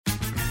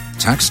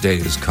Tax day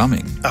is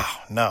coming.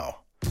 Oh, no.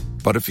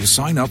 But if you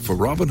sign up for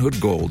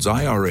Robinhood Gold's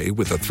IRA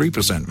with a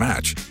 3%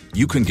 match,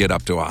 you can get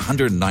up to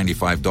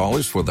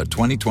 $195 for the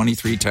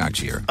 2023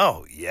 tax year.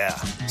 Oh, yeah.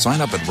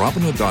 Sign up at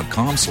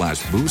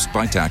Robinhood.com/boost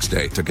by tax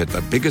day to get the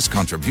biggest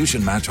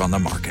contribution match on the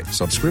market.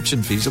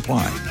 Subscription fees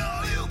apply.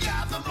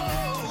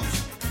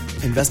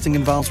 Investing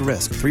involves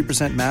risk.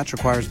 3% match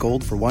requires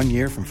gold for 1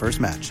 year from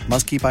first match.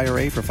 Must keep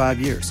IRA for 5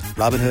 years.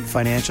 Robinhood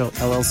Financial,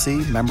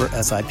 LLC, member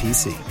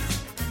SIPC.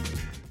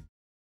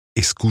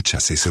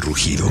 ¿Escuchas ese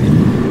rugido?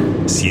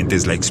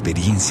 ¿Sientes la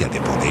experiencia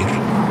de poder?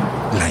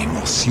 ¿La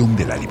emoción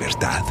de la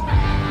libertad?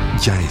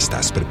 Ya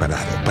estás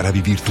preparado para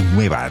vivir tu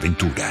nueva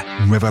aventura.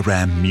 Nueva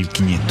Ram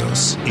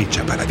 1500,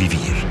 hecha para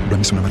vivir.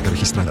 Ram es una marca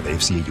registrada de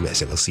FCA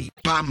US LLC.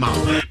 Pama,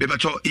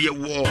 bebacho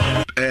yewo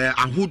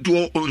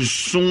ahodo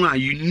onson a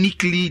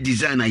uniquely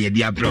designed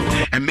aydia bro.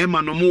 E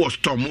mema no more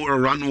storm, more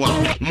run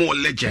more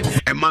legend.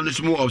 E man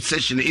is more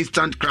obsession,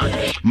 instant crack.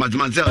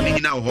 Mademoiselle ni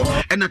na ho.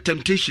 And a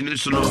temptation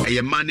so no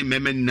e man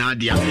meme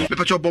nadia.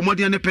 Bebacho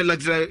bomodi ane pe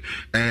luxury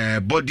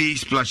body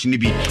splash ni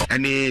bi.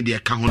 Ene de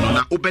ka ho no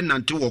na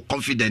obenante wo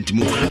confident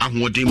mu.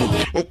 Ahoɔden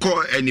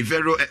oko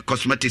Enivero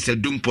Cosmetics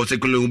edum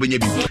particular ubenye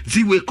bi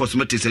Ziwe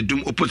Cosmetics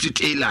edum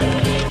opposite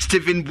A-line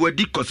Stephen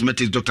Buedi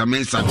Cosmetics Dr.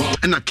 Mensa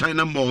and a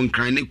China Mall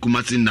Krane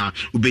Kumasi na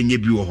ubenye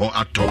bi wo ho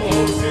ato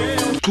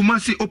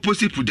Kumasi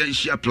opposite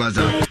Prudential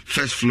Plaza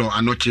first floor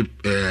Anoche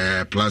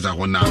Plaza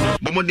hona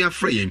bomodi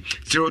afrey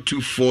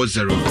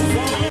 0240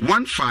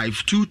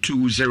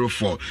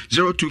 152204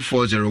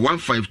 0240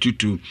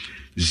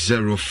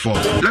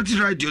 152204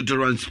 Luxury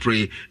deodorant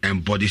spray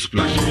and body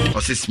splash.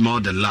 Or say smell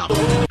the love.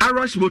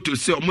 Arash Moto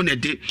say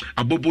omonede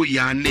abobo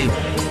yane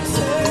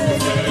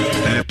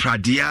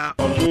pradia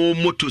oho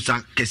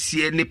motosa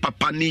kese ne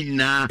papa ni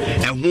na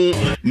eho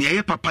ne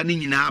ye papa ni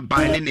nyina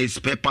ba ne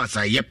spare parts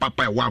ye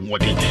papa e wa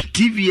hode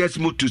TVS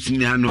Motors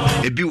ni ano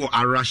ebi wo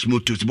Arash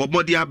Motors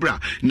bobodi abra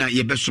na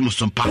ye besom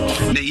sompa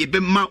na ye be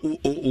ma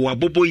o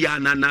abobo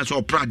yana na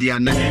so pradia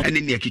na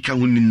ene ne kika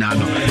hu ni na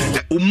no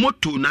o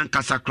moto na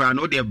nkasakra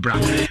na o de bra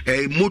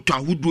moto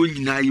ahodo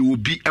nyina ye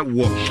obi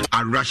ewo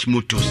Arash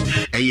Motors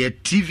ye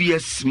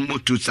TVS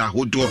Motors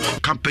ahodo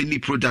company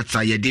products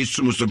ye de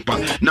som sompa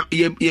na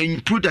ye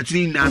product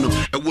ni na no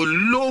ewo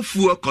low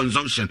fuel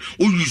consumption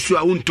o yusu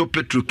a wonto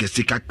petrol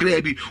kese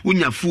kakra bi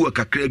unya fuel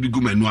kakra bi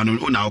gumanu ano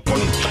na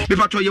okono be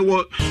pato ye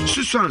wo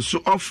susan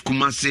so off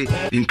Kumasi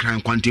in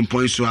Kran Quantum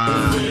Point so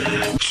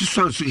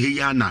susan so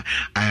heya na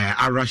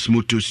Arash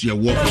Motors ye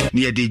wo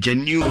ne de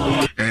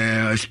genuine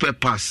spare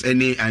parts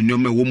any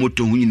anyoma wo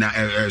moto hu nyina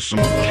so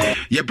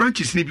ye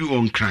branches ni bi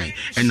won Kran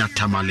and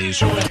Tamale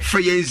so for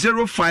ye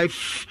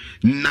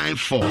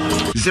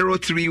 0594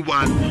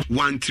 031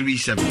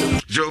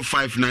 137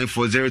 0594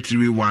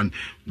 031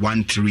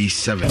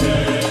 137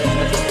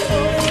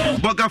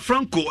 Boga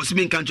Franco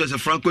Osmin Canchas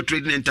Franco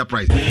Trading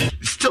Enterprise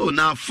still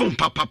now phone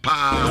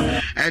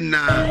papa and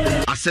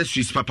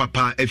accessories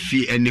papa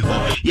FE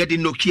anyhow yeah the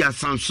Nokia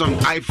Samsung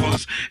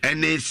iPhones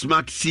and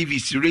smart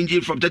TVs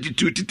ranging from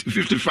 32 to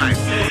 55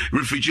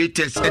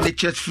 refrigerators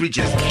NHS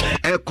fridges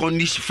air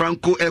condition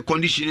Franco air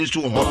conditioning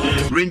so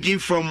ranging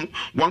from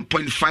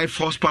 1.5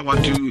 horsepower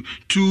to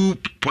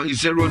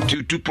 2.0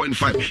 to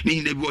 2.5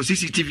 ni the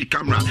CCTV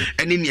camera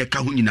and in your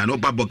kahunina no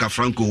Boga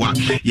Franco wa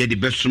yeah the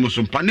best some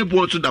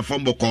panebo to the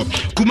phone boko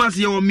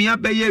Kumasi ye mia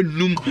beye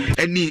num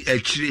eni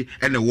echire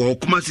ene wo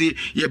Kumasi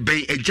ye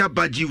ben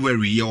ejabaji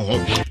weri ye ho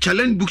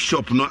challenge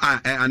bookshop no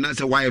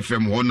anase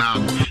YFM ho na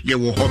ye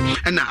wo ho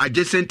ena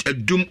adjacent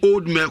edum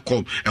old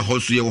melcom ho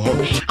so ye ho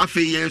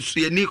afi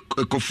ye ni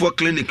kofo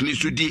clinic ni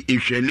so di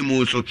ehwani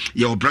mu so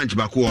ye branch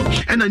back ho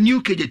ena new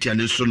KJT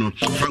ane so no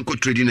Franco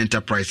Trading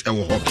Enterprise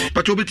wo ho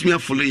but obetimi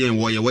follow ye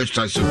wo ye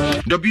website so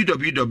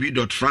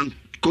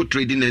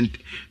www.francotrading and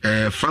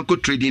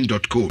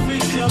francotrading.co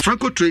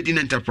Franco Trading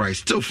Enterprise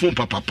still phone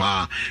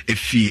papa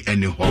efi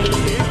anyhow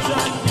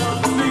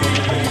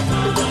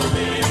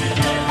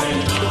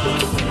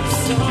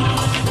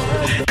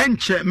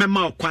enche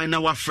mema kwan na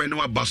wa friend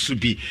wa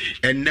basubi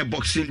enne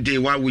boxing day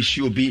wa wish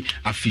you be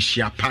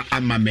official pa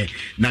amame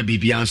na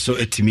bibia so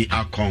etimi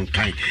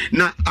akonkan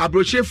na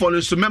abroche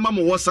for so mema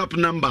mo WhatsApp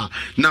number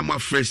na ma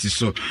fresh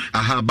so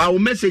ba o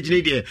message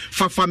ni there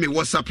fafa me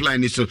WhatsApp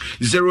line so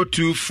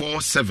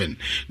 0247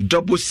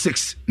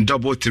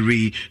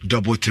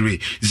 663333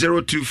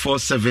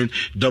 0247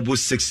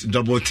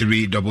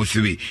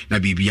 663333 na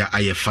bibia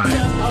aye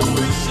fine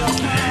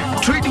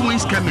Trading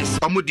Wins Chemist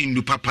omodi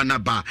ndu papa na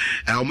ba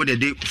omode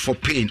de for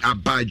pain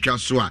aba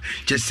dwaso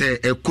just say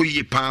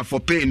ekoyi pa for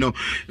pain no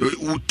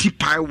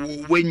utipa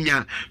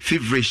wenya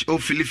feverish or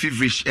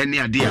feverish any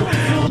idea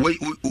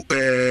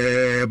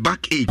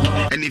backache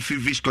any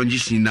feverish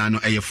condition na no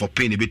for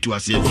pain betu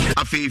ase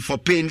afi for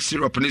pain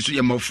syrup ne so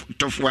ye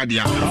tofu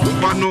adia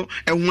ba no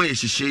ehwo ye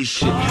hihye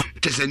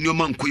tese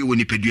nyoma nkoyi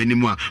woni peduani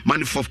mu a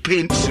man for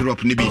pain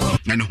syrup ne bi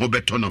na ho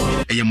beto no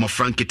mo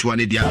franketo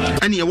ne dia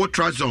ani ye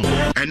trazon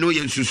eno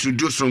ye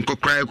nsusudo so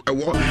nkokra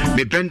ewo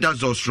me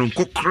bendazos from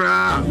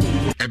kokra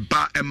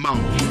eba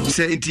emount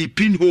say inti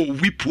pinhole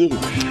whip hole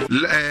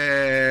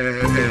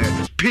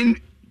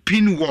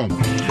pinworm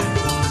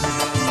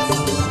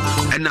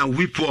and a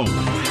whipworm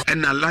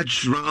and a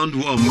large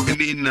roundworm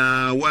in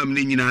worm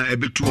nina a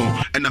bit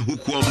and a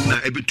hookworm na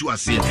a bit to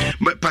us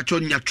but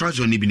patron ya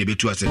trazon ibn a bit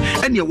to us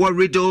and your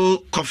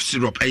riddle cough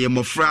syrup a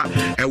mofra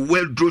a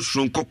well dressed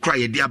cry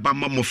a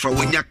diabama mofra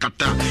when ya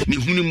kata ni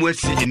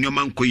hunimwesi in your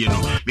manco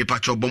me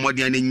patro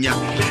bomodian in ya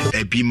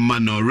a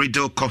bimano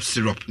riddle cough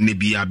syrup ne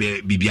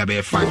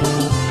biabe fine.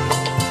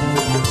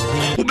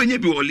 Openye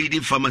bi o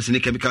leading pharmacy ne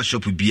chemical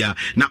shop bia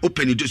na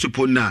open it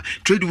support na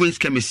Trade Winds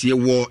Chemistry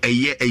war a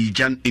year a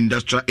Jan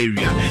industrial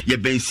area ye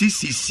ben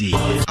CCC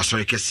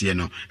asori kese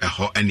no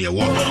ho ene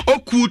wo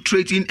Oku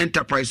Trading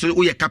Enterprise so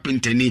we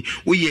carpenter ni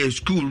we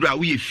school ra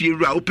we fie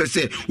ra o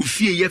pese o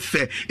fie ye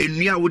fe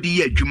enua wo de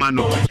ye adwuma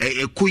no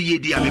ekoye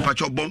di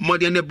amepacho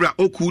modern ne bra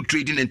Oku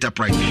Trading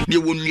Enterprise ne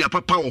wo nua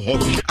papa wo ho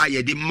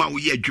aye de ma wo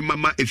ye adwuma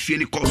ma efie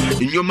ni ko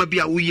nyoma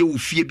bia wo ye wo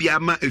fie bia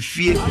ma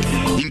efie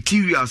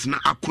interiors na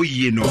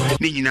akoye no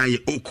ni nyina ye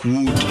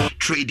Oakwood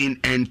Trading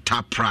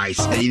Enterprise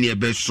in the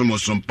best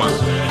somosompa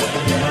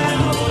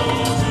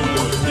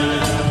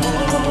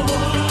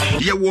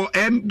Yewo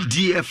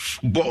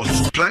MDF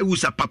boss plywood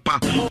papa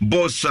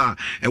boss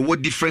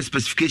what different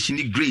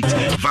specification great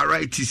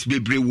varieties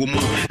bebre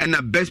woman and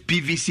a best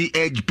PVC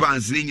edge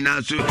bands ni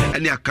nyina so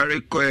and ya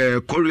carry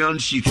Korean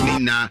sheet ni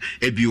na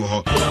ebi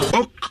ho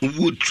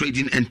Oakwood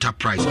Trading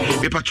Enterprise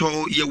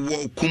mepacho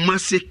yewo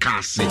Kumasi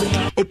Kasi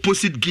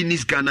opposite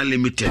Guinness Ghana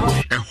Limited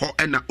ho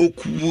and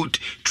Oakwood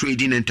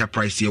Trading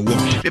Enterprise yewo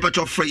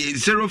mepacho for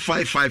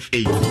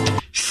 0558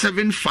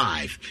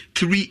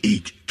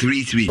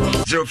 753833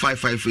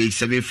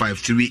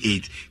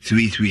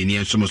 0558753833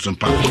 near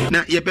Somosompa.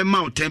 Now, you be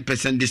mount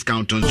 10%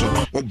 discount on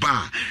so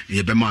oba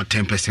you be mount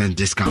 10%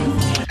 discount.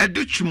 A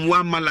Dutch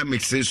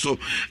malamix so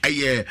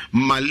a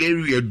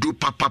malaria do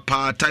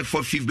papa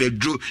typhoid fever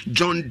do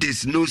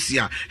jaundice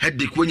nausea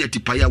headache when you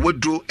tipaya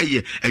wodro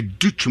a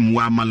Dutch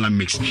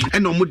malamix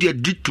and no more dear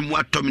Dutch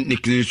atomic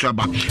nickname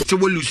swaba so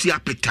will you see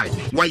appetite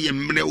why you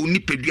mre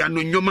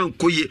unipeduano nyoman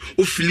koye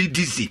o feel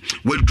dizzy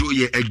wodro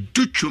ye a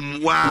Dutch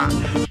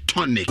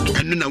tonic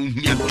and na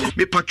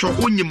me patro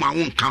onyima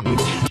wonka ho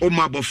o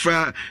ma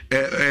bofra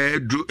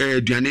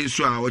duane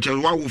so a wo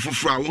wo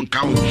foforo a wonka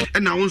ho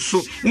and na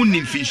wonso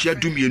wonim finhia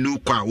dumienu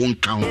kwa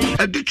wonka ho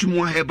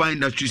adutwum Herbal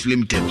Industries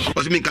Limited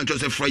o se me kan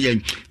chose fra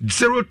yen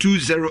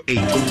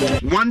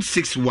 0208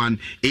 161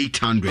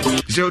 800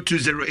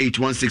 0208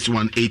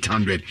 161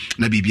 800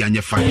 na bibia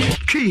anya fa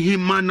twi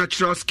hima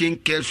natural skin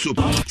care soap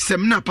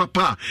semna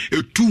papa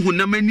etu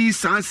hunamani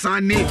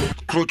sansane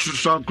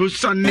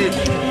krochusane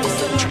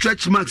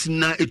stretch marks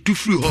na etu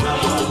free ho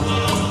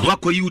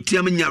wako yuti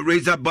nya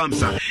razor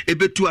bumps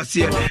ebetu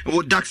ase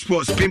o dark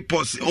spots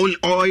pimples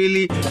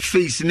oily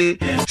face ne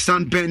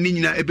sunburn ni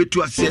na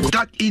ebetu ase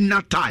dark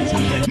inner thighs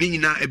ni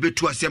na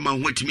ebetu ase ma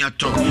hwetimi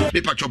ato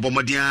me patcho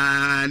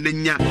bomodia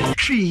nya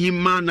twi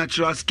hima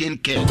natural skin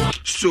care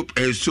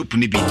soap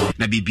ni bi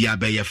na bibia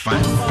be ye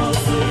fine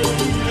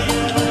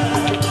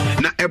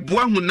na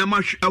eboa hunam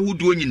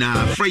ahuduo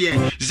nyina fra ye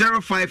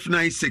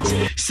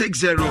 0596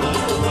 60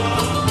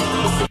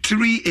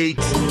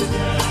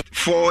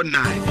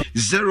 3849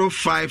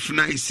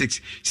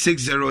 0596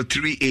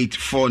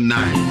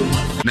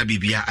 603849 na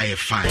bibia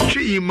IFI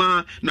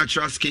Trima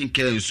natural skin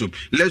care soap.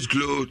 Let's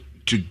glow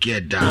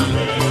together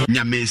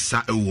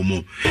nyamesa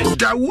ewomo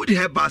Dawood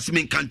Herbal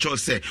men kancho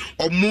say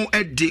omo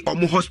edi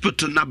omo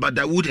hospital na ba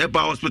Dawood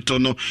Herbal Hospital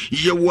no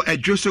yewo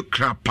adwoso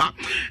krapa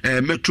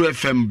Metro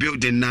FM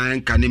building na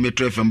kan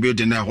Metro FM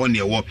building na ho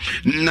ne wo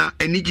na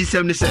enigi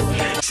sem ne say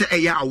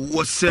eya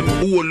awosem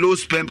wo low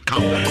sperm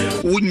count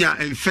wonya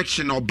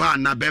infection oba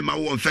na be ma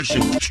wo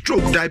infection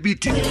stroke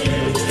diabetes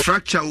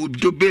fracture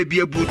do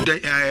baby abu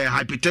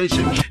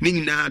hypertension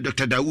nina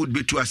Dr. Dawood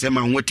betu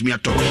asema nwetimi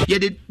ato ye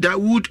the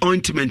Dawood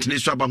ointment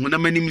so abahuna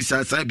mani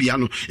misasa bia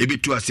no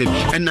ebetu ase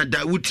na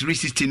Dawood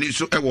 360 ne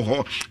so ewo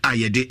ho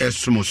ayede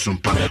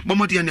esomosompa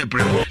bomodi na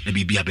bra na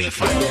bibia be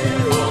fa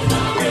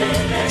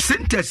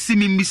Center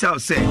simi misal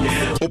say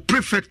o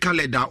prefect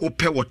calendar o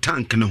pewo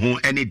tank no ho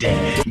any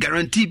day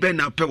guarantee be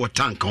na pewo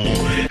tank ho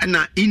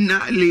na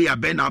inner layer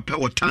be na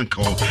pewo tank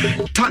ho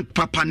tank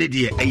papa ne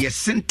de e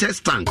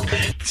Syntex tank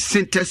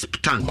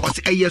o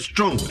say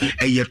strong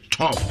e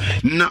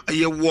tough na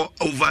ye wo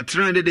over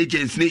 300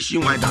 agents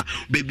nationwide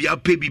baby a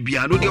pay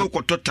bibia no de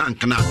okoto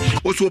tank na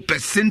also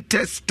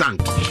Syntex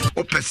tank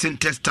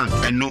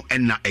and no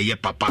na e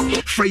papa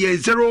for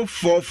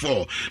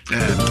 044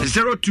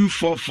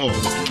 0244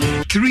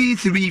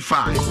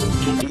 335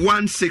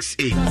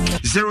 168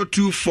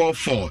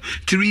 0244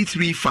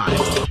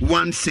 335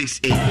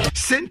 168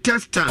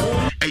 Syntex tank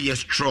a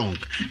strong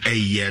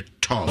a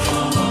tough.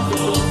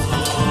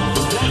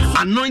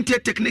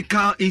 Anointed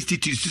Technical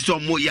Institute so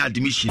mo ya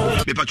admission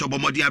me pa chobo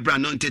modi abra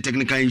Anointed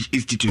Technical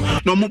Institute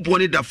no mo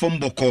boni da form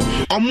boko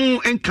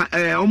omo enka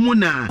omo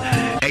na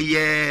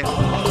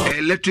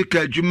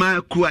electrical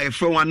juma ku ai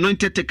from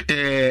Anointed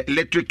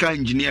Electrical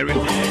Engineering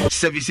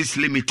Services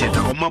Limited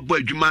omo bo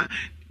adwuma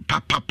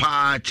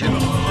papa cheno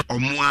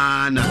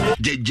omoana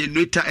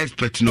generator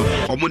expert no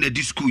omona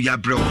di school ya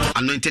bro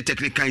Anointed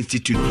Technical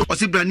Institute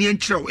osibra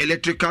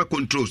electrical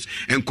controls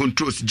and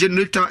controls,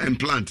 generator and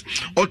plant,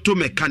 auto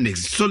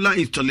mechanics, solar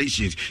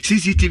installations,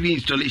 CCTV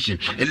installation,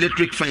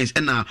 electric fence,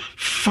 and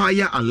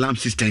fire alarm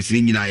systems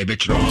in a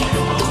bachelor.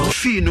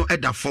 Fee no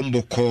edda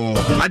fombo call.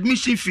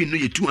 Admission fee no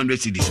 200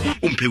 cedis.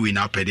 Umpe we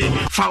na pede.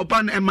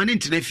 Fauban and man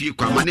internet fee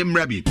kwa manem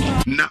rabi.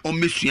 Na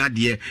omisua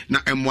die na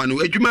M1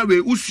 we juma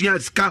we usia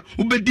ska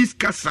ube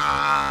discassa.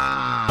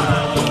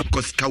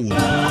 Koska wo.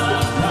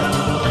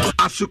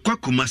 Asukwa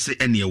Kumasi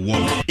any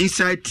wall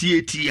inside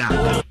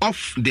TATR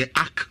off the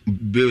Arc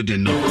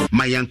building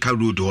Mayanka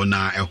Road or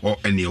na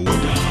any wall.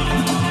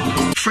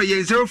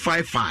 Freya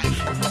 055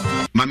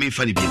 Mami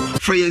Fanny B.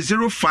 Freya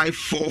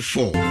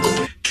 0544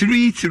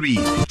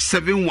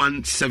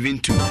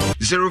 337172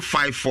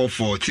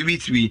 0544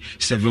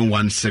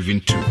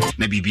 337172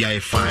 na BBI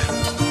 5.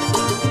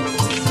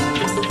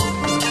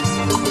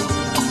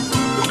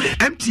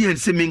 MTN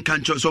Semin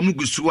Kancho so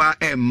mugusua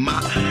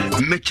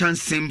merchant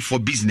sim for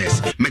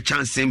business no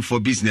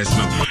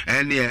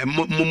and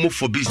momo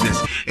for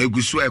business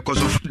egusua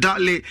because of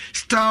dale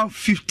star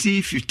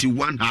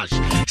 5051 hash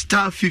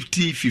star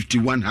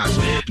 5051 hash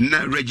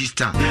na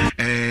register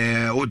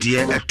odie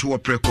eto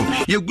preco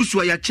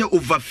yegusua ya che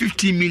over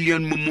 50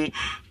 million momo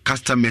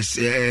customers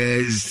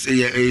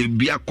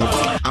biako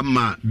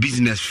ama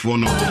business for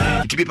no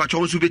to be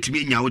patcho so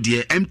betimi nya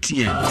odie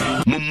MTN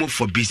momo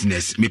for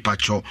business me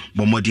patcho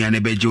bomodi ane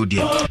beje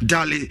odie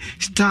dale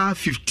star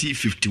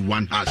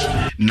 5051 hash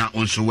na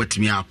onso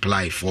wetimi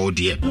apply for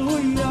odie.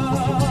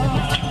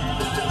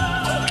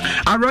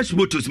 Arash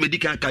Motors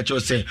medical catcher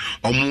say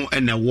omo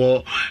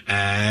enewo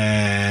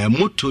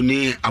moto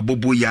ni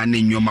abobo ya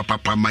ne nyoma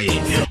papa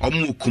maye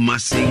omo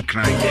Kumasi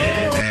cry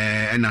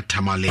na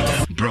tamale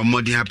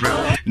bromodi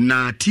abra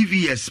na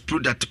TVS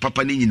product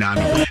papa ni nyina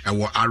no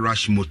ewo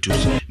Arash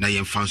Motors na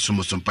yemfa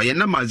nsomosompa ye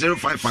number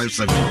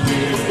 0557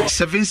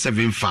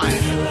 775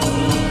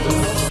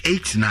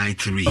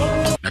 893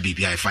 na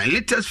BBI fine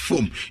latest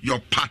foam your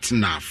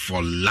partner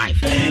for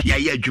life ya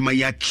adwuma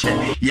ya che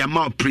ya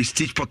ma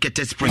prestige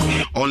pocketed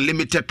spring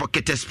unlimited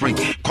pocketed spring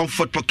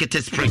comfort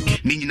pocketed spring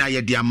ni nyina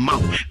ya dia ma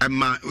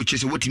ema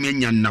uchese wotimi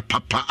anya na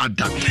papa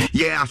ada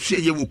ya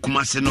afie ye wo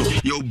Kumasi no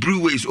your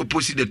breweries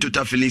opposite the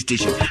Total filling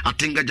station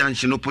Atenga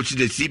Junction opposite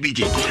the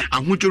CBJ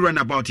Ahujo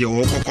runabout here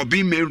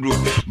Okokobi main road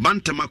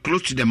Bantama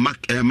close to the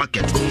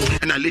market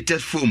and a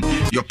latest foam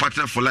your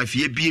partner for life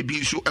ye bi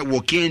so e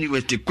work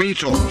University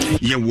Queen's Hall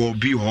ye wo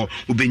bi ho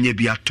ubenye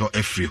bi ato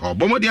every ho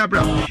bomodi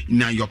abra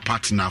na your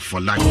partner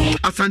for life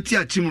Asante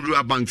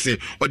Achimrua Bank say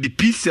or the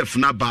PCF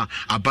na ba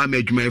aba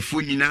medwuma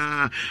efu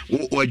nyina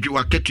o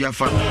adwa ketu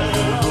afa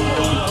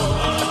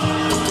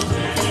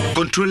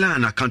Controller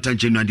and Accountant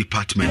General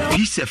Department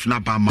PCF na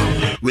ba ma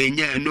we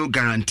nya no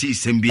guarantee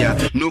sembia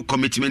no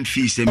commitment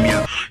fee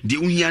sembia the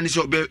union is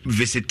obe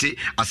visit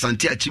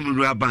Asante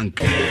Achimrua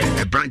Bank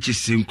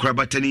branches in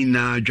Krabatani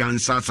na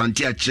Dwansa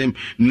Asante Achim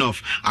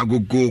North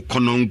Agogo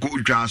Konongo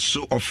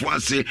Dwaso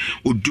Ofwase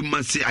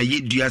Odumase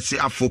Ayeduase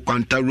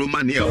Afokwanta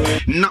Roman Hill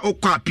na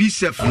okwa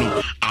PCF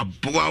no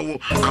aboawo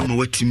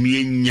amawatimi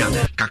enya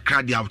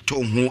kakra de ato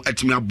ho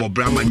atimi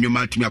abobra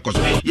manwoma atimi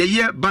akoso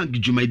ye bank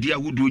dwumadi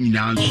ahudu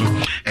nyina nso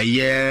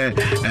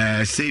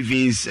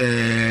savings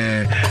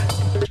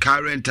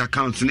current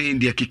accounts na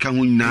India kika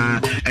ho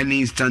na any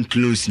instant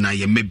loans na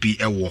ye maybe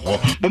ewo ho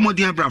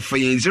bomodi abra for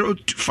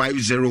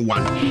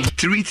 0501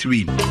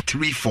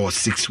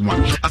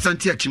 333461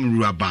 Asante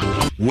Achimrua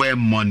Bank where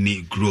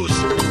money grows.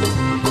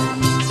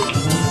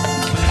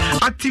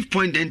 Active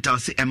Point Dental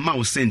say a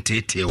mouse sent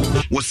tete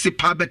was se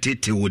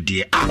pabete wo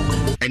de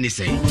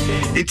anything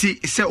enti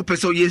say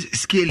opeso yes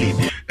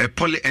scaling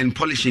and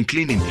polishing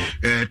cleaning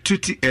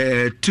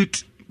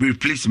tooth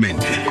replacement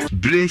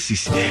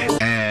braces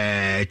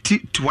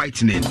teeth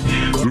whitening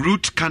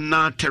root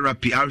canal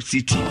therapy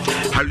RCT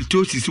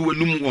halitosis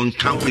wenum won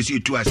campus you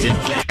to asem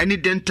any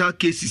dental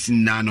cases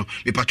nano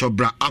me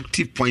patobra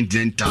Active Point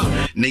Dental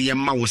na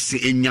yema wo se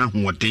enya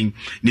hoden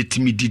ne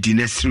timi didi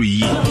na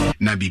 3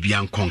 na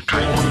bibia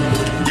nkonkan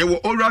ye wo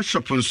oral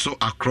shop so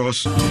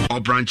across all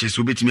branches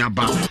we betimi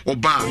aba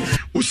oba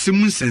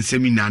osimu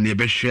nsensemi na na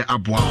ebehwe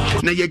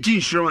aboa na ye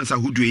insurance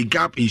ahudu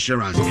Gap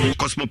Insurance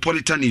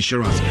Cosmopolitan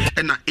Insurance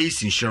and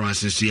Ace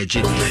Insurance so ye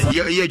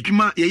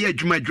adwuma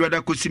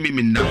adwada kosi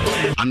mimina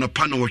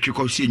anopa no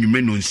wotwekọ si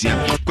enwume no nsia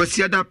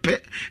kwasi ada pe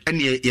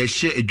ene ye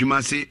hye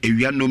adwuma se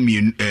ewia no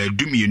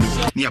dumienu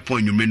ni apon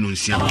enwume no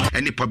nsia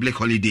ene public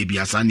holiday bi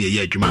asa na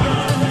ye adwuma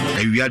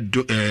ewia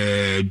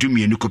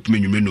dumienu kopim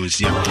enwume no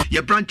nsia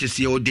ye branches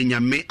ye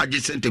odenyame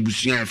adjacent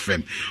Abusua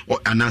FM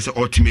anase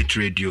Ultimate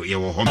Radio ye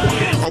wo ho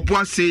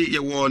oboase ye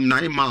wo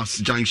 9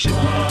 Miles Junction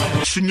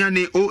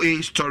Sunyane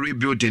OA Story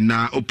Building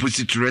na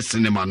opposite Rest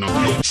Cinema no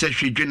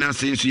Sehwedwena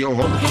senso ye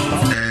ho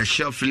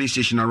Shell filling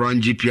station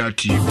around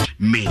GPRT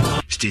main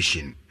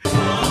station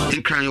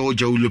in Cranyo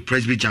Jawulu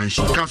Presby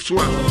Junction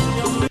Kaswa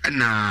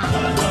na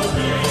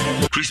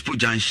Crispo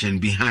Junction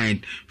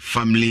behind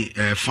Family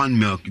Fan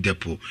Milk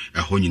Depot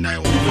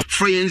Honinayo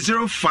for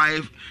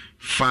 05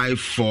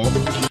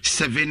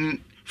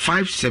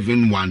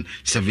 571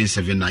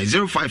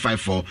 779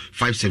 0554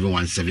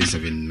 571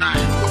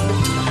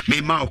 779.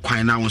 Me ma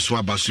okwan na wonso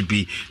abaso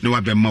bi na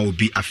wabema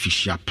obi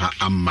official pa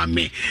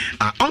amame.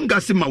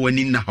 Ongasima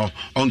wani na ho,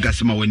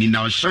 ongasima wani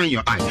na shine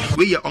your eye.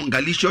 We ye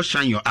ongalicious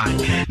shine your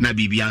eye. Na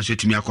bibi anso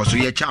timi akoso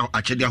ye cha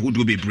achede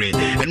ahodo bebre.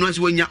 Eno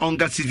anso wenya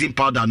onga season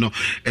powder no,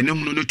 eno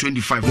hunu no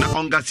 25 na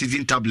onga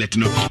season tablet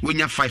no,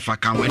 wenya 5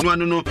 aka. Eno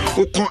anu no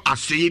ukọ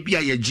asoye bi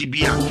a ye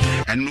gibia.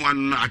 Eno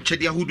anu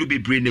achede ahodo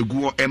bebre na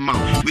guo ema.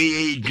 We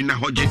ye dwuna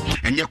hoje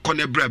enye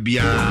kone bra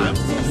bia.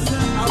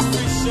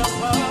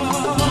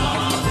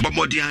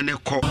 Bomodiane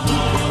ko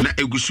na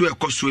egusu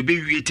ekoso ebe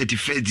wie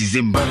 31st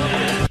December.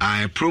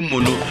 Promo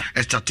no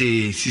start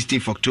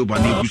 16th October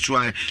na egusu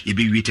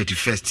ebe wie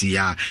 31st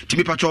ya.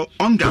 Timi pacho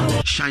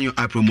onga shine your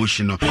eye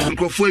promotion no.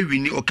 Nkrofo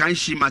ewini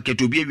okanshi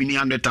market obi ewini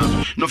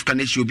 100,000. North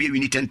Kaneshi obi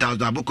ewini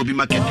 10,000. Abokobi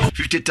market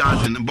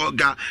 50,000.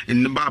 Boga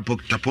nba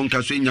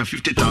taponka so nya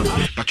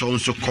 50,000. Pacho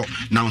onso ko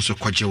na onso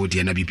kwaje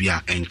odi na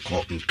bibia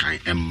enko nkan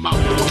emma.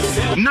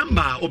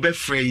 Number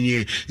obefre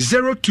ni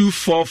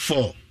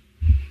 0244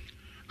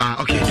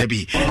 okay,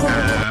 Debbie.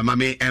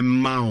 Mame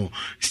Mao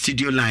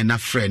studio line na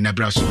friend na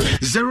braso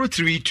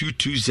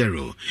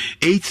 03220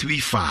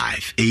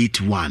 835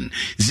 81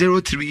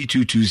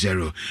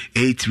 03220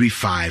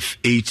 835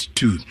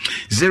 82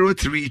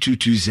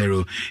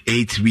 03220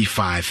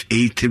 835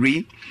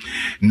 83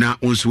 na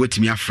onso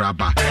wetimi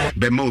afraba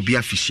be ma obi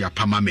afishia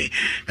pamame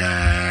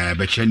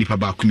be chani pa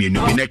ba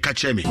kumienu be na ka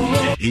cheme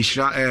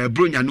insha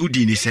bronya no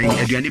di ni sen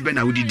aduane be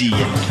na wodidi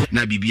ye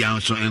na bibia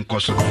onso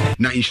enkoso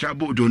na insha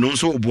bodo no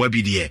onso oboa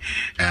bi de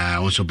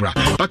onso bra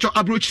but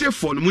abrochire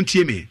phone no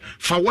muntie me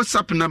fa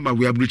WhatsApp number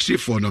we abrochire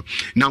phone no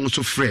na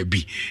onso frɛ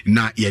bi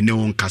na ye ne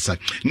on kasa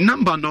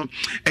number no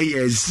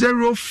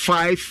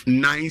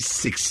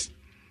 0596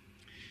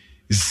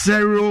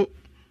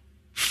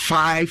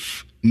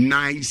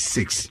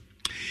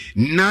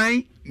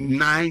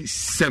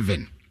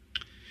 997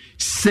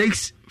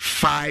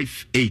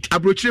 658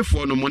 abrochire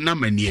phone no mo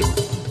number nie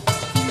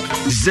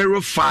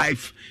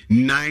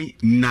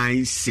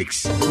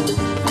 05996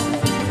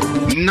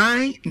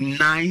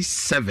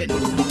 997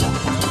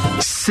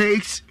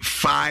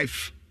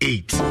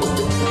 658.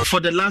 For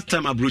the last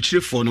time I brought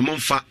you for no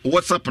monfa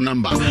WhatsApp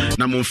number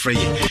na mon frey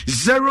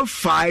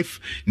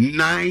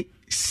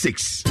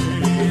 0596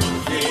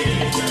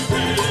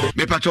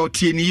 me pacho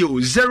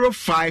TNU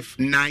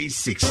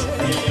 0596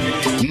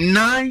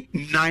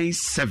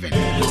 997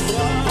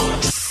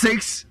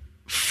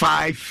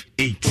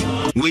 658.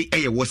 We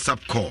a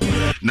WhatsApp call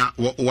na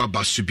wa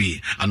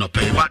basubi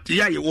anope but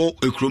ya ye wo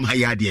ekrom ha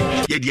ya de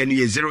ye de ne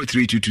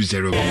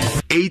 03220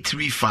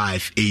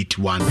 835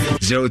 81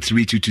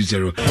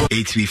 03220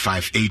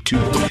 835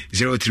 82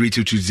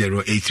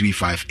 03220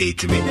 835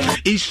 83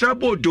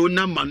 Ishabo do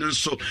na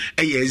manso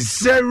e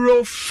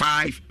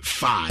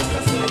 055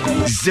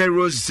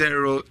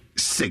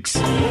 006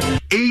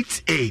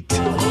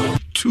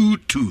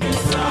 8822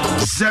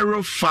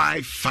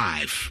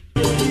 055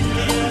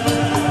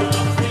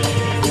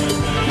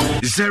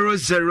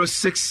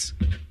 006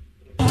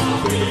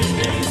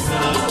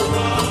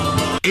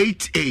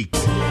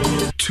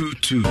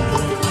 8822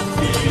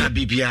 na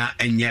bibia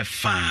enye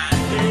fa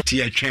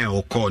ti atwen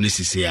o call ni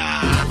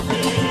sisia.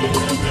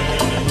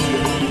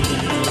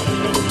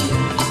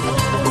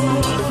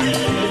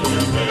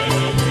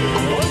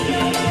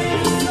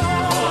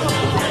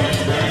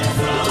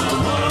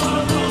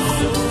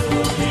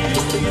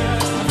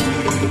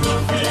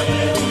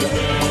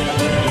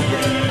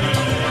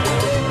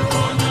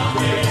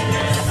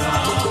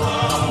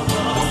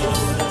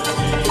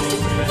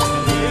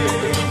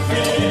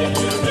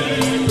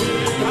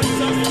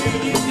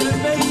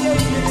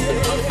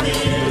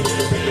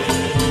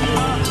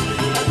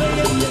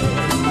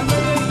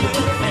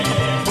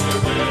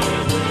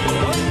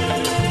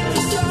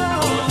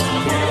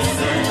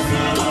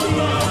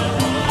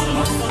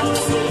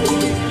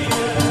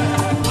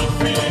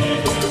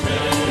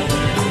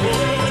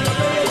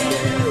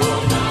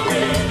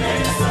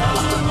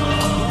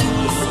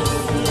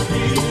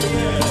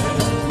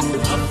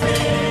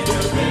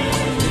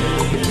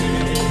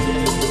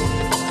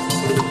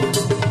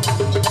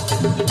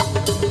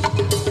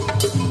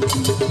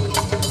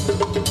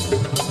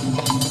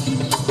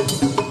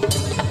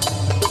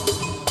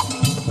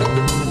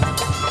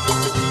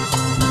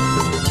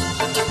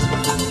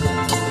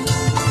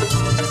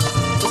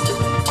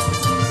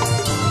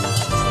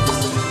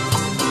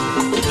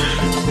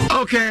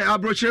 Okay,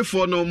 abroche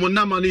for no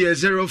monamani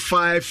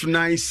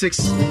 0596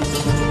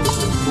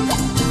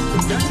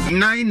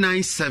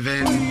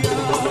 997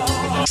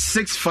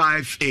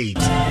 658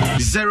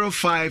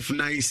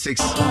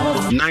 0596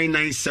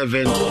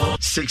 997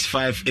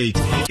 658.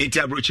 Iti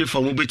abroche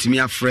for mobitimi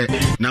afre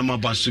na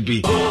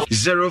mabasubi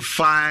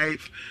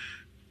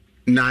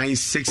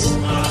 0596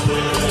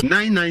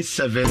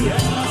 997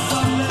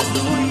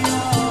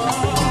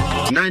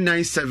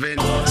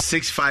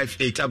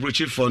 997-658.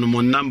 Abrochi phone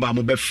mo number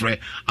mo be frɛ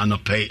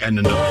anɔpɛ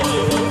ɛno no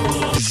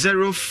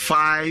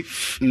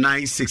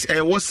 0596.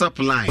 WhatsApp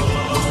line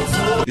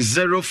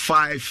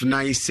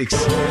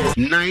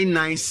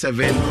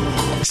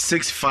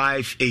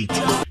 0596-997-658.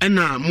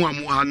 Ɛna mo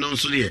ano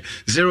nso deɛ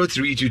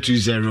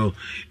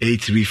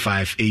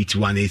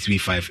 03220-83581,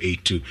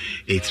 83582,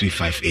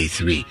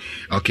 83583.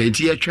 Okay,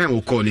 nti yɛtwɛn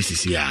wo call ne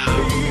sisi a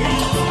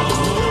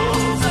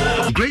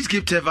Grace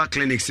Gift Ever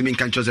Clinic Simin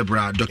Kancho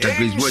Zebra Dr.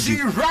 Grace Wodi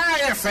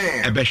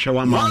Ebesha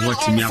wa ma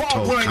watimi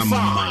ato kama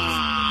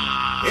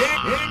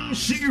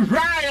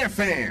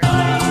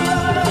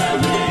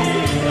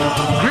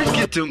Grace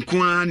Gift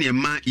nkwa ne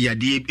ma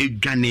yade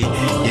edwane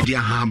yade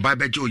ahamba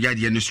bejo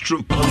yade no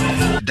stroke,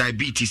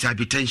 diabetes,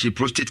 hypertension,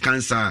 prostate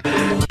cancer,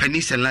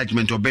 penis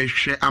enlargement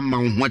obehwe ama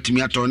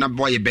watimi ato na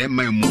boy be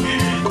ma mu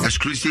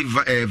exclusive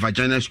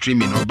vaginal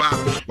streaming oba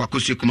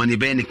wakosu kumane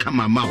be ne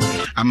kama ma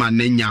ama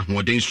nanya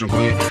hoden strong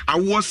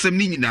awosem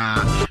ni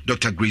nyina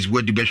Dr. Grace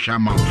Wodi be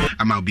shama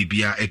ama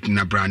bibia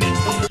etna brane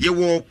ye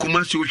wo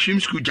Kumasi Oshim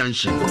School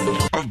Junction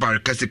of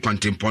Barakasi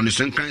Quantum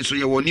Poniso kan so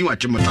ye wo ni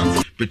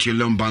wachimota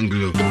Petroleum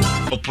Bungalow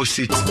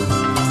opposite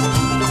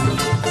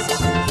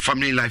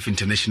Family Life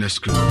International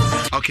School.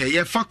 Okay,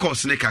 yeah,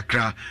 focus ne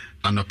kakra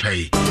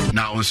anopay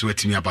na onso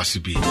wetimi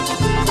abasubi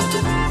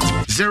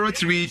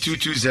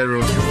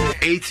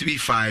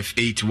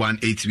 03220-83581,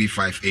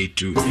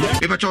 83582.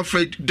 If I talk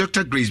Fred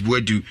Dr. Grace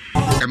Boadu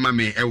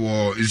Emame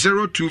Ewo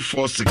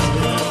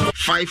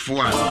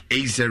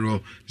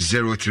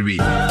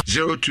 0246-518003,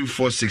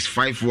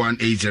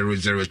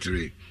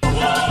 0246-518003.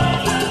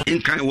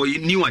 In kind way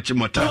new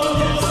achimota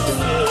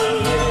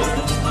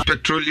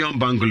Petroleum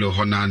Bungalow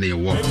Honane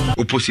wo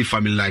opposite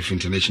Family Life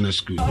International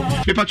School.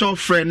 People talk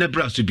friend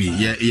nebra to be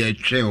ye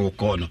train o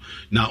corner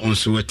na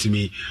onso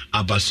wetimi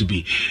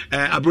abasubi.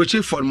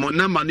 Abroche for mo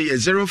number no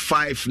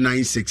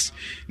 0596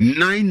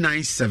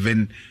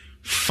 997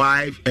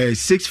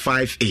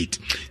 658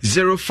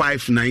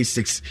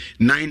 0596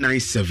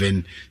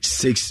 997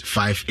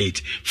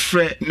 658.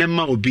 Fre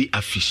nema obi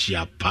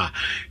afishia pa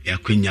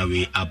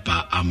yakunyawe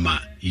aba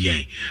ama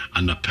yen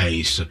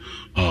anapai so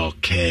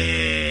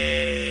okay.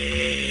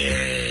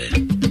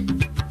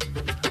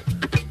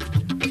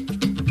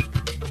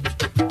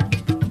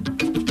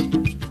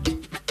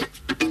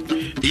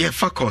 Yeah,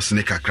 focus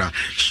ne kakra.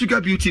 Sugar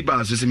Beauty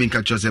Bar so se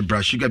minka chose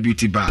bra Sugar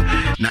Beauty Bar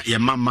na ye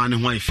mama ne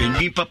ho afa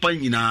ni papa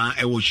nyina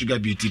e wo Sugar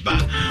Beauty Bar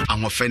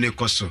ahofe ne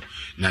koso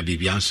na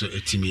bibia nso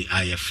etimi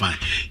aye fine.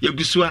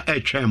 Yegusu a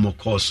etwa mo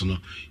course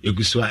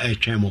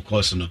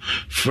no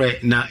fre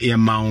na ye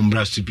ma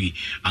umbra so bi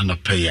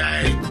anope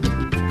ya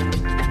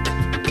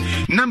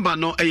number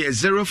no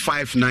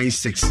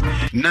 0596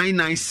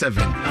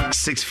 997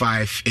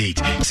 658.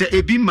 Say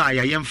ebi ma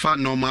ya yemfa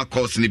normal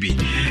course ni bi.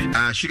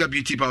 Sugar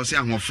Beauty Bar say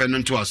ahofe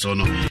no to aso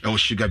no e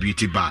Sugar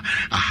Beauty Bar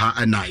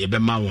aha na ye be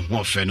ma wo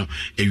hofe no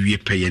ewie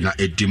peye na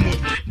edimo.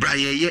 Bra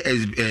ye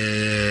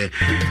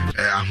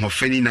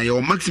ahofe ni na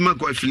ye maximum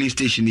go filling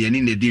station ye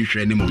ni na di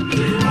hwe ni mo.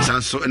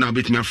 Sanso na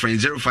bit my friend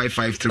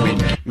 0553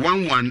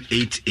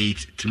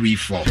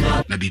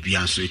 118834 na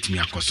bibia so etimi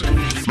akoso.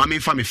 Mama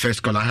infa me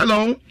first caller.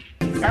 Hello.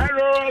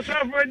 Hello,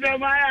 Safo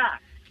Jamaya.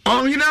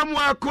 Ongina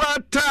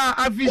mwakwata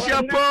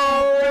afisha po.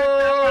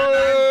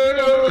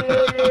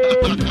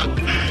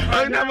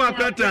 Ongina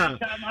mwakwata.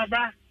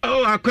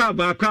 Oh,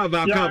 akwaba.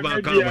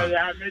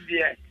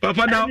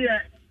 Papa now.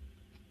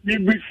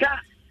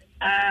 Nibisa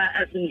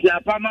afisha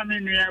pa mama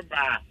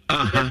nueba.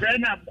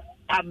 Bena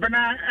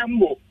abna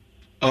embo.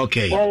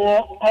 Okay.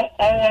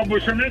 O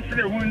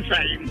busomesre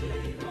hunsai.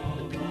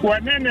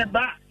 Wanene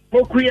ba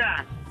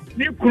pokuya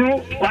ni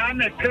kunu wa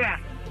mekra.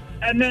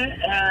 Ene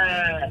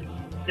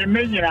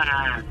emenyira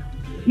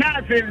na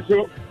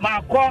afenso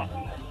makọ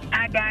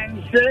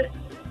adanse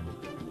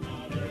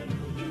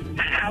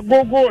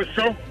agogo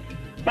so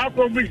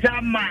bako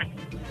bisa ma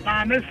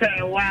me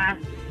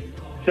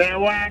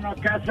sewa no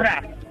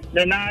kasra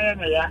ne na ya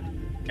na ya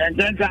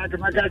ententa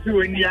akamaka si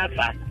woni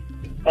afa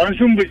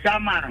onsum bisa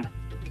ma no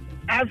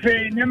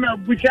afi ne ma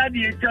busa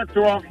di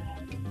ekato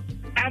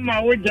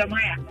ama wo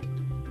jamaya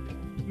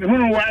ne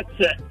hunu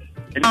wache.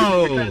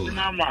 Oh,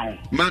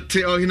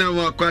 Mate ohina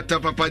mwakwata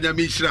papa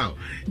Nyamishra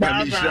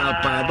pa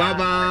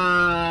baba.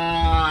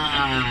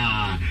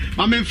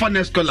 Mama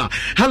infa scholar.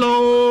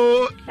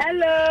 Hello.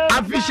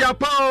 Afisha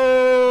pa.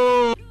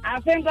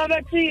 Afinga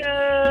beti.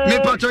 Me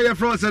pato ye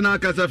frozen na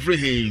kasa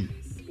free.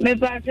 Me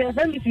pato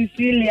from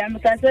Cecilia, me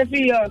kasa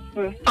free yours.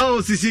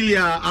 Oh,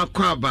 Cecilia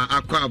akwaba.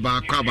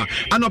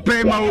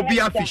 Anope ma obi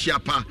afisha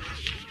pa.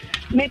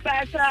 Me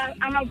pato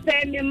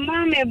anope me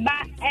mama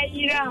ba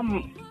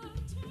eyiram.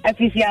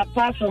 Afisia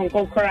person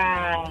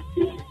kokra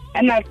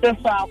and I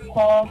prefer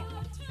call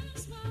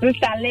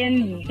Mr.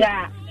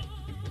 Linda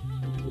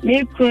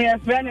me create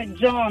friend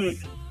John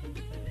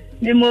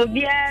the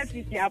mobile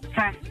afisia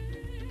pa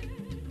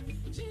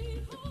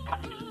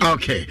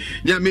Okay.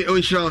 Yeah, me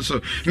insurance. So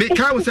me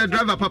car was a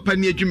driver papa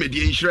near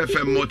Jumedi Insurance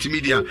FM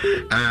Multimedia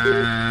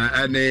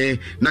and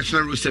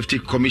National Road Safety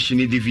Commission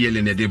DVL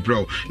in the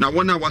bro. Now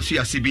one hour see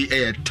a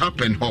CBA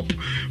tap and hop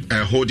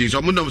holdings.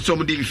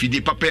 Somebody if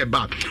you papa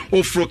back.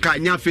 Ofro ka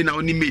nyafe na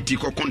oni meti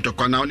ko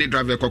kontokwa na oni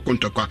driver ko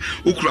kontokwa.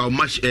 Ukra o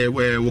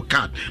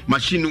card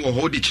machine wo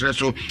hold it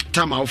so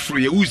time ofro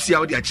ye usi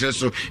out the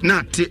so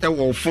na te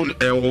e phone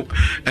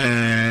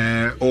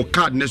o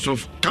card ne so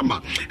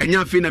kama.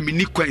 Enyafe na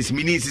mini coins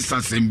mini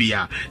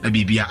Sambia na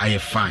bibia I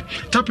fine.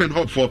 Tap and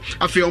hop for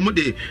afi omo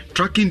the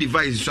tracking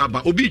device so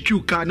aba obi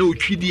twu car na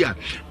otwidia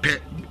pe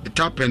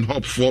tap and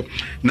hop for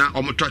na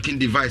omo tracking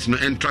device no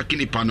and tracking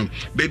ipa no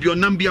baby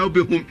onam bia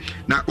obehu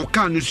na o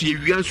car no so ye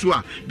wian so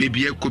a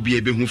baby ekobi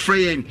ebehu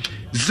frey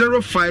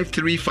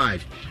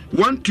 0535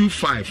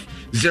 125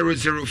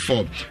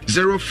 004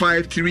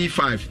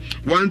 0535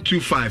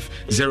 125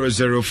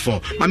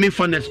 004. Mami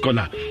finance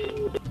caller.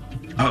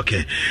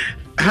 Okay.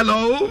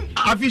 Hello,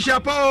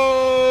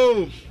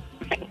 Afishapo.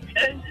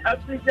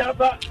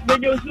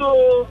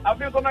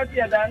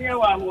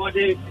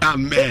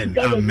 Amen.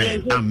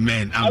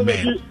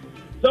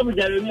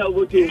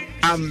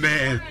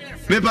 Amen.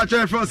 Me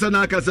patron for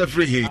Sanaka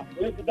free.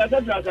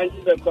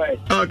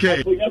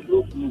 Okay.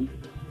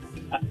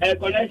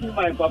 Connection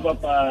man,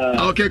 papa.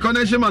 Okay,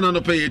 connection man on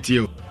the pay it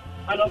you.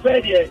 I don't pay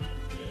it.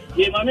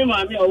 Ye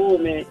mammy or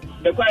me,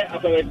 the quiet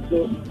after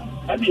so.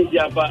 I mean,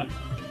 Japa.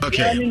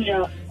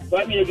 Okay.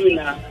 What me do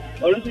now?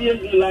 Honestly,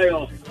 you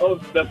lion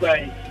of the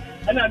quiet.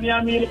 And I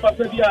mean,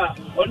 Papa,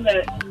 on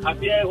the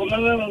appear, who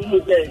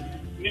say,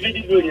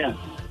 Vivid Junior,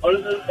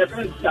 also a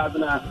friend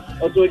Savana,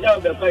 or to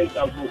job the quiet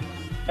of food.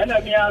 And I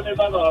mean, I'm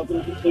Baba of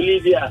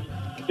Olivia,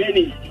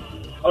 Benny,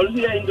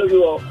 only an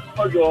interview of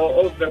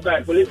the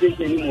quiet police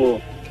station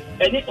anymore.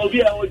 And it will be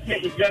a would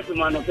take a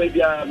man of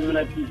Fabia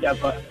Minati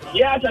Japa.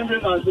 Yes, I'm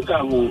going to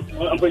come home.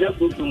 I'm going to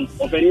put him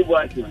of any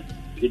watching.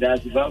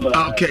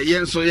 Okay,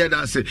 yes, so yeah,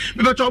 that's it.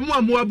 But I'm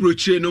more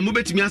broche, no more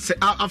betting us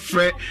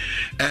afre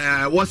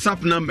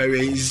WhatsApp number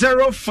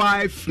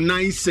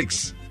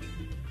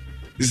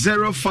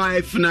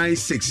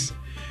 0596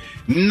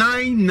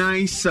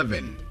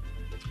 997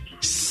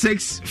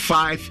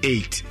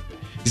 658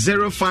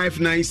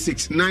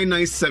 0596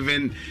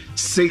 997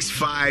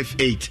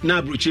 658.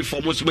 Now broche for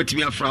most betting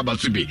me afra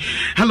basubi.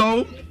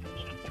 Hello.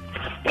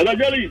 Hello,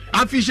 Jolly.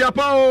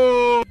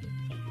 Afishapo.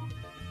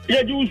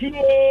 Yeah, you should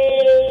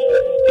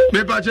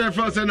me patch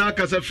first and I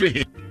can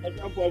free.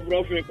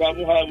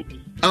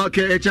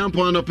 Okay, a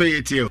champion of pay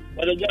it you.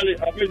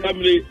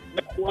 Family,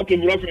 what to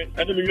roughen,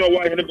 and then your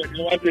wife and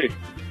one day.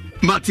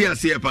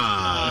 Matthias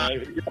Yepa.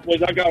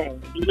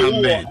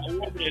 Amen.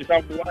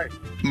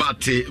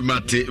 Mate,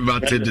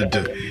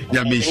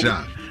 Yamisha.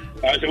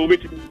 I shall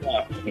wait.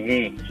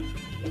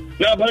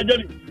 Now, but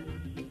Johnny,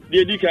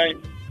 the decay,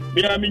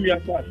 me, I mean, your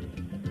class.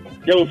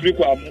 They will free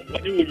quam,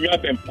 what you will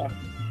have them pass.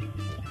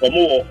 Or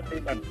more,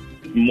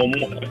 Momo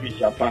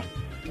Shapa.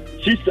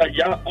 Sister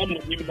Ya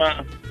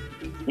Amima,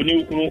 when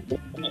you go,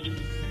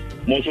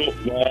 Moso,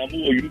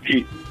 UK,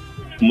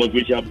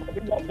 Moguja,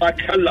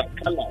 Kala,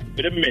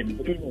 Bremen,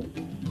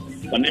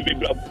 and then be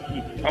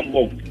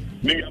Hamburg,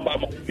 maybe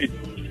about it,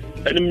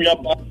 and me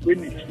about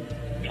Winnie,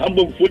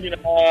 Hamburg,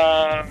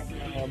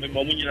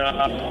 Mamuna,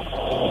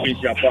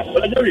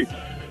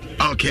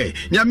 okay,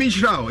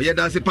 Nyamisha, yeah,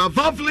 that's a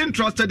Pavlin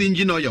trusted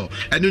engine oil,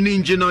 and an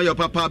engine oil,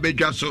 Papa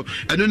Bejaso,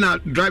 and then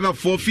driver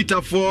 4 feet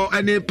for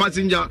any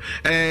passenger,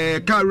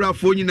 car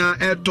phonina,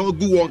 a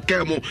togu or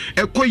camo,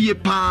 a koye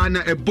pan,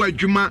 a boy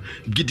juma,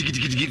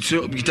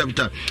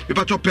 gita.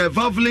 Pato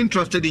Pavlin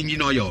trusted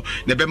engine oil,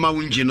 the Bema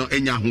engine or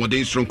any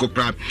one strong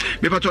crab.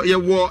 Pato, ye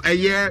war a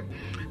year,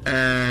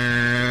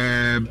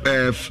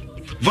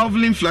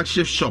 Vavlin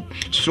flagship shop,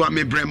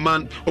 Swami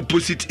Breman,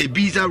 opposite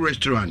Ibiza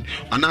restaurant,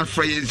 and our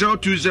Friday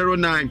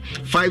 0209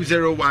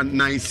 501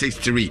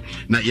 963.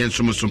 Na yen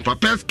sumpa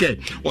peske,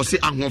 or say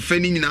I'm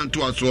offending in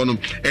to us one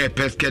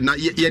peske na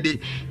ye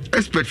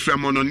expert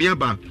from on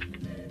nearby.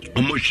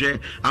 Omoshe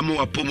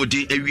amo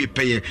apomodi ewie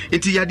peye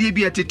enti yade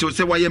bi atete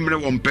se waye mre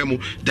wompemu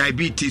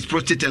diabetes,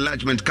 prostate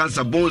enlargement,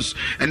 cancer, bones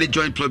and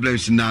joint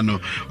problems nano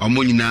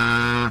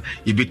omonyina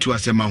yebetu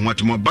asema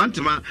hwatemo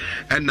bantama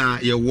na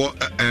ye wo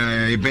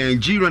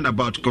benji run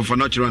about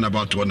confornot run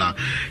about wona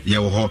ye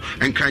wo ho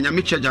enkranya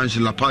mecha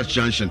junction La Paz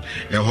junction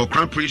ye ho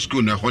Crown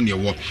Preschool na ho ne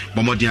wo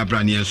bomodi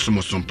abrane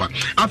ensomosompa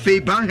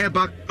afei ban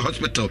heba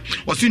hospital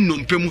osi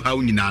nompemu ha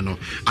nyina no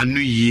anu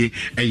yie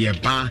eye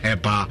ban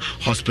heba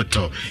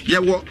hospital ye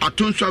wo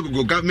Atonso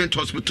Agogo Government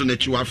Hospital na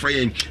chiwa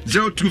fraying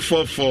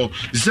 0244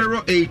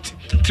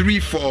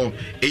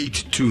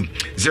 083482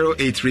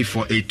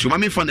 083482.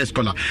 Mami phone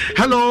scholar.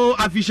 Hello,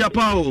 Afisha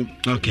Pao.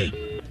 Okay.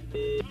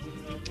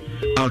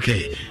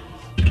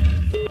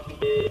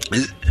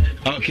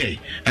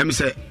 I'm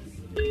say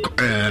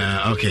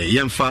Okay,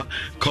 yemfa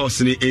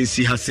course ni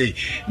NC hase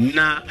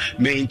na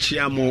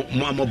menchia mo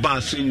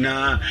basu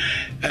na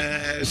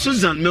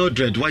Susan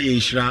Mildred wa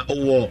yenshira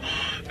owo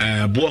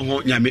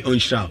boho nyame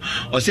onshira.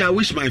 O say I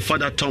wish my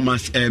father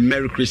Thomas a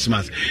Merry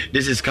Christmas.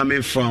 This is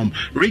coming from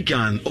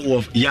Regan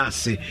of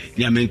Yase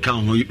nyame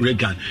kan ho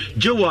Regan.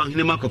 Jowa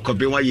hnema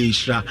kokobe wa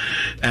yenshira.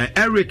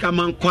 Eric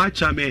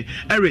amankwacha me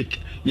Eric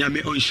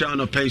nyame onshira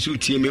no pensu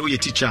tie me o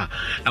teacher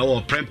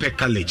our Prempeh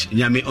College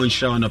nyame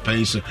onshira no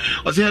pensu.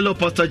 O say hello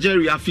Pastor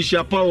Jerry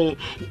official Paul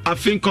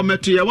afin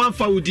comment to ya wan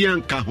fa udi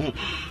anka ho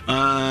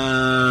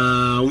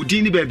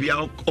udi ni baby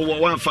o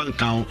wan fa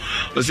anka ho.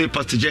 O say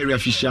Pastor Jerry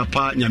official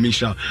pa nyame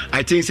sha.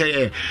 I think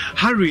say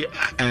Harriet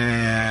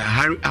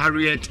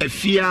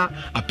Efia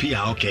appear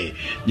okay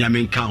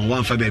nyame nka ho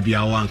wan fa baby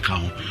a wan ka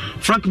ho.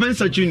 Frank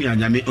Mensa Jr.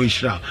 nyame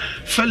onshira.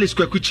 Felix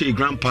Kwekuche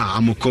grandpa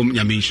amokom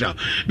nyame nshira.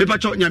 Me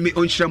pacho nyame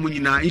onshira mu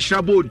nyina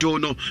nshira bodo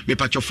no me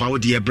pacho fa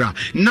odi ebra.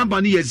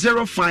 Number ni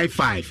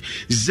 055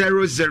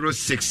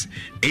 006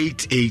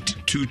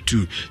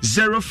 8822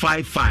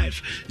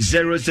 055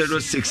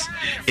 006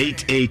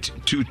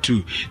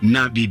 8822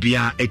 na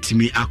bibia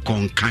etimi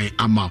akonkan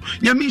ama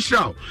nyame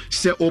nshira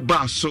se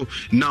oba so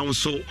now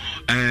so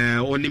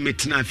oni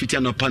metina fitia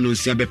no pano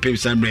sia bepem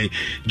samre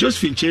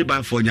Josephine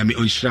Cheba for nyame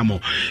onshira mo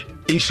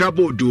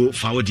inshabo do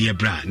fawodi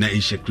ebra na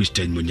inshe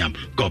Christian munyam.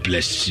 God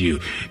bless you.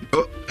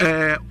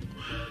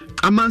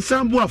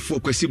 Amansambu afo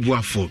kwesi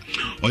buafo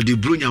or the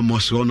brunya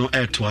moso no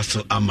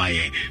etwaso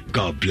amaye.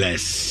 God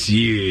bless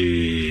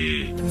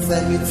you.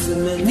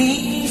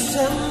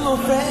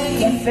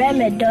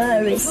 Frame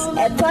Doris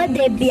a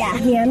podebia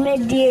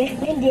yamedi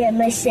media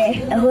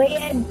meshe a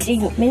hoya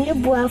ding many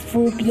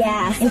buafo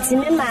bia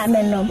intime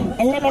mamenom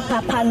and me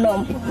papa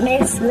nom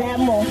mes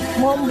lemo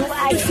mombo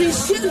I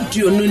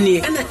you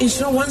nuni and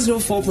insure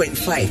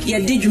 104.5 ya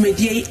did you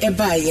media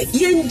ebaye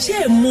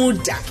yenje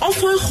moda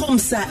offer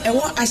homesa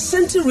ewa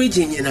ashanti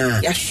nyina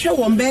ya hwe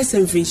won be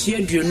semfinhie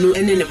aduonu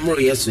ene ne mro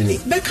yesuni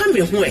beka me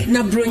ho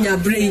na bronya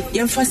brei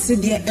yemfa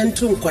sedie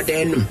ento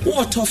nkodanum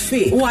wo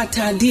tofe wo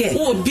atade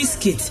wo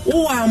biscuit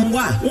wo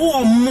amwa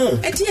wo mo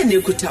ede ne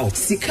kutaw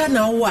sika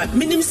na wo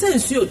minim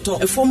sensu oto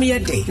efom ye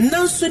de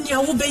nanso nia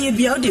wo beye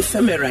bia wo de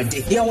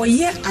femerade ya wo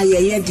ye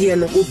ayeye de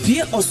no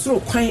obie osoro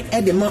kwan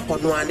ede ma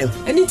ono ane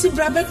eni ti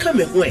bra beka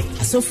me ho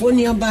asofo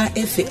ni aba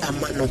efe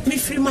amano me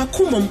firi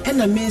makomom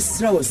ena me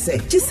sra wo se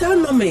tisa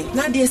no me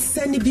na de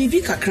seni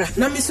bibi kakra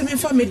na me so me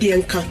family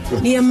enka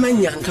ni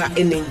emanyanka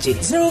enenje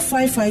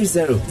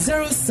 0550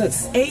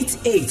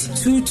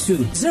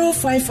 068822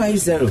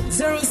 0550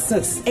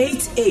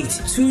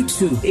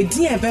 068822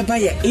 edi ebeba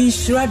ya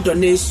insure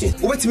donation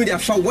what me dey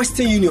for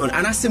Western Union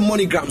and I say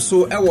MoneyGram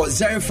so e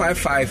was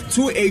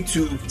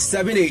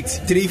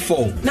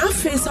 0552827834 na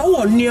face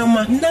awo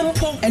nioma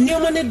nampo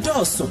enioma ne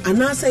doso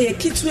anasa ye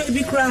kitu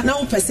ebi kra na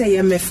wo pese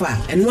ye mefa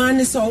eno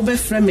ane so wo be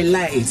frame me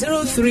live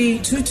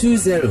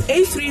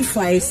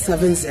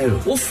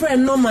 03220835570 wo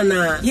friend no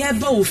na ye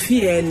ba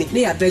ofie ni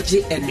ne ya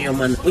beje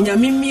enioma no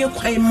onyame mie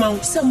kwan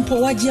ma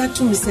sempo waje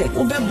atum se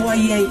wo beboa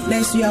yen na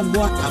eso ya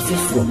boa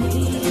afoforo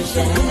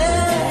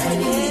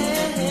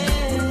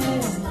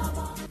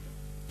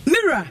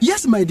Mira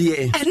yes my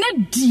dear ene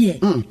dear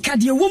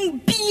kadie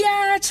wom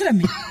bia kire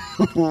me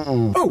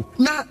oh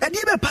na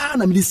edie be pa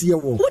na me sie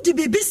wo wo de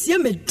bebe sie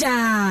me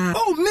da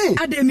oh me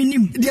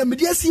ademinim de me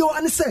die sie wo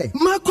ane say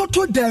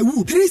makoto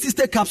Dawood 3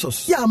 sister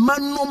capsules ya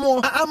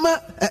manomo ama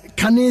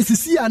kane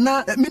sisi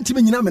ana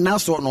mentime nyina me na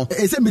so no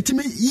ese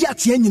metime ya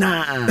tie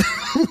nyina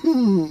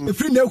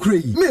free na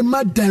kure me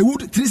ma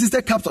Dawood 3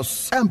 sister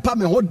capsules empa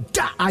me ho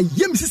da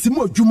ayem sisi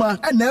mu adwuma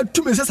na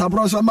atume se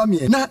sabro so ama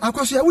me na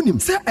akwaso ya wonim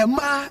se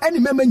ema ene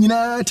mema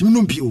nyina timi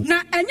no bio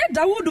na enye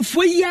Dawood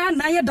fo ya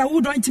na ye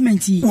Dawood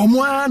ointment wo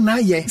mo na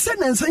ye se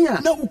nansan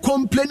na wo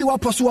complain wa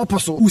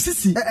poso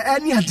usisi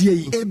ani ade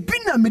yi ebi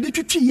na me de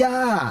twitwi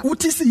ya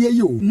utisi ye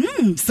yo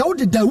se wo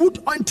de Dawood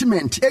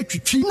ointment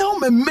etwitwi na wo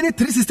me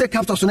 3 sister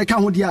capsules na ka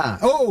ho dia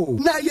oh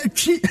na ye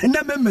twi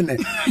na memene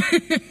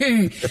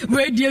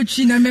we dia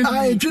twi na memene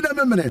ai twi na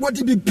memene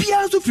what be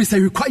bia so free say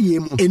require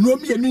mu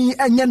enom ye nu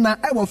enye na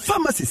e wo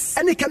pharmacies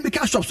any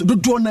chemical shops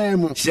do na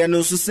mu hye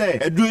no so say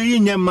eduro yi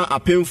nyama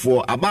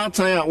apemfo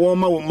abatan a wo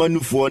ma wo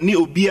manufo ni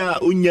obi a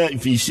onya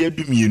mfinhye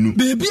dumienu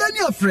bebia ni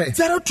afre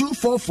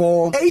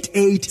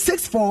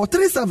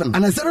 0244886437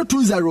 and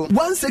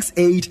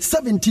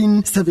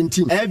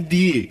 0201681717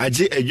 FDA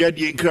aje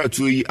adwadie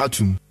nkratu yi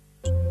atum.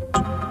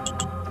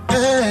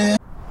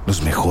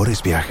 Los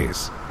mejores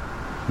viajes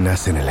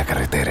nacen en la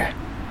carretera,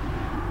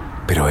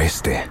 pero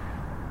este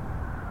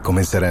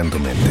comenzará en tu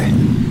mente.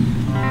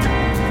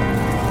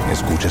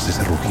 ¿Escuchas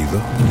ese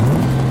rugido?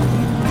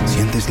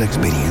 ¿Sientes la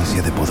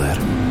experiencia de poder?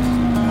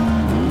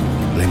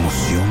 ¿La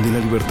emoción de la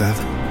libertad?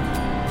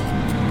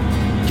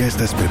 Ya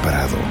estás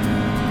preparado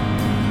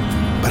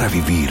para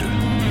vivir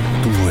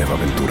tu nueva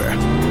aventura.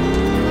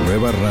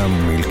 Nueva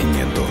RAM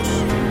 1500.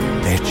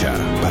 Hecha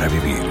para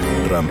vivir.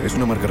 RAM es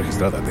una marca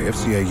registrada de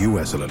FCI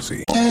US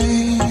LLC.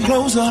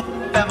 Close up.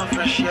 Ever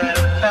fresh air,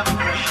 ever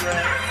fresh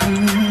air.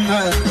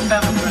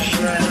 Ever fresh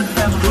air,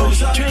 ever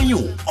fresh air.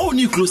 new. All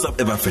new close-up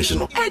ever fresh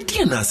no.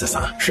 Idea na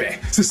sesa.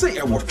 Hwɛ, se say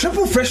e wo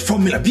triple fresh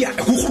formula bi a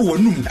ehoro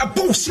wonum.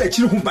 Abo si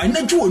akire ho ban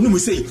na dwo wonum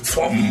say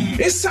form.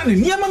 Esane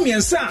niam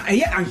miensa a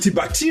ɛyɛ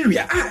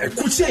antibacteria a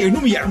ɛkutia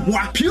enum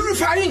yarmoa.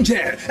 Purifying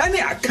gel. Ane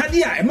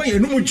akade a ɛma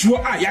yenum dwo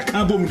a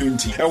yaka bom no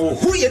nti. Ɛwo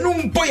ho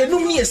yenum boy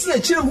yenum ne yɛse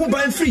akire ho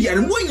ban free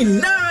yarmoa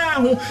nyina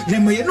ho. Na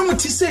ma yenum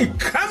ti say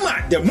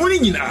kama the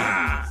morning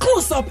nyina.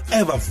 Close-up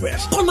ever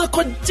fresh. Kona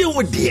koje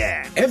wo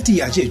dear.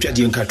 FT aje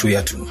atwade nkato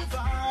ya tu.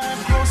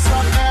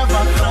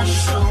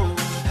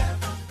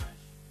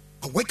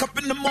 I wake up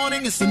in the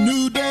morning, it's a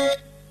new day,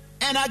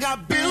 and I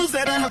got bills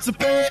that I have to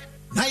pay.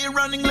 Now you're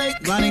running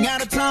late, running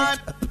out of time.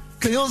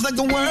 Feels like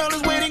the world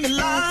is waiting in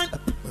line.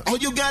 All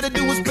you gotta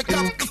do is pick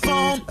up the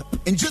phone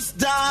and just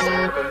dial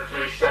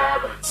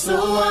 737.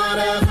 So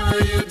whatever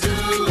you do,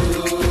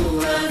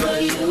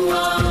 wherever you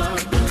are,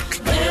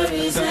 there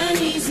is an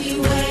easy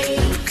way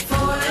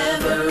for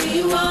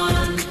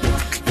everyone.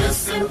 The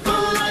simple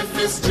life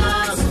is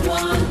just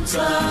one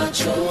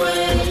touch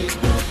away.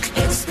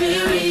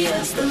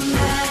 Experience the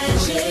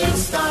magic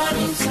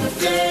starting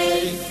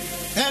today.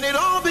 And it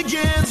all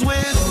begins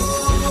with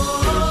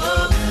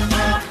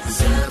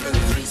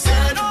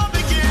 737. It all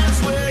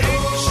begins with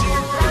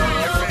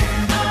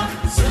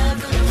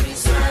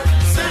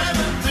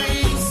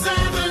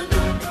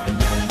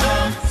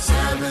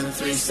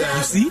 737.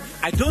 You see,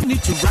 I don't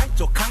need to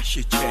write or cash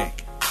a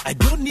check. I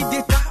don't need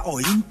data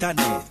or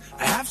internet.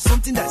 I have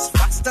something that's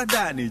faster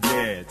than a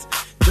jet.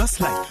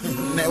 Just like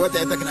what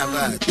they're talking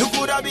about. You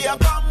could be a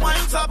palm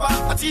wine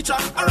topper, a teacher,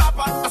 a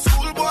rapper, a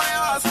schoolboy,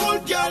 or a school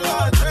girl,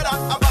 or a trader,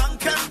 a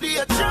bank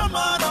MD, a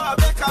chairman, or a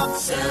baker.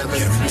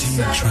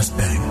 Guaranteed Trust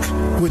Bank.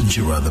 Wouldn't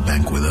you rather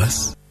bank with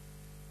us?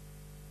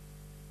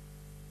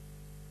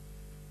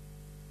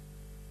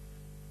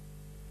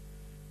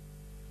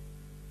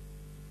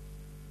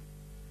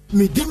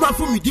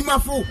 Midimafo,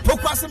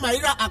 Pokwase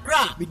Maira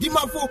Accra.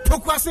 Midimafo,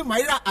 Pokwase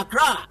Maira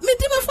Accra.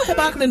 Midimafo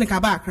Heba Clinic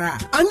aba Accra.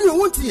 And you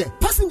want here,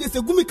 passengers a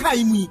gumi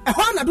kaimi, a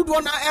hana do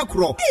one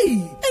aircraft. Hey,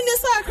 and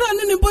yes, Accra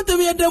and important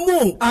we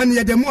demo. And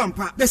ye demo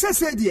ampa. The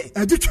said ye,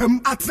 a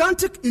Duchem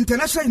Atlantic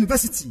International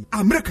University,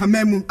 America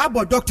Memu,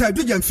 about Dr.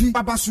 Dujanfi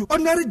Babasu,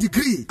 honorary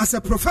degree as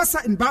a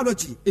professor in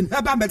biology in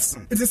herbal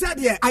medicine. It is said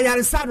here, I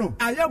am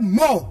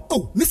more.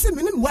 Oh, Missy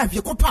Minim wife,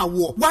 your copa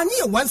war. 1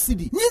 year, 1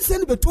 city. You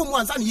send me 2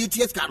 months and 8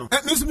 years.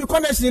 Me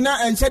connection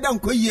na encheda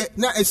nkoye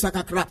na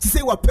esakakra ti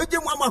say wa page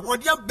mama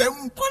hodiam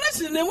bam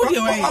connection na mudi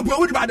we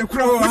abodi ba de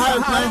kro ha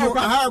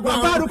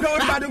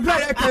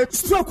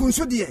stroke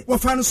nso de wo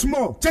fa no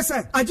small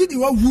chese agidi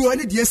wa wuo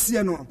ne de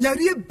asie no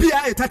yare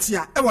bia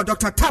etatia e wo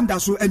Dr. Tamda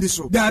so ani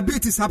so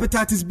diabetes,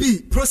 hepatitis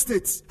B,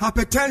 prostate,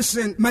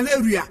 hypertension,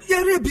 malaria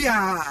yare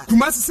bia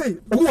kuma say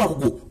owo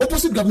agogo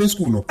opposite government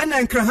school no and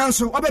nkra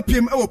so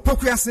obepiem e wo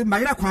pokuase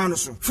mayira kwan no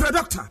so for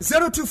doctor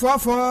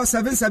 0244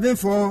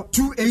 774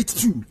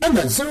 282 and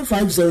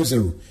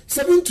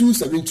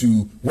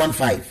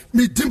 0500-727215.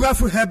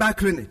 Midimafo Herbal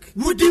Clinic.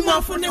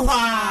 Midimafo ne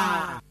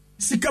hwa.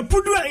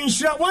 Sikapudu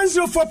Insura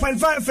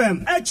 104.5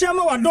 FM.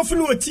 Echama wa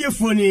dofunu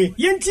otiefoni.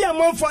 Yenti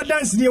amonfo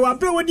dance ni wa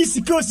brewo di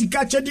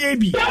sika chede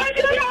ebi. Sika.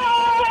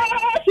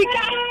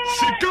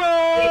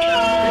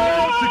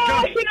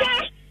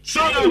 So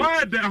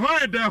hold there.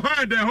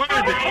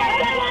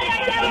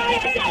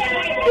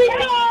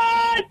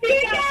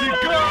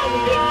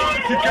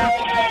 Sika.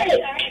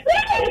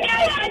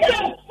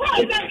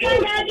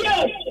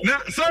 Na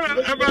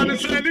Sarah about the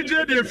Sunday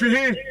day for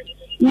him.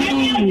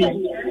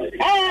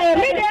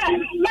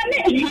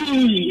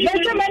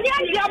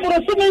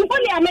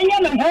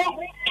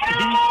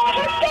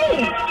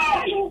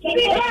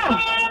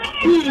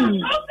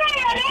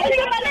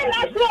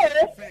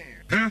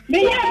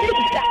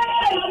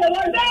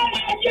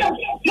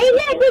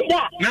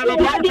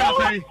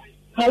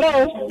 Hello.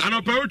 I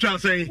know what you're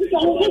saying.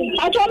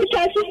 I told you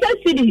sister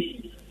cities.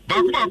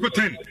 Back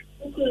 10.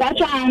 That's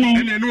why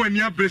and then when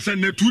you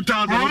present the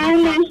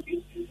 2000.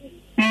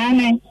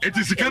 It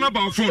is a kind of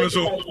phone,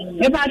 so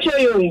if I show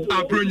you,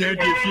 I'll bring you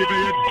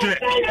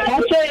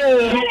I'll show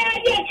you.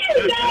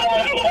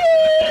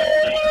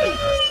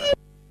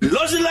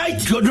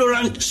 Lozilite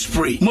deodorant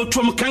spray.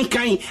 Motrom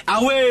kankai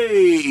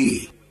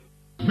away.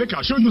 Make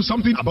I show you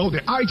something about the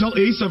itel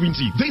A70.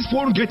 This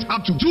phone gets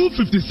up to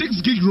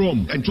 256 gig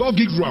ROM and 12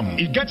 gig RAM.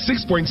 It gets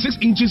 6.6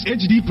 inches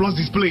HD plus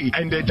display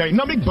and the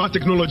dynamic bar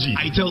technology.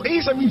 itel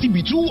A70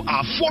 B2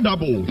 are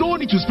affordable. No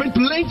need to spend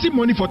plenty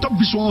money for top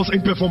visuals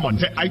and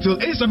performance. The itel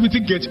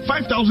A70 gets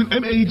 5000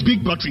 mAh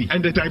big battery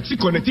and the Type-C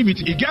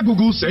connectivity. It get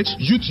Google Search,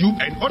 YouTube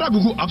and other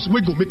Google apps where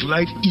go make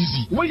life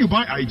easy. When you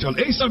buy itel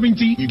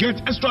A70, you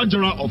get extra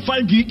Jara of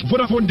 5 gig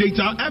Vodafone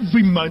data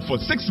every month for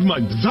 6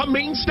 months. That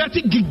means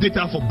 30 gig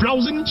data for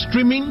browsing,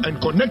 streaming and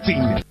connecting.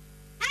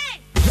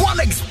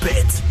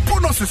 OneXBet.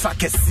 Bonus bonuses are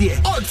kesiye,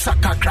 odds are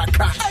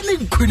kakraka, and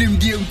including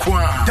the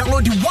inqua.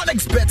 Download the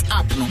 1xBet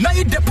app now.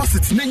 Your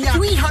deposits ninya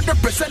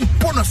 300%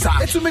 bonus.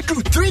 It will make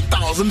you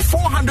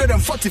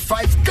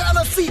 3,445 Ghana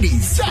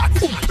cedis.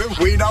 Open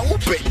winner,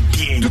 open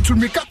game. To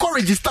make a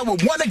register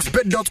with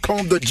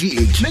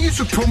 1xBet.com.gh. Now use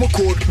the promo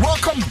code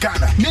Welcome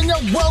Ghana.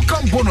 Ninya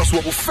welcome bonus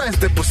will first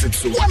deposit.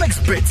 So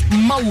 1xBet,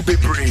 mau be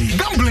brave.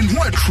 Gambling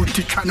what truth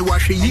to can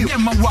wash a year.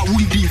 Ma wa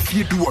wundi if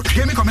you do what.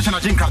 Gaming Commissioner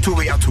Jinka to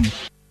way atum.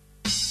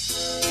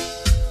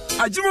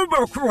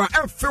 Ajumba kwa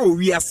FO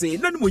we are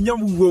saying none when you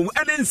womb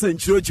and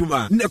instant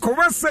Juma.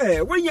 Nekova say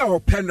when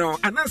you're penal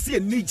and I see a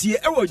Niji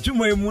our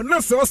Juma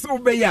Munas also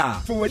beya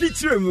for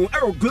Lithium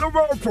our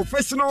Global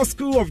Professional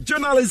School of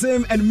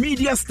Journalism and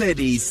Media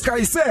Studies.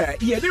 Kaise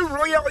ye the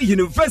Royal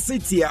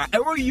University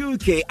our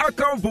UK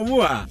account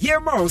Bomua.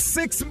 Yema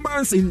 6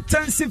 months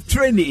intensive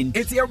training.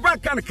 It's your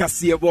back and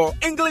Kasiabo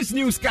English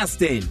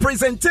newscasting,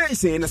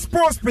 presentation,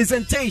 sports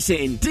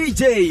presentation,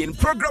 DJing,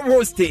 program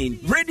hosting,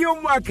 radio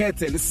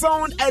marketing,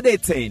 sound editing,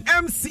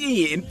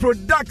 MCing,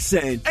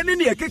 production, and in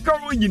the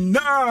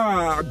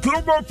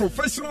Global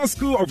Professional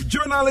School of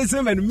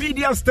Journalism and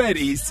Media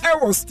Studies,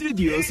 our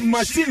studios,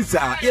 machines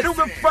are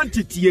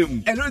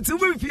Fantitium, and until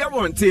we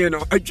want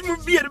a Juma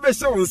be at the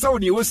best on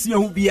Saudi Ocean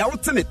who be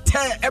out in a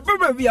tear, a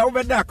baby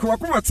over that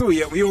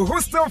Kwakumatoya, your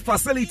hostel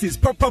facilities,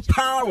 Papa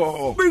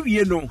Power,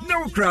 we know,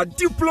 no crowd,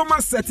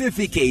 diploma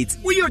certificate,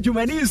 we are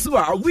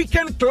Jumanisua,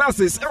 weekend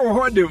classes, our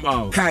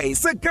Hodemo, Kai,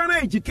 Second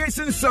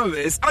Education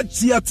Service at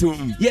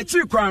Chiatum,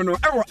 Yachukran.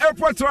 Our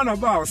airport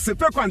runabout,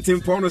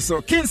 Sepekwantim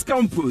Ponoso, King's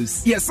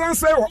Campus. Yes,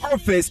 answer our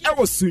office,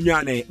 our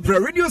Sunyane, the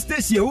radio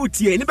station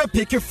UTA, never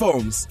pick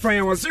forms.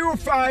 From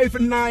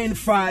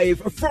 0595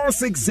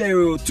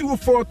 460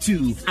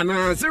 242 and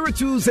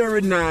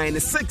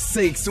 0209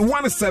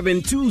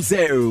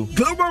 661720.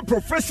 Global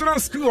Professional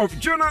School of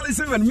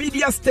Journalism and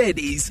Media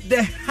Studies,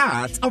 the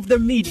heart of the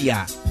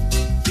media.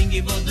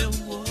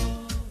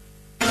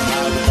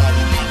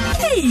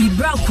 Hey,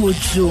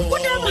 Brakojo,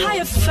 what am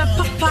I for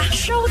Papa?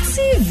 Show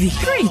TV,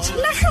 great.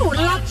 Na show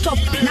laptop.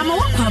 Na ma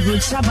wakwa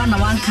brocha ba na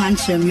wan kan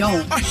chem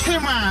yo.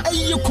 Ahema,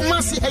 ayi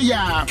kumasi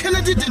eya.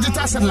 Kennedy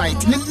Digital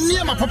Satellite. Ni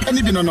niema papa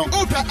ni bi no no.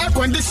 Open air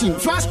condition,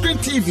 flat screen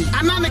TV,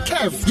 anane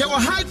curve. Your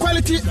high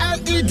quality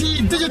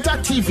LED digital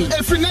TV.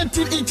 Every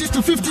 19 inches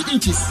to 50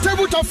 inches.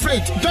 Tabletop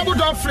freight, double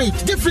door freight,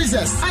 deep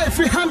freezers.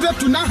 Every 100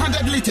 to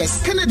 900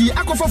 liters. Kennedy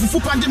akofa fufu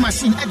pandi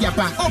machine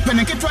ediapa. Open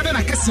and get ready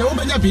na kese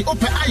obenya bi.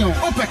 Open iron,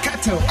 open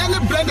kettle.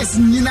 Blenders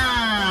nina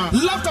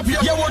laptop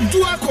yo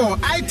dual core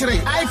i3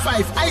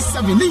 i5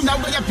 i7 ni na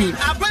obanya pin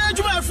abaya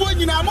juma fo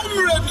nyina mo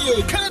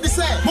mremie Kennedy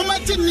say mo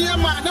mati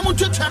niama na mo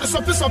twetwa no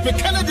sope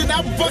Kennedy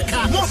na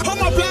boka mo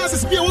home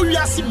appliances bi o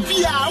wiase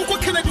bia wo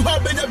Kennedy ho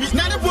obanya bi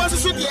na ne boss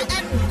so de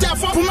da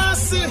for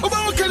kumase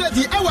obawo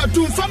Kennedy awa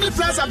dum family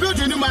plaza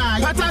building ni ma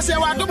pata say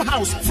wa dom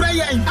house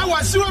freyen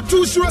awa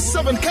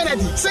 0207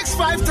 Kennedy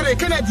 653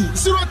 Kennedy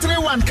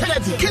 031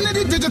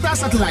 Kennedy Digital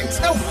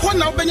Satellite e ho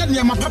na obanya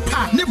niama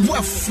papa ne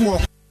boafo.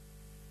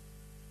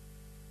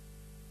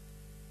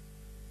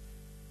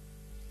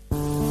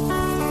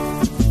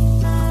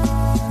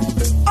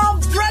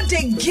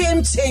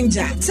 Game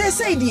changer.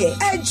 Say dear,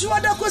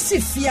 Edgewater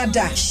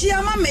Fiada,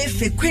 Shiama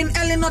Mefe, Queen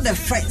Eleanor the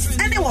First,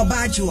 any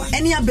Wabajua,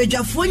 any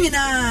Abeja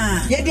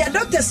Funina. Yet their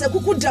doctor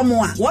Sakuku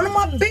Damwa, one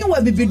more being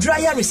will be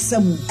drier is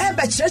some,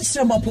 Eba Church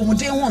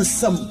Pomode wants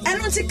some,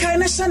 and not a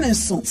kind of Shannon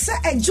so. Say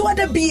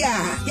Edgewater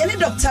Bia, Yenny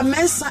Dr.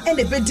 Mensa and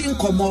the bedding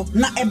como,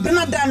 na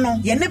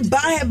Ebenadano, Yenny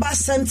Baheba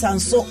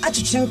sentence so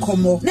Achichin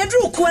como,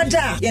 Nedru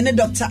Quada, Yenny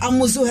Dr.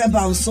 Amuzu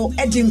Heban so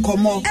Edin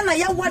como, and I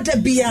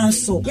Yawada Bian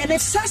so, Yenny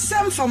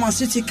Sassam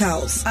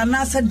Pharmaceuticals.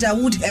 Anasa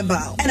Dawood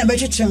Herbal and a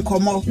better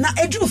chinkomo. Na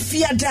Edu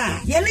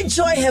Fiada, Yenny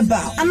Joy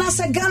Herbal,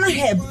 Anasa Ghana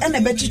Herb and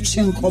a better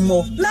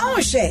chinkomo. Now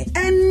she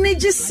and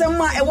Niji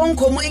Sama a one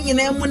coming in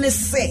a money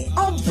say,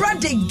 oh,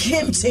 brother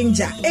game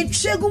changer. A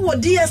Chego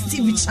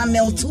DSTV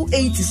channel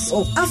 280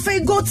 so.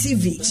 Afe Go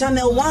TV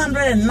channel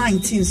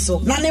 119 so.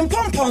 Nanim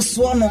Pompon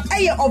Swano,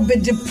 Aya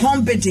Obedi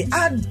Pombedi,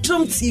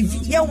 Adum TV,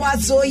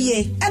 Yawazo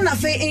ye, and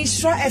Afe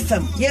Instra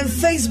FM, Yen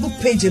Facebook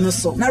page no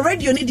so. Na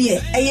radio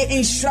Nidia, Aya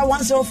Instra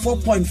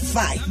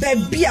 104.5.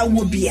 Baby, I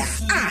will be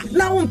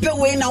now on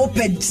pay now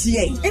pay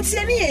tea. It's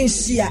any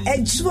Asia,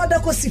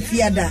 Edgewater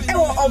Cosifiada,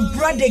 our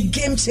brother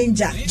game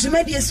changer.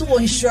 Jumedius will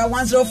insure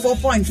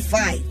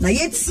 104.5. Now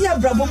yet see a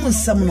bravo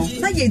Munsamono,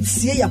 now yet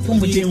see a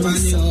Pomodin.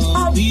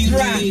 Oh,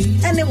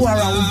 brand, anywhere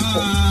around.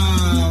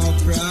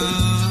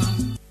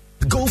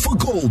 Go for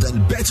gold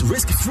and bet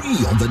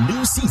risk-free on the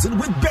new season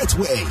with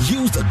Betway.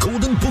 Use the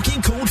golden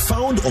booking code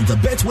found on the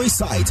Betway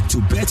site to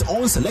bet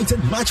on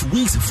selected match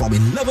weeks from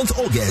 11th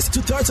August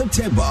to 3rd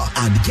September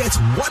and get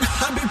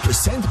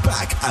 100%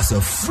 back as a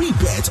free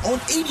bet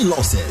on any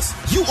losses.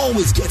 You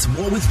always get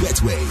more with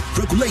Betway.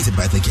 Regulated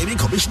by the Gaming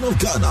Commission of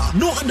Ghana.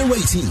 No under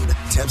 18.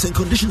 Terms and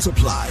conditions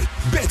apply.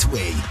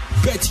 Betway.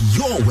 Bet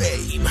your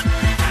way.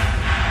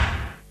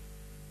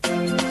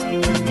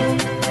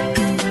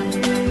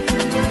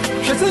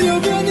 Some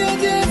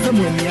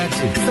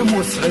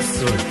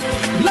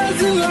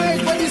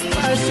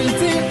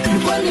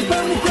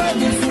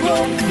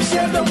You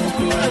share the book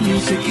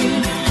music.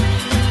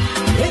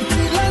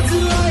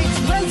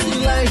 Lazy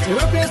light,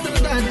 represent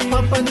that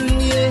Papa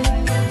Dunia.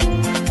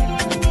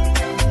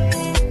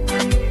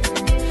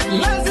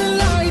 Lazy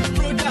light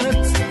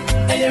products.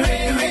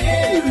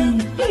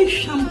 Hey,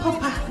 Sham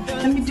Papa, I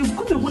mean, you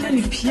go to one of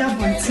the Pia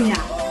Bantia.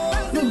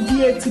 No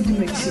beer to the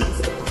machine.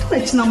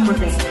 Which number?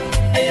 Lazy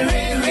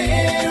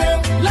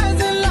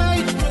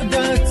light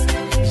products.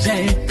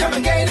 Come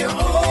and get your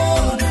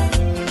own.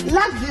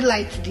 Lazy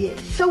light, dear.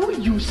 So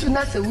you soon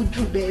as a would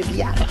do,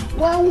 baby.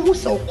 Wow,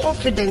 who's so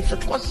confident, of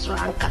course,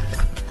 Ranka.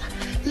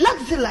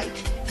 Lazy light,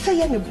 say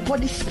your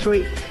body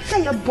spray,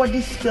 say your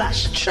body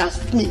splash.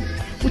 Trust me,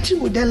 put you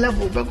with the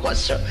level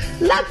because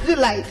Lazy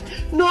light,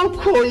 no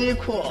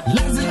equal.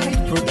 Lazy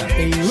light product,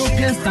 a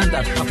European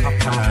standard,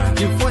 papa.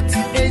 In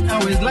 48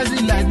 hours, Lazy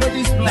light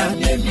body splash.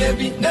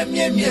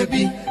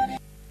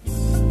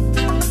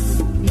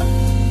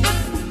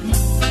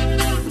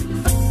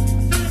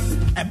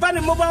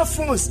 Bani mobile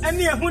phones,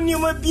 any a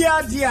hunima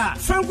biadia,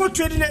 Franco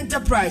Trading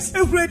Enterprise,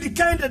 a great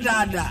kind of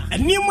dada,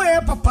 and near my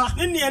papa,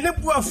 any a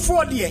nebua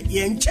 40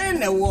 yen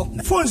China war.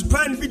 Phones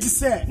brand bit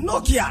say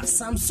Nokia,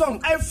 Samsung,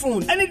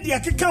 iPhone, any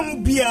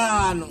diakam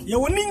biano.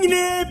 You winning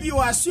in you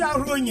are so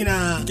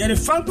ruinina. Get a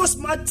Franco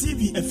Smart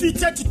TV, a feet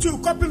 32,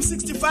 copy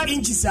 65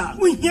 inches.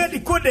 We hear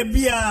the code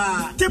beer,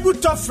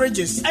 tabletop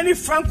fridges, any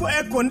Franco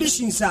air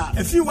conditions,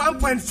 a few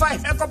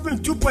 1.5, air copy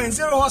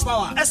 2.0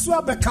 horsepower, as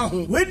well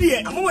become. Where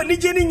dear, I'm only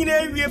getting in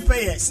a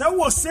pay. So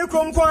was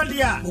Secom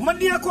Cordia,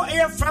 Umadiako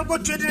Air Franco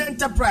Trading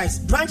Enterprise,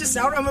 branches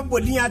around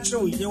Bodia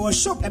Cho. There was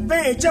shop a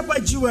bay Jabba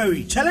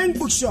Jewelry, Challenge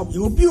Bookshop.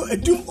 You will build a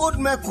doom old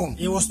Macon.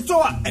 There was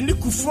store and the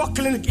Kufu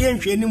Clinic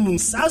in Moon.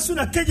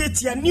 Sasuna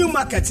KJT new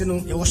market.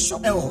 There was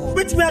shop.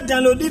 With me,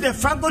 downloaded the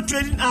Franco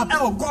Trading app,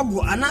 our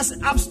Google, and as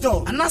App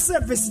Store, and as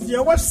visit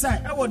their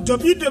website, our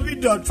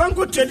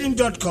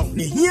www.francotrading.com.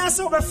 Here's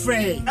over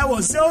frame. I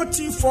was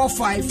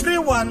 0245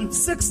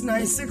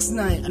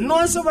 316969 and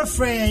noise over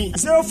frame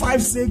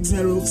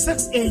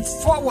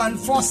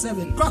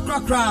 0560684147.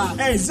 Crack.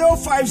 Hey,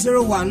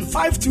 0501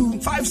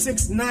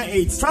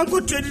 525698. Franco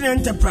Trading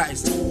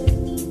Enterprise.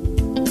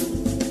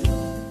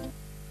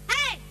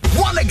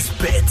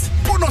 OneXBet.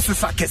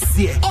 Bonuses are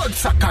kesiye.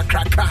 Odds are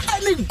kakraka.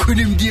 Ani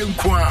kunim di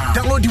nkwa.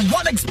 Download the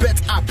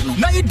OneXBet app.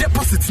 Now your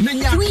deposits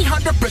ninya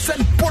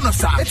 300%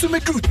 bonus. It will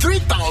make you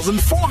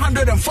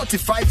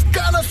 3,445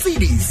 Ghana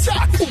cedis.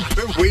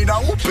 Upe wena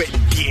upe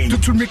di.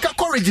 To make a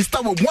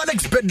register with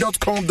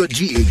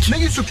onexbet.com.gh. Now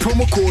use the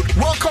promo code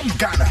Welcome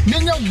Ghana.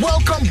 Ninya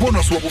welcome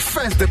bonus will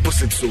first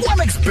deposit. So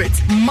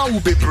OneXBet mau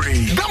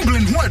bebre.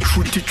 Gambling who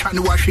truly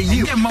can wash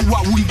you. Nyema wa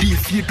wundi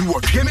if you do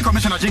what. Gaming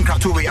Commissioner Jinka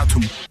to way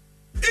atum.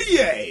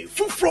 Yay!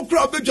 Full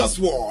crowd just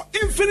war.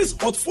 Infinix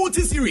Hot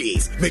 40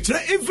 series. Make sure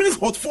Infinix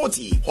Hot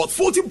 40, Hot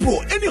 40 Pro,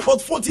 any Hot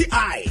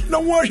 40i.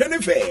 Now watch any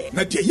fair.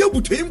 Now the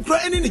yabu to him cry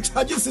any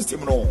charging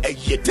system no. A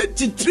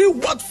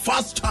 33-watt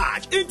fast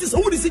charge. It is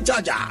only the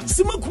charger.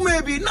 Simaku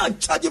maybe not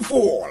charging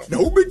for.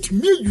 Now bet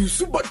me you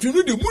super to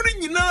know the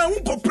morning now.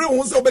 Papa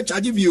wants to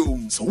charging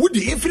you. So with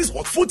the Infinix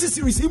Hot 40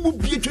 series, he will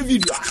be a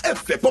video.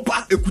 F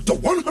Papa, a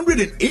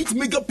 108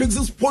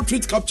 megapixels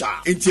portrait capture.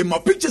 Into my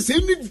pictures,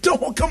 any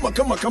double come.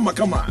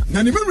 Now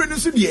the memory no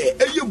so dey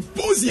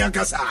bossy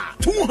ankasa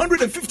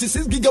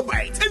 256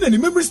 gigabytes and then the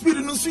memory speed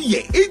no so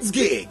 8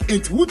 gig.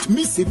 It would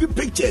me save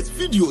pictures,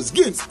 videos,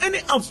 games, any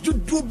apps you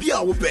do be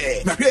our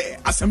pay. Now here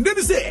as I'm there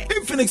say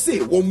Infinix say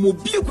one more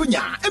be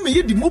akunya e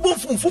me the mobile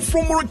phone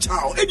from more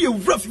chow e dey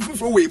rough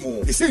from way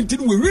more. The same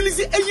thing we release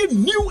a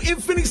new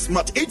Infinix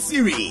Smart 8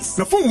 series.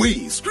 The phone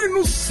way screen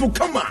no so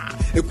come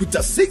e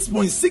kuta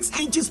 6.6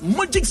 inches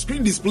magic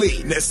screen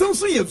display. Na sound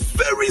so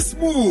very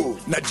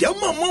smooth. Na the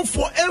amount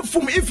for air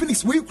from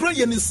Infinix we cry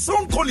and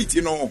sound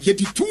quality no. Yet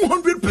the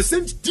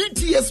 200%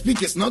 DTS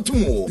speakers not too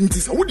more. It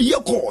is how the year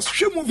course.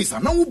 Show movies are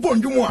now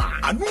born you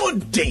want. And one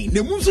day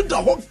the moves the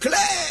hot clear.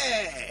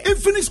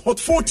 Infinix Hot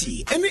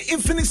 40 and the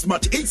Infinix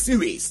Smart 8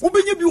 series.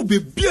 Ubenya bi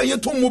be your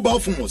mobile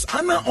phones.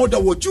 Ana order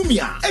wa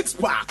Jumia,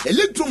 Xpark,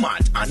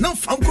 Electromat, and now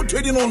Franco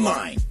Trading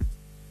Online.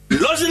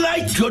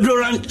 Lozilite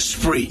deodorant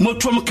spray.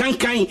 Motrom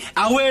kankai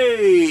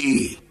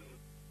away.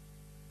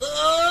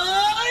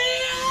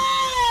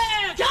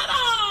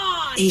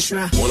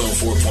 Ishra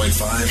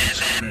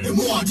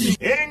 104.5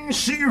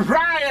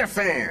 Nshira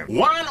FM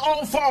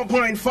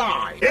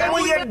 104.5 and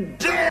we are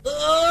dead.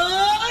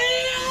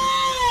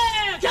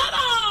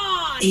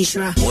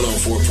 Ishra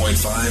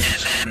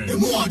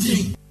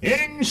 104.5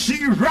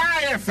 Nshira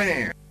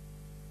FM.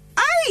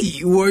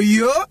 Aye,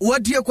 warrior,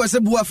 what dear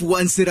Kwasabuaf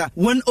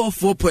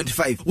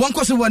 104.5. One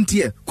Kwasa 1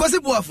 tier.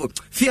 Kwasabuaf,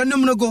 Fia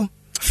Numnago.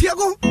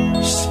 Fiago?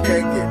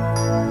 Shake it.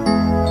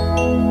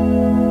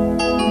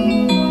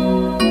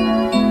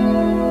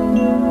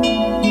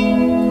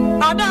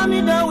 Adam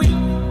Idawi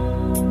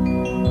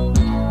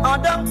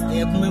Adam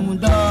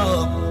Ekmemudo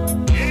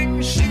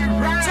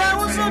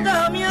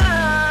Tawusodamia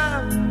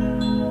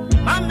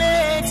Mame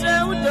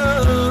Tawudo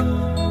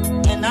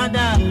and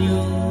Adam you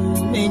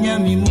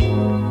Menyamimu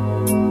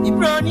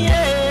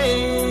Ibronie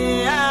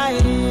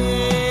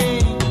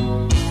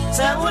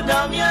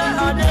Tawudamia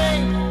Ade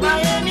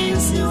Mayeni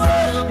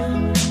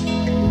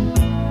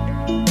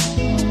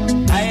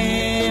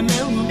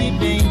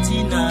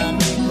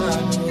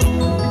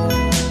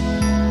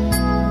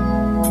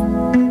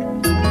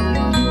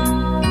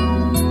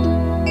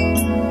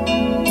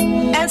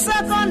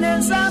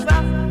condensaba.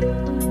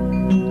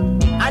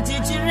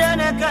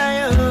 Atichiriana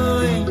kayo.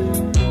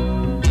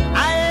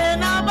 I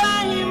na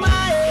buy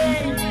my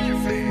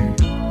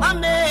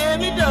ame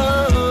mi do.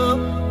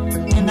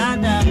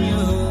 Enada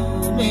yo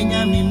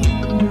Benjamin.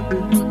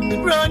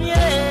 Brony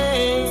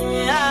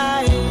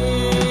ai.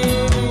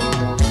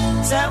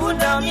 Sa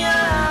udamia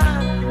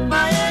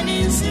my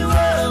enisi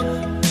wo.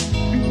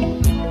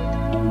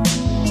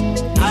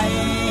 Ai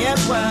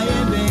ekwa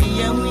ebe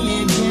yemu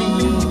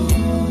yebenyu.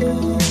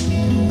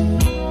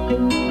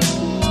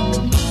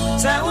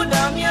 Sa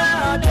udamia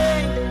de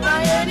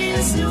my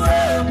enisi wo.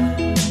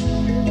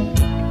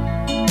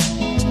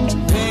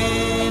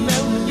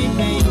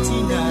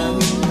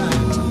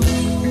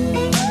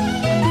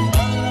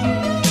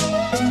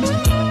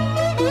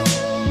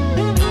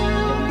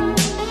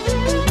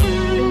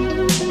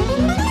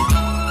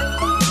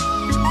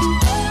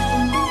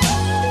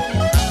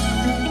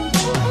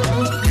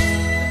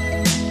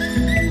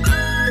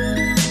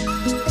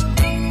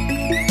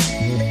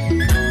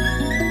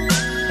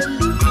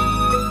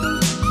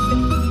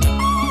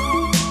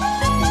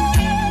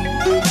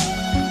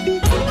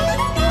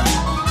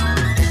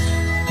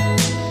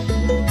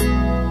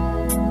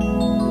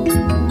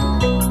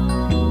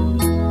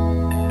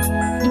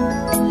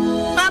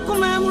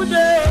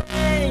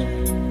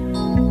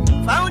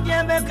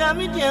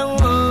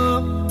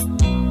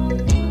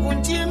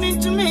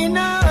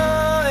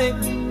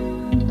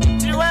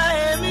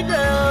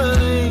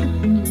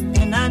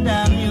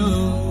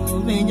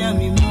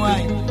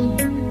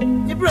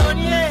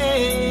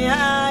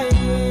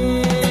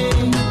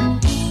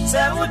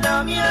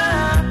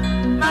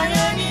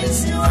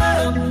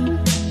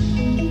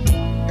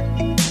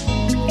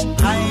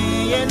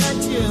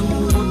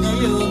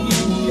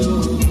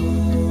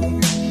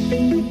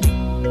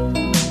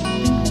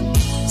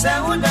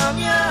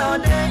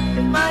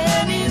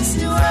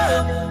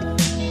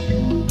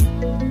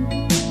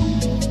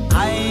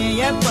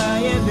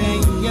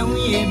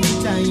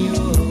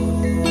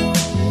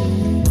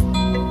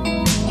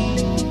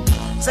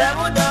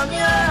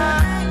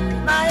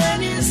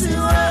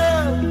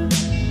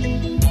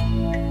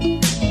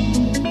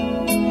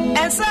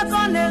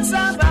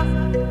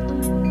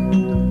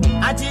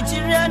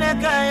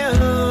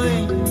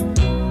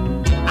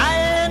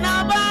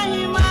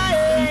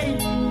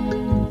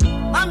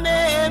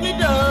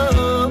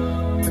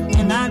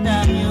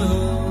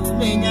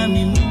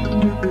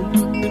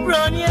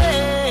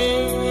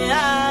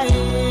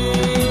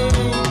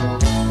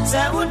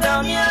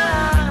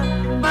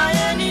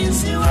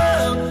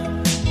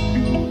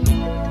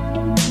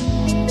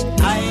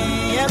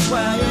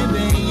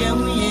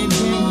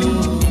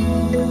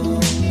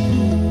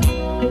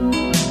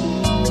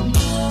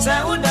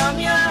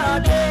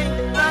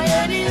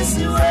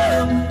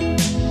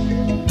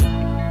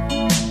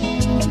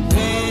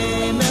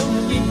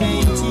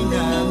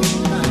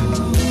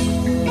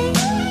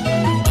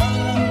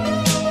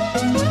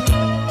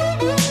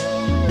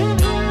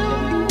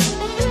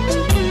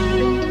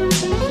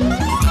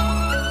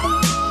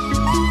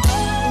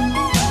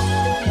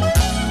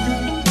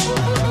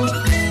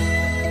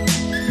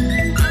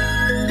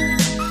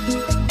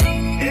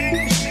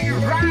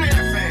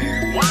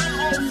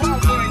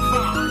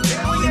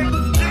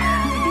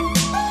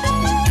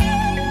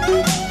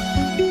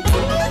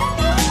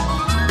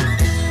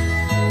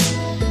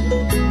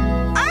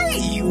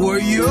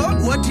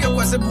 What year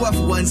was a buff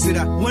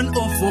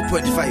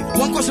 104.5?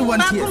 One cost 1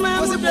 year.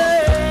 Was a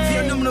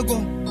fear no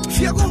go.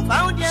 Fear go.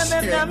 Found you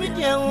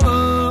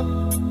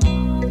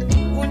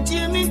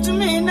to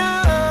me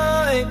now.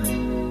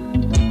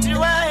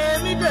 Do I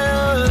me do?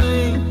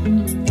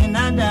 And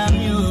I damn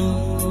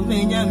you,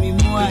 Benjamin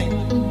White.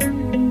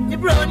 The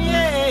brony,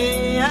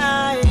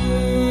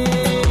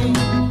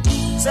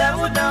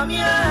 so damn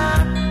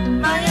ya,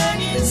 my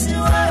enemies.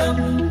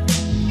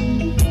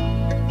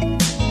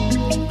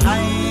 I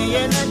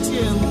am not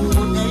you,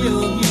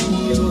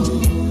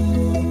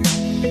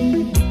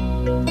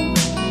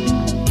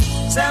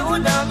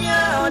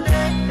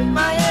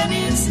 my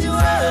enemies.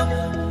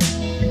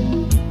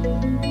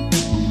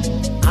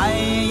 I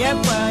am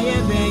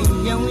quiet,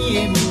 young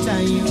year,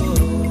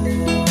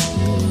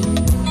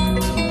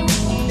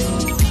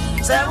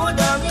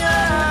 Saudamia,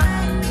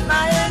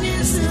 my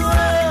enemies.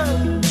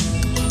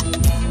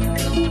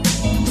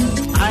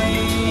 I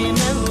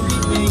never be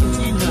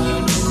painting.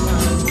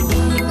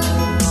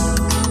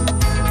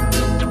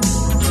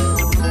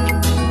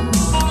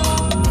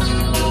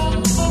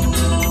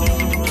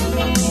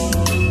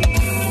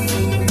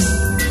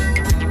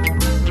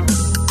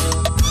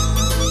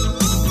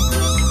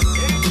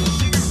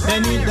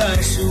 Any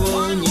dash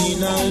one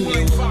in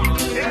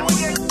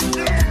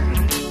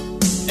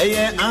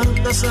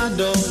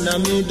ambassador na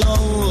mi do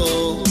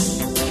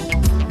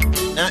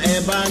na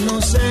eba no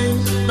say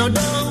no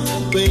do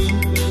pe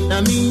na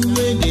mi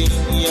mede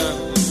ya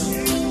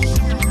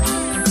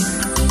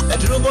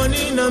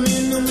etroboni na mi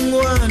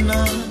numwana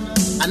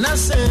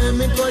anase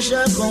mi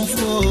kosha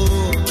konfo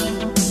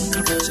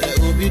se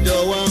obi do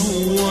wa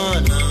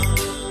huwana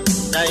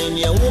na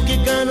ini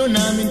ukikano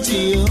na mi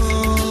tio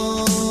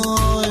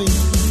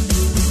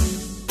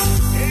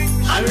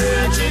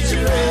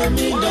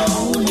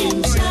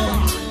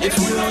If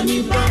you're on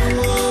your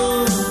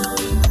power,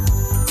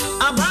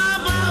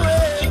 Ababa,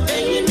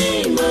 any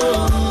name,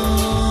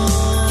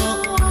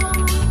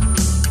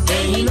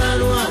 any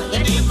Nanoa,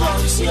 any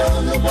Coxio,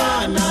 the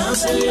one, I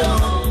say,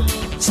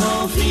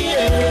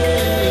 Sophia,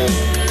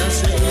 I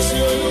say,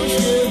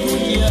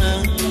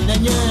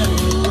 then you're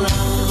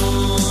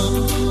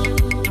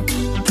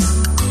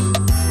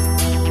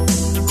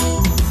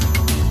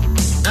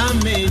I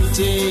made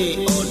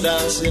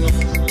dancing.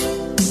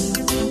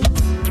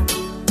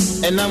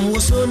 And I'm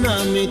also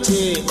not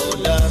meeting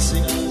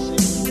Odasi.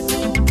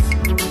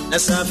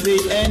 As I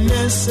feel and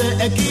as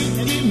I keep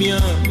him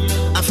young,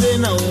 I feel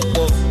no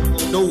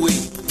way.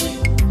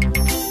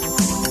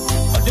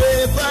 A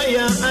day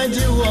fire, I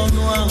do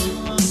one.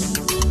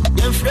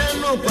 Your friend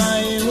no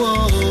pie,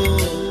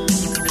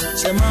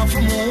 some of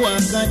them who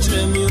catch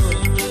them.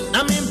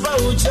 I'm in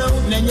Paucha,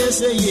 and you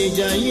say,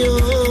 you.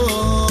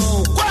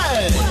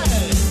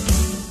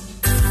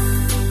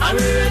 I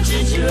will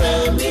change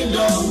your me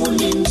dog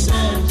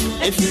himself.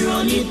 If you're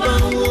on your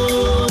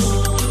power,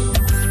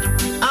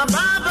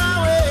 Ababa,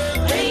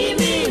 hey,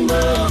 me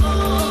more.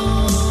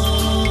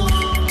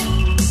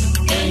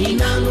 Hey,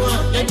 Nanoa,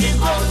 and you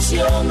coach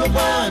you on the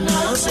one,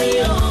 I'll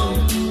say,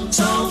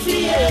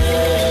 Sophia,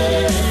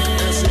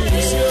 I say,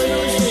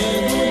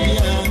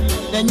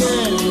 then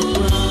you're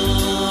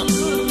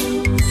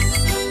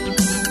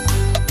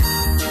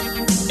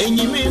and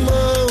you me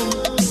more.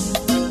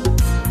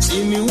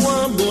 See me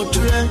one boat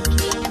track.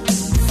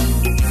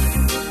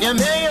 Ya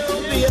meyo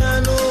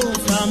piano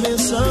from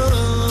his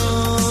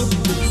son.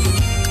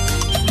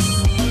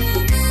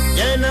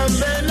 Yana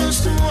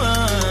Venus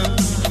one.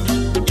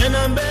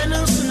 Yana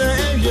Venus na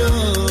yo.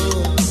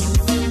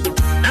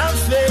 Na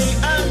fei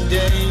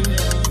ande.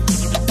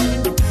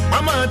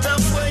 Mama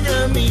tafwenya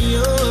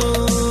miyo.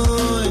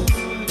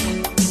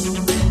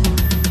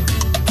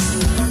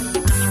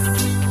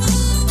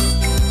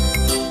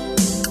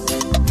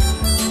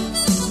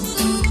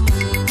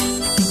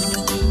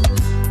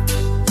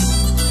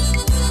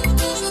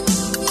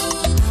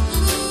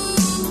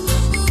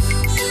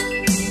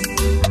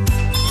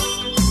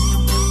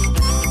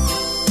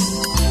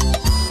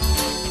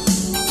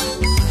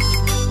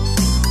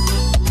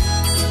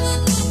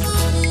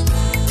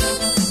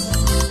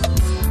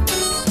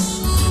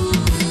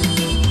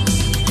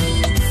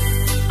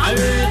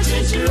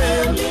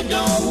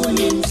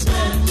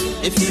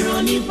 If you're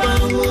on your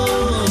power,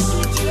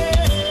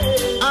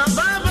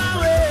 Ababa,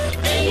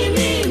 hey,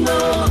 me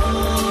more.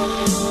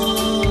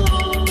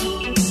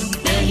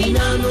 Hey,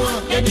 Nanoa,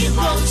 and you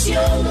coach you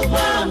on the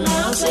one,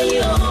 I'll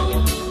say,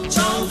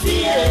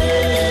 Sophia,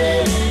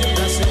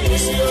 I say,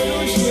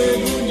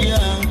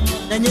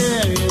 and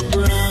you're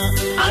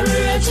I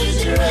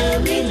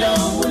will me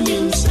down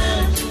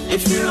himself.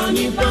 If you're on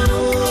your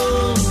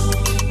power,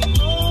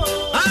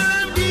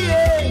 I'm the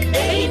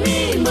hey, me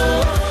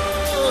more.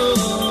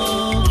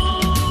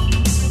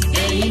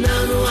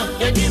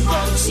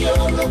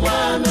 On the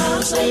one,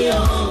 I'll say,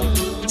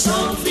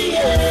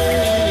 Sophia,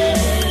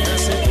 I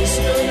say,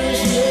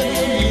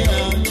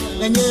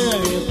 and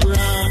you're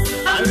proud.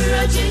 I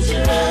will change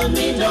your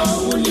me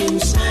down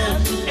himself.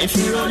 If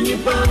you're on your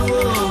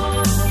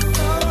power,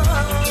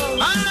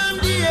 I'm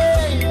the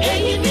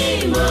hey, me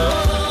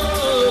more.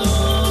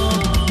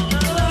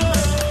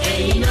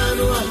 Hey,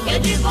 Nanoa,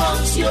 and you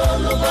box you on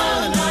the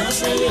one, I'll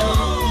say,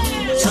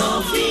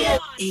 Sophia,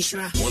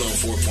 Ishra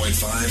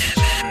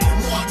 104.5.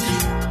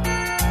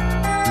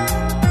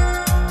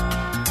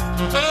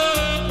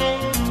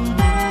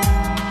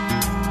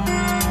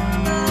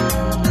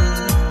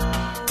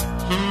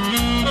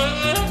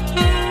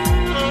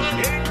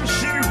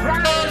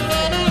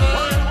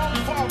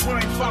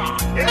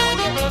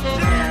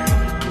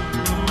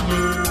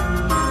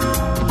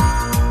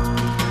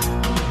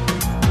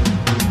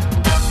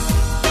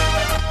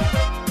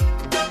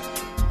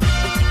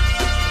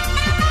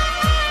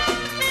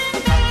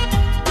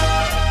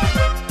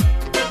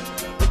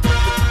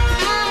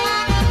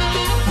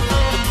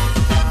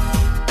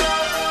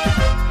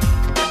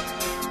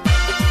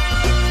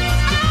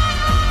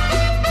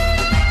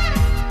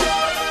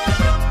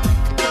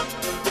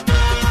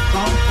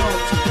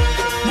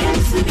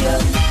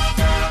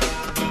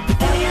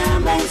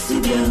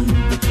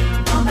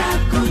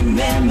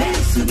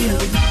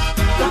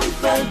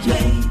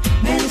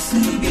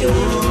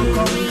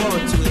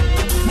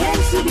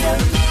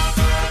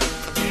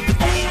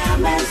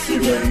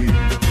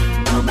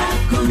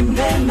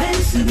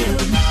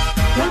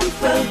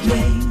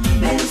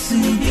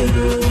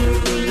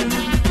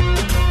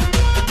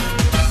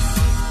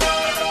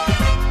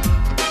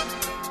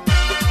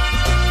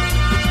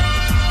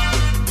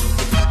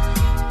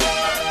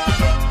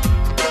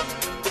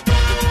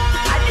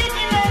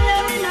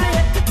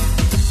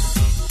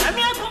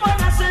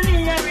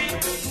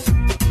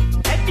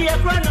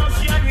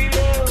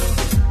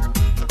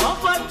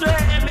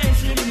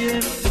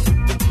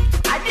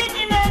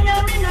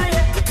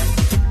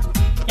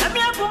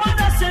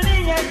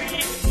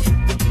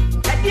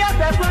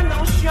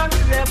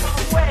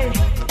 Way,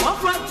 one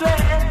for 2,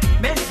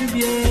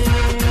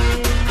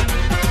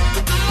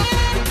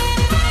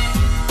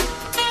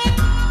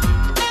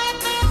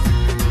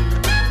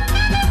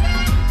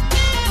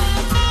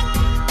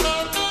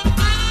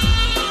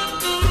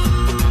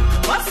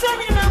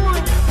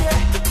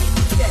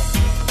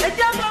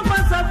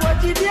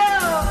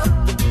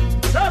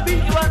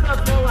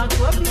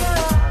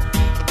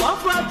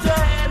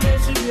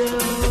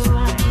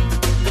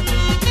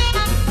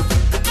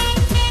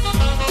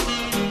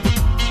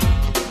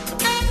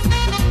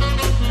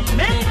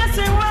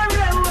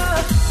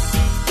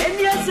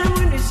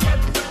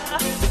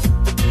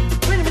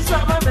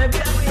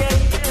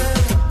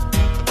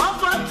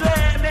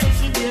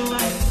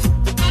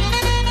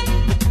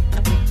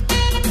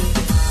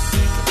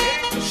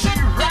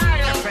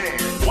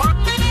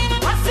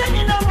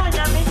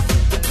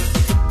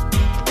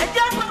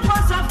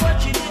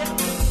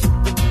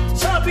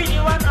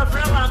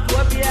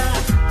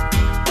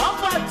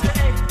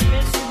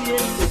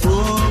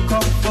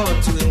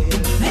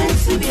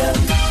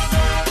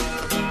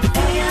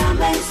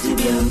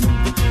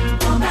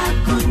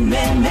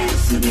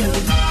 Mensubio,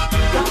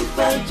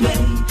 comfort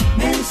way,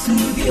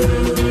 Mensubio.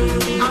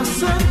 I'm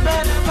so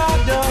bad about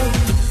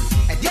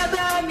those. And the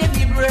other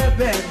name,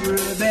 brebe.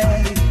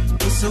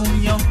 So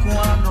young,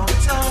 no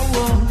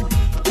tower.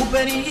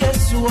 Uberi,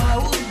 yes, you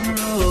are,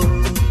 bro.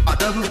 A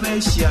double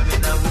patient,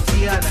 and I will be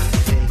an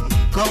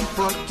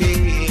comfort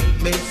way,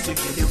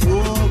 Mensubio,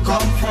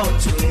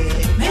 comfort way,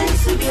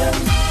 Mensubio.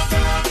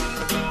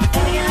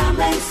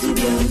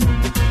 Mensubio,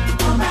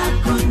 oh my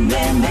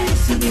goodness,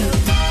 Mensubio,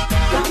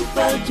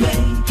 comfort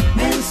way,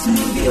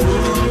 Mensubio,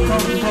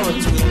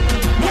 comfort way,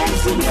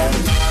 Mensubio,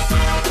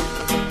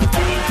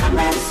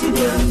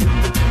 Mensubio,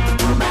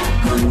 oh my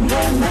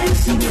goodness,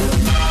 Mensubio,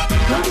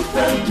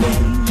 comfort way,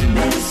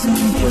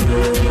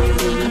 Mensubio.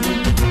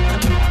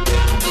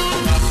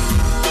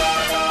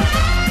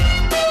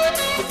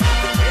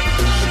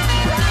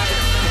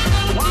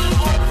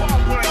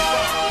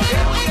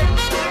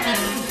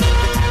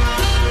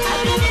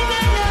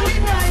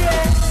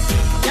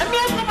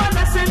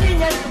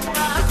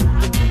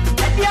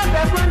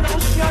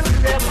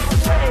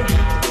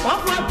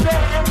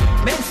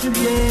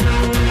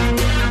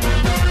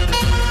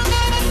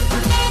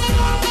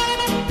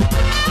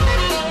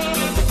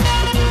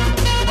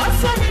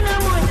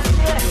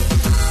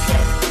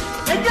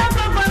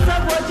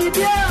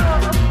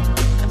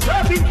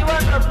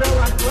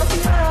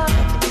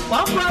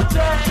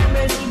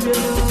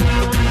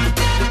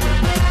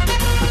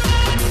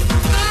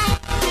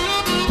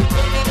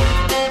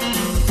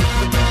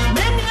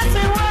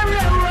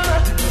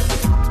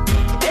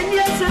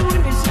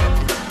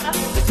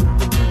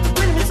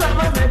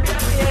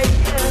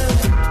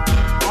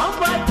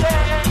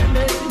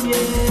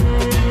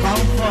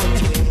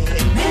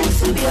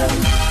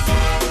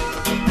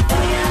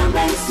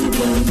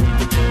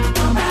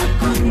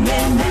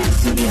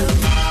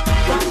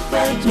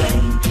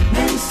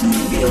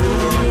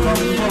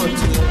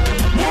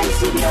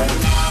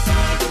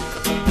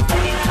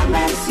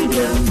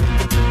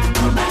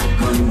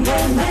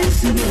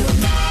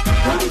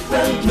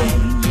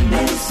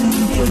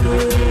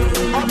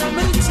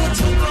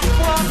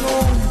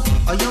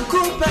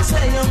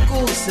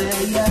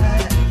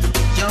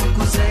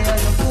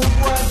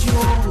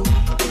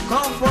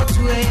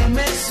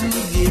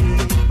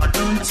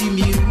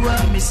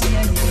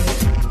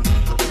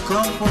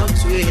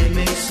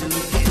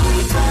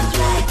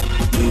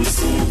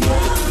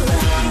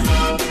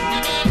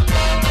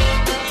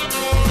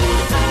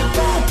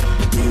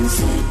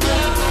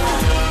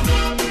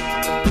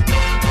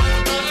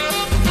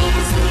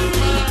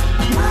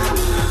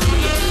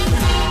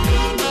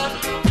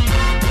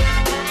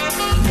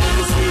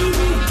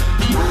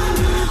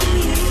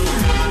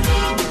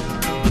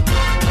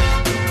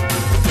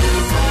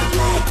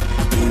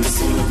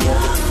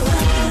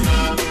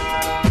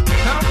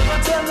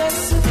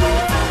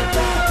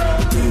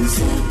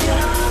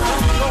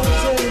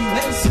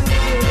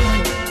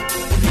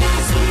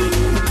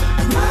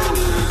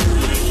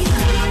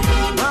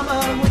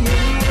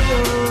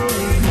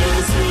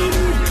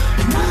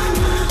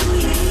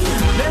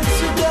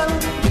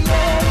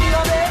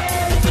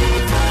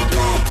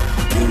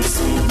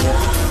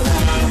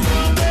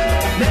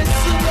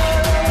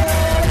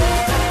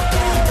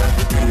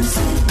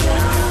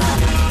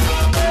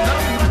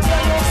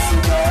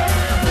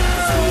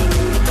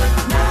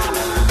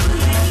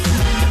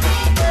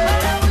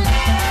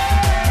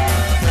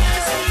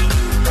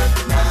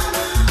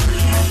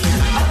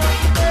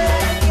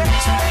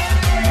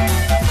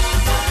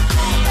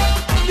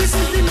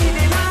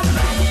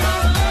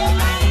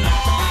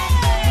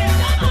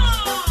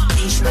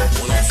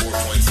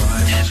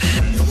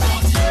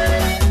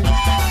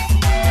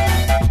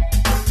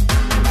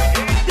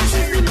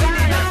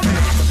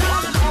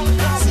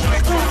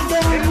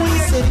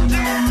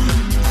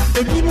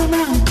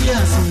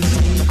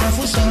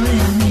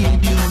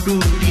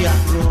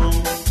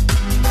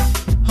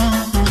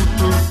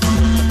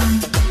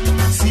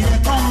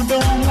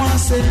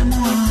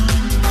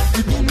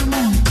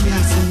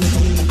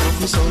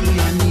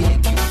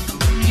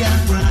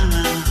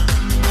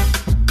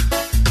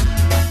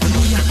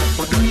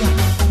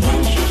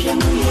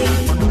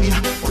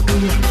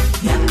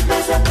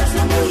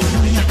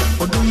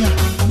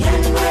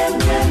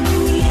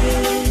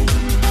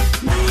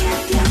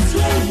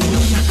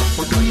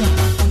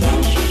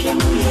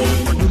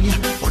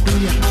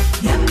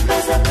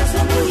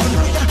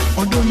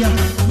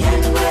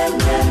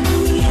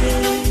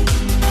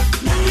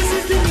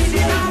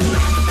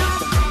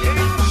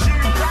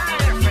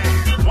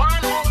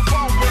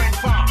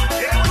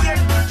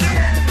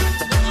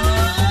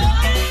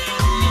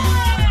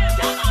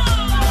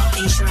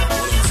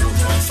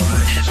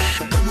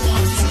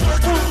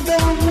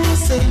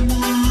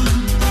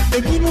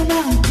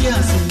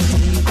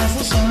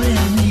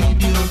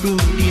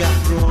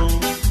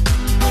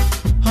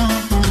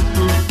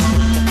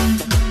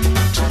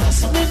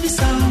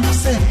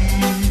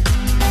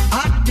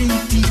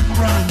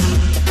 Cry.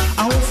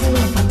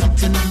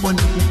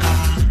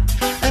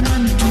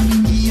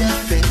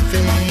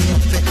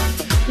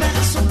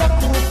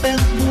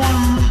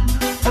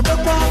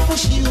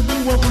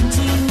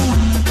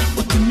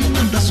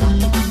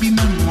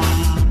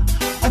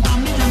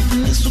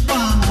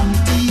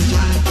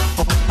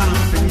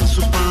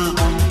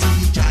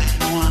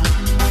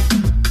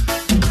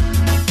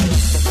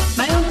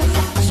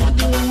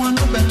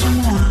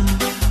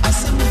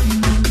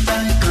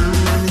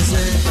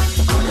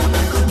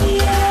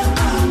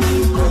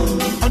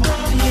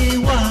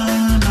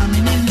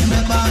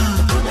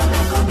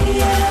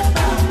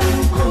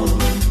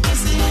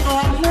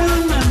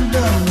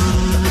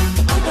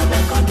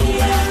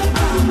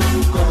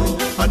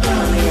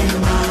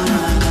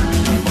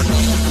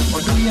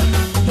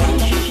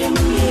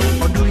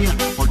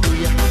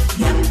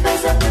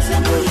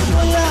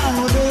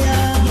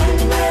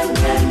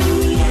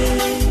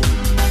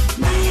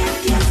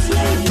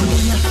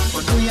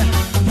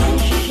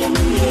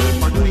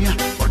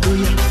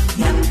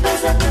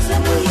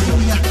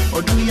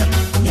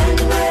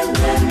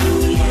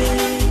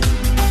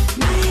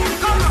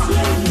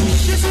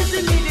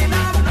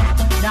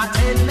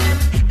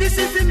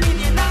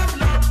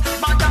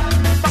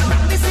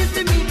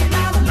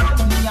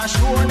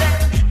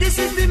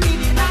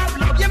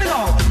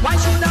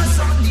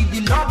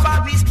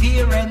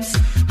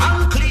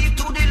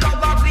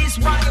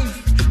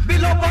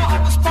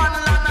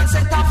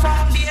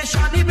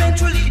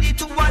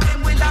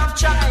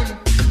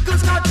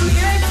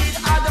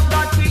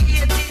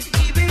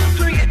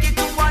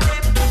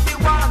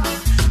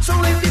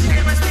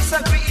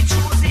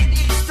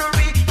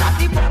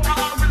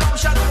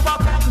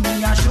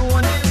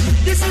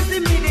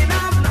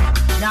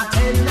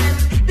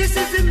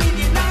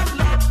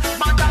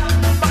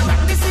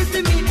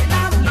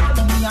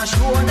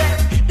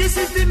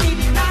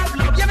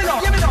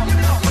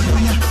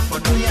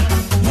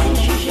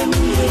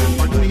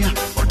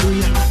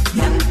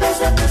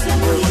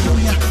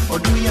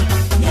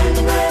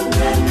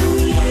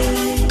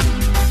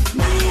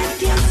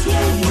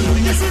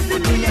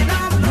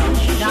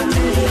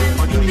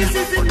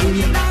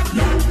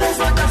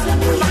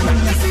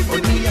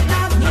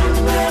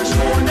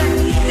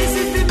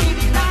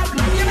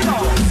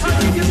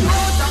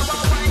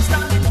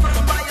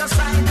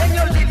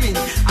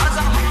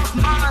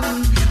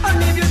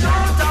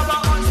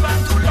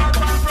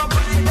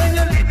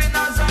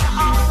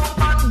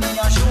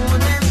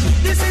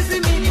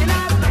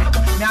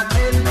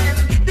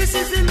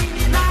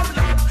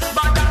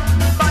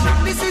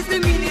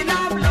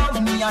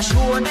 I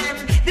show them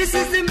this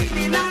is the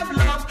meaning of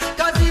love.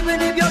 Cause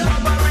even if your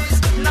lover is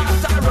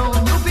not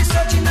around, you'll be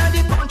searching at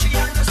the country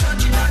and you're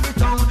searching at the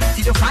town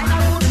till you find a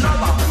good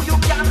lover who you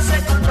can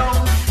settle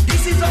down.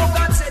 This is how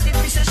God said it,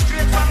 this is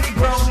straight from the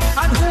ground.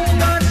 And who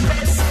God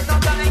bless is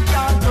not like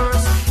your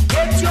curse.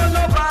 Get your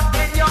lover,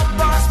 then you're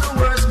past the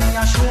worst. Me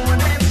I show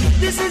them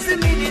this is the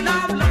meaning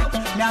of love.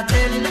 Me I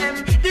tell them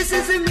this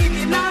is the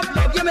meaning of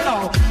love. You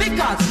know,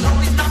 because love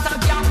is not a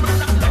gamble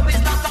and love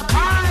is not a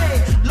pie.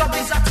 Love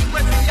is a thing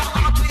where your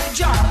heart will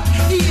jump.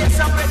 Yes,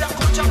 I'm ready to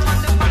coach up on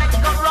the bike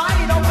and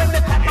ride. Or when they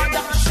come and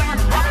dance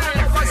and ride,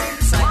 lovers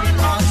inside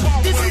the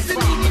heart. This is the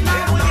meaning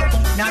of love.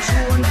 Now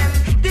show them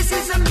this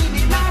is the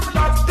meaning of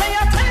love. Pay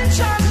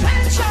attention,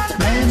 attention,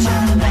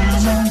 attention.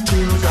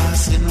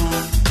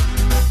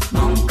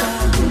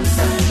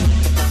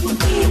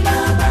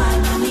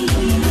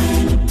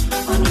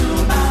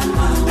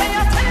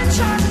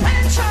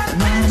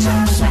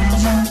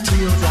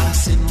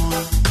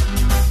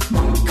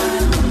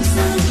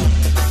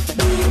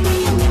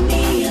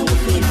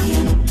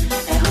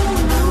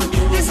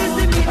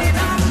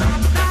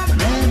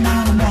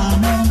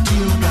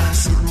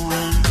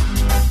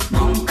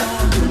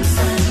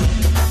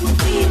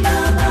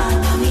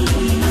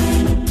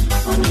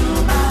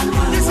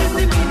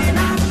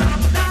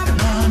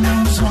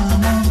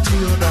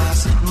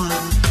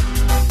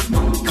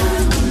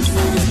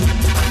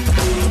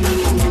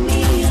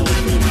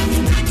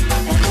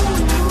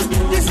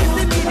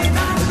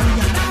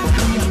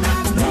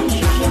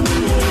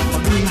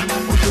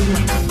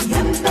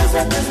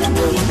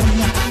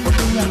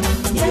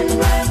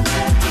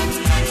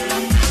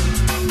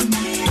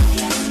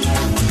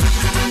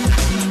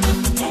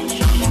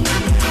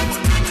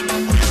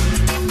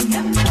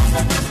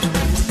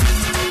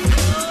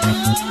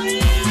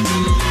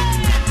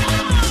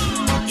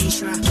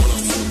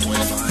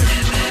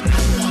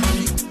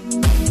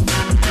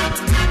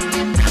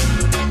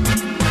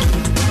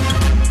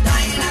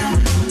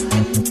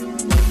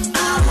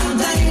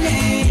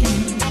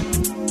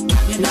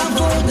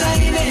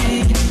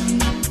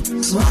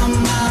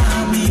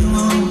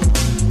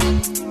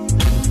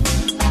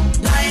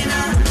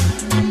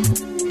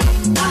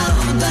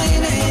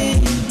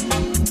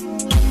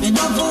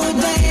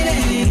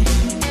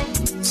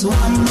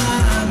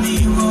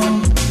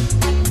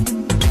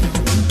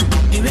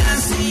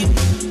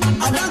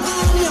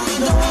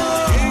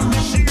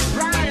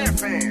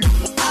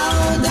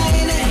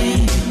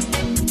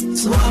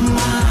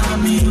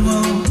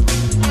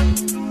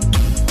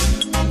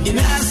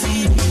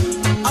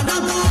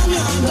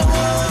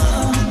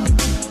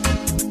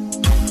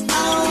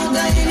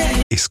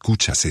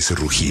 ¿Escuchas ese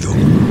rugido?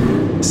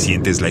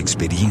 ¿Sientes la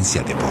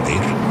experiencia de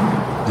poder?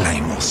 ¿La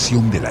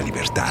emoción de la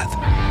libertad?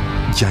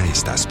 Ya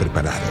estás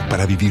preparado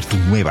para vivir tu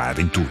nueva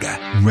aventura.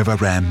 Nueva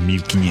Ram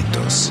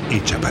 1500,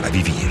 hecha para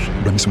vivir.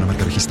 Ram es una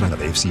marca registrada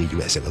de FCA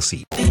US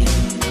LLC.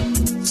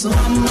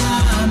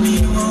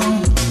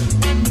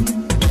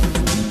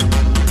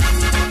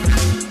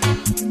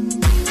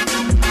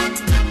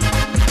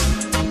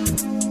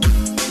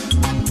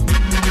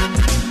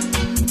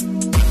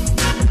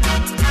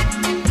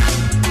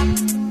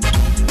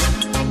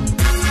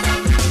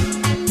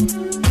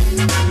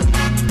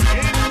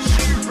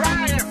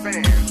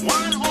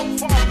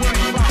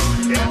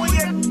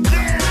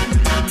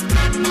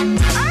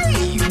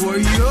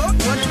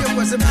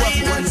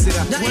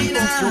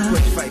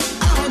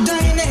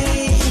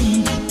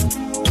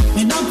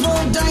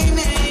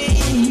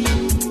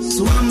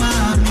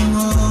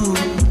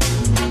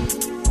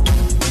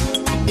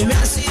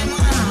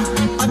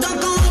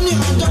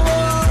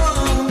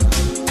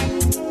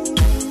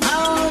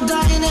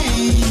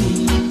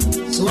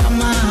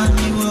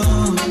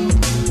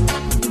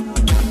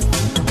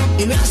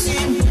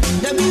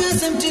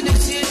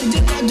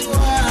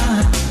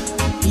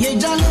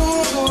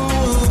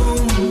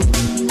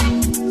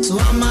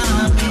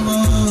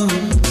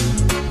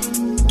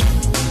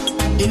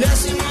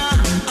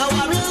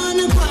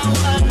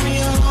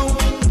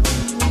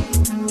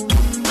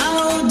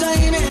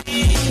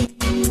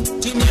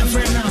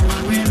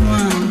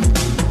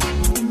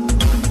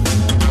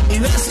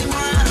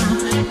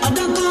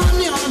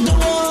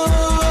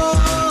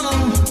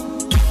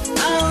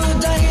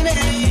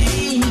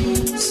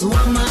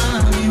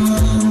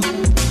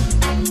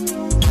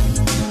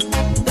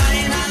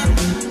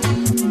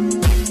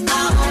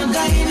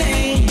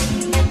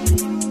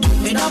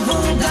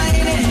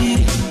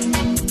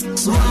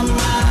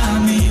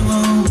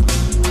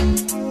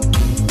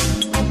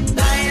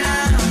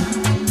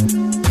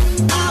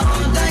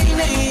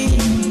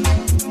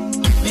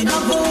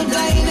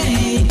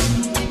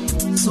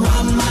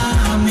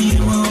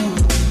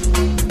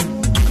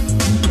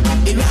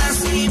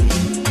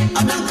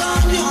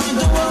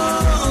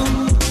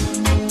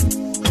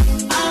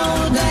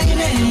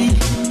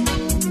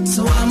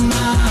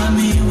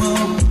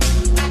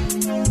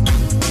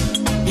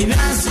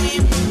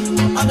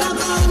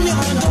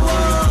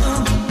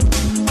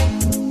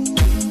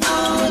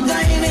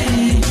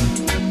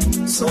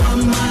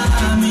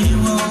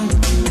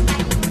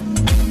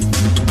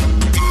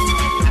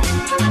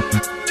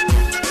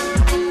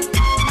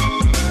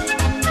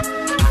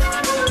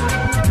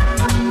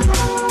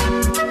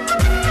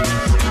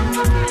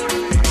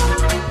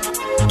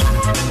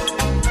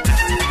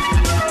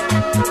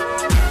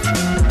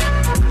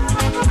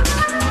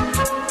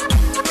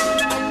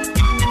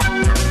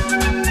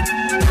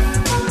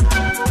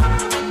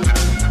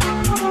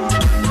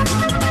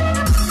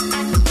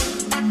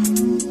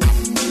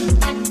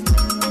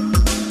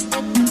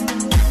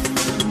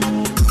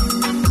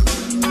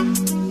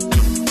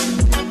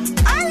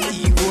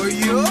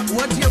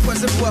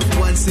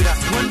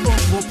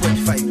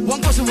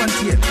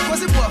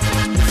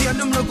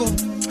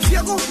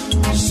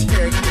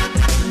 Fiago.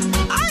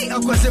 Ai,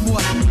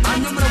 akwasebwa.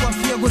 Anyumra wa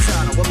Fiago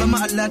sana.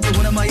 Wabama alate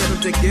wana maya no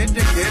teke.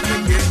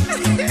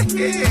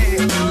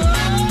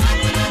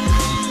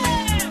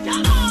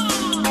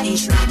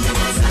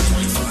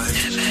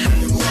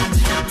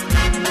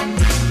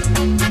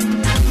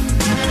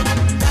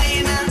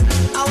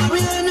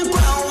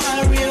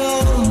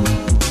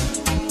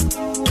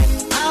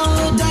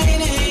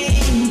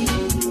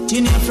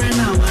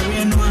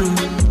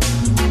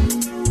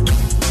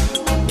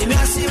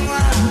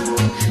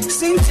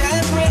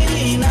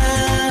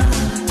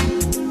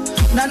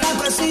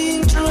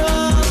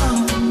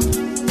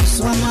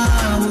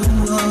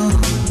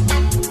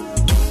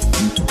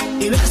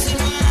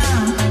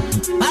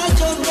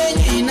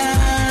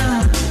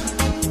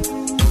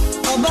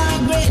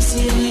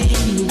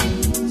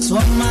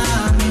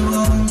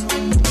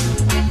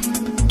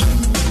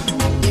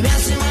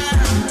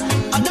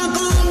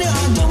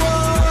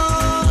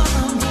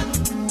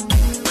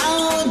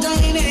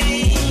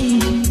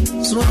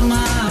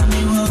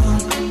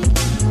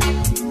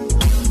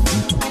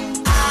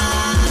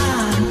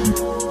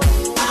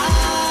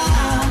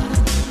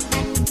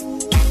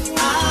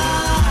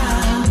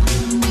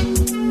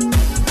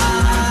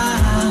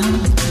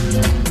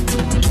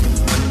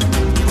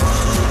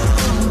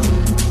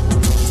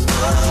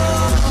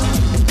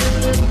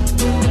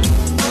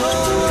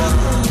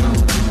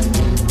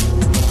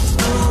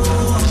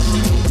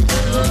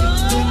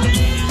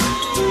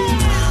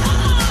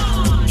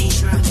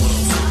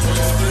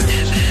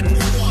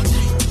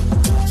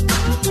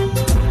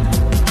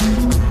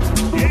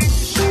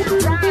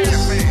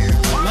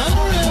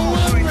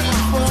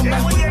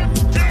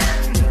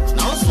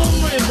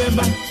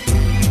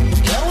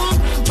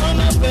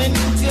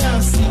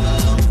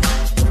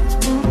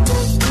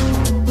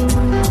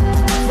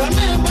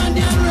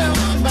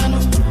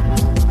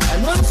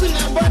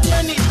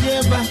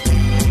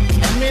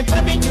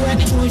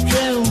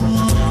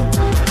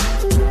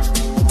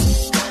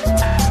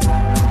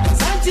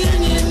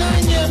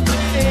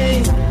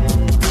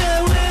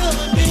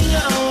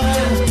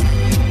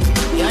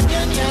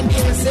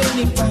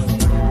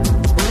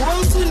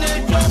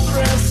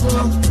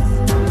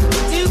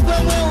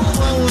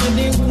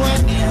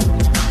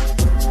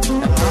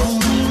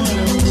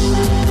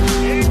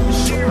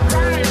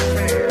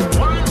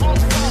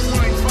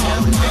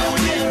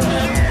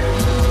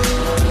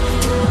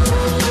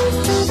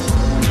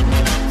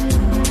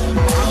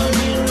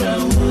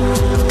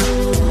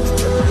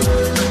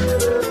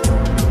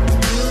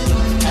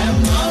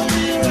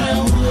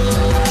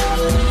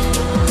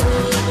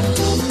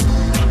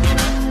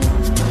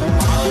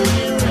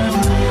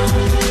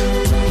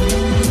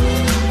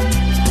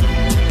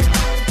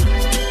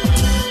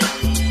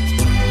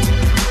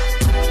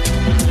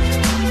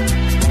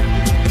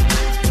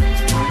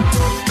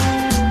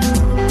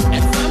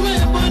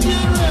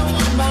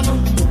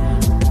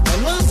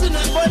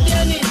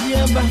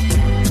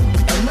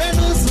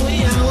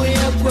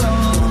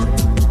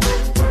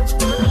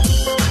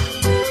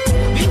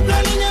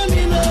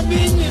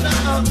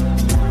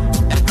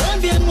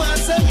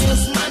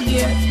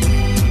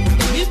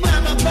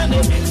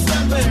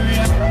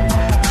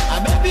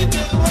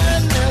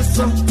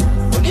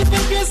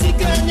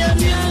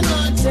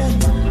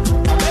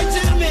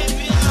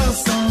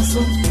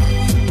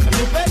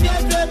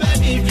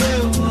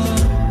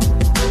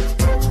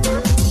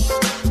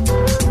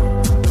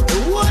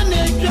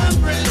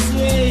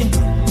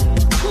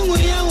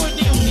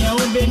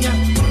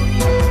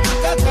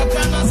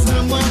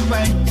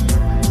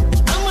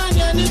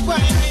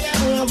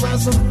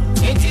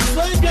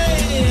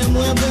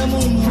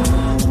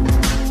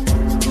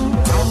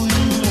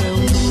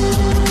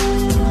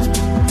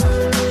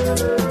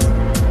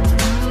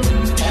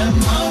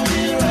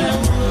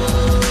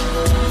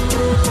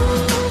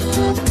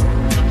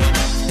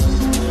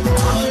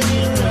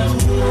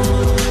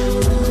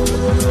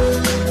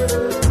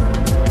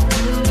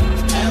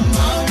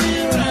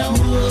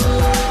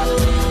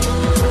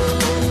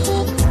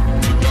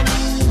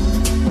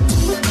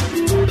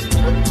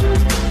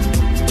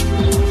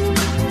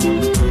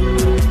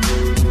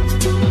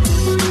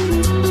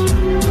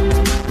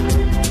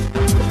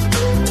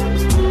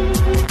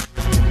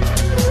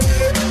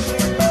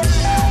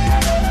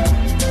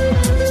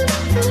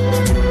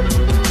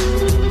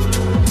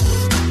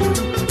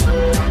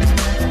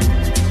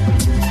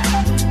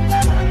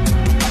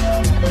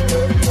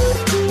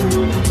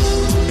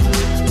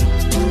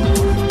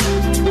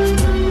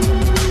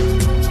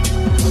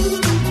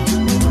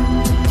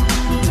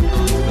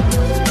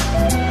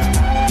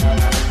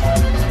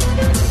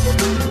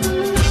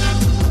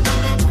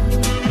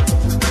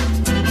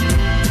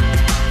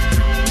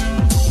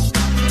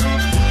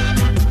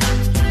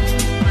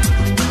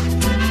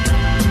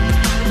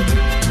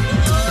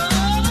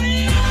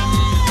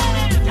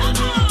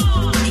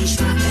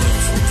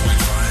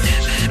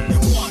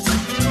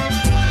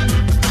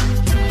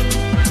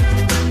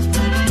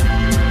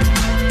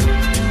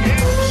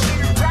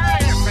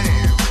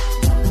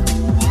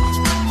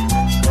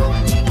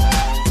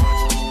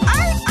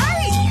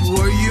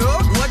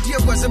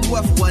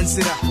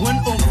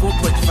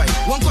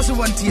 One cause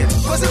one tier.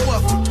 Was it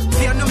what?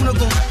 Fear no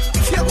go.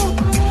 Fear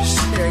go.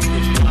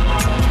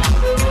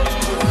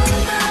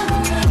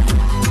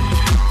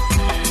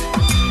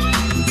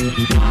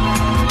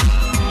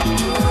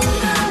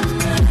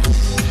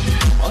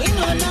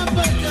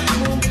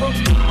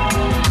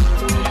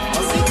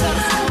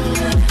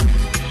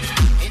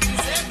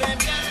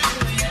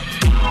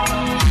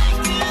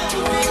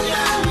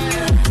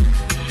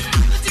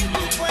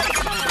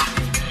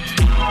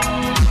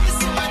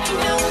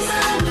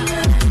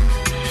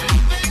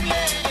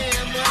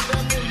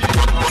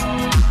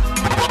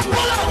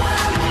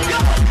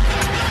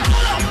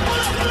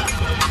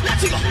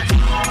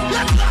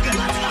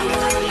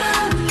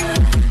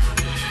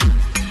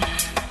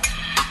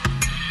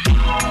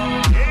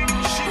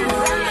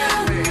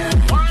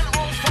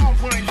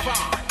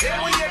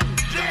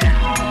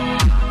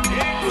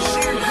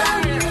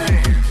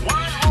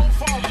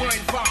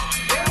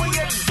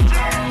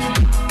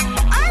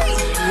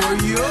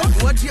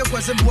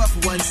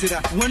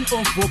 One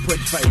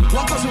 104.5.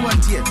 One cause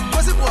one tier.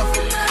 Was it what?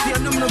 Fear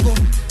no go.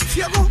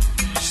 Fear go.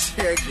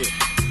 Shake it.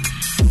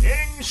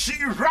 And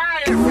she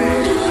right.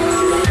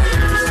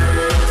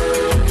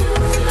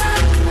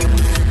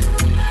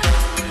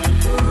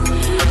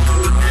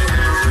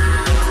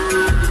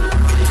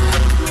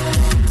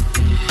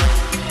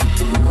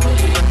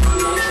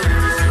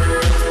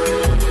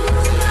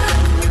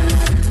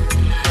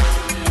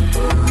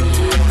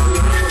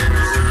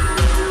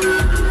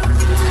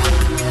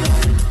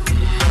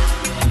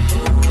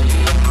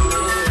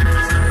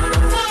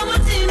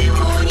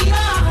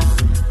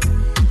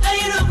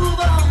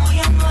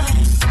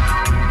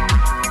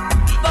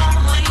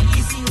 Money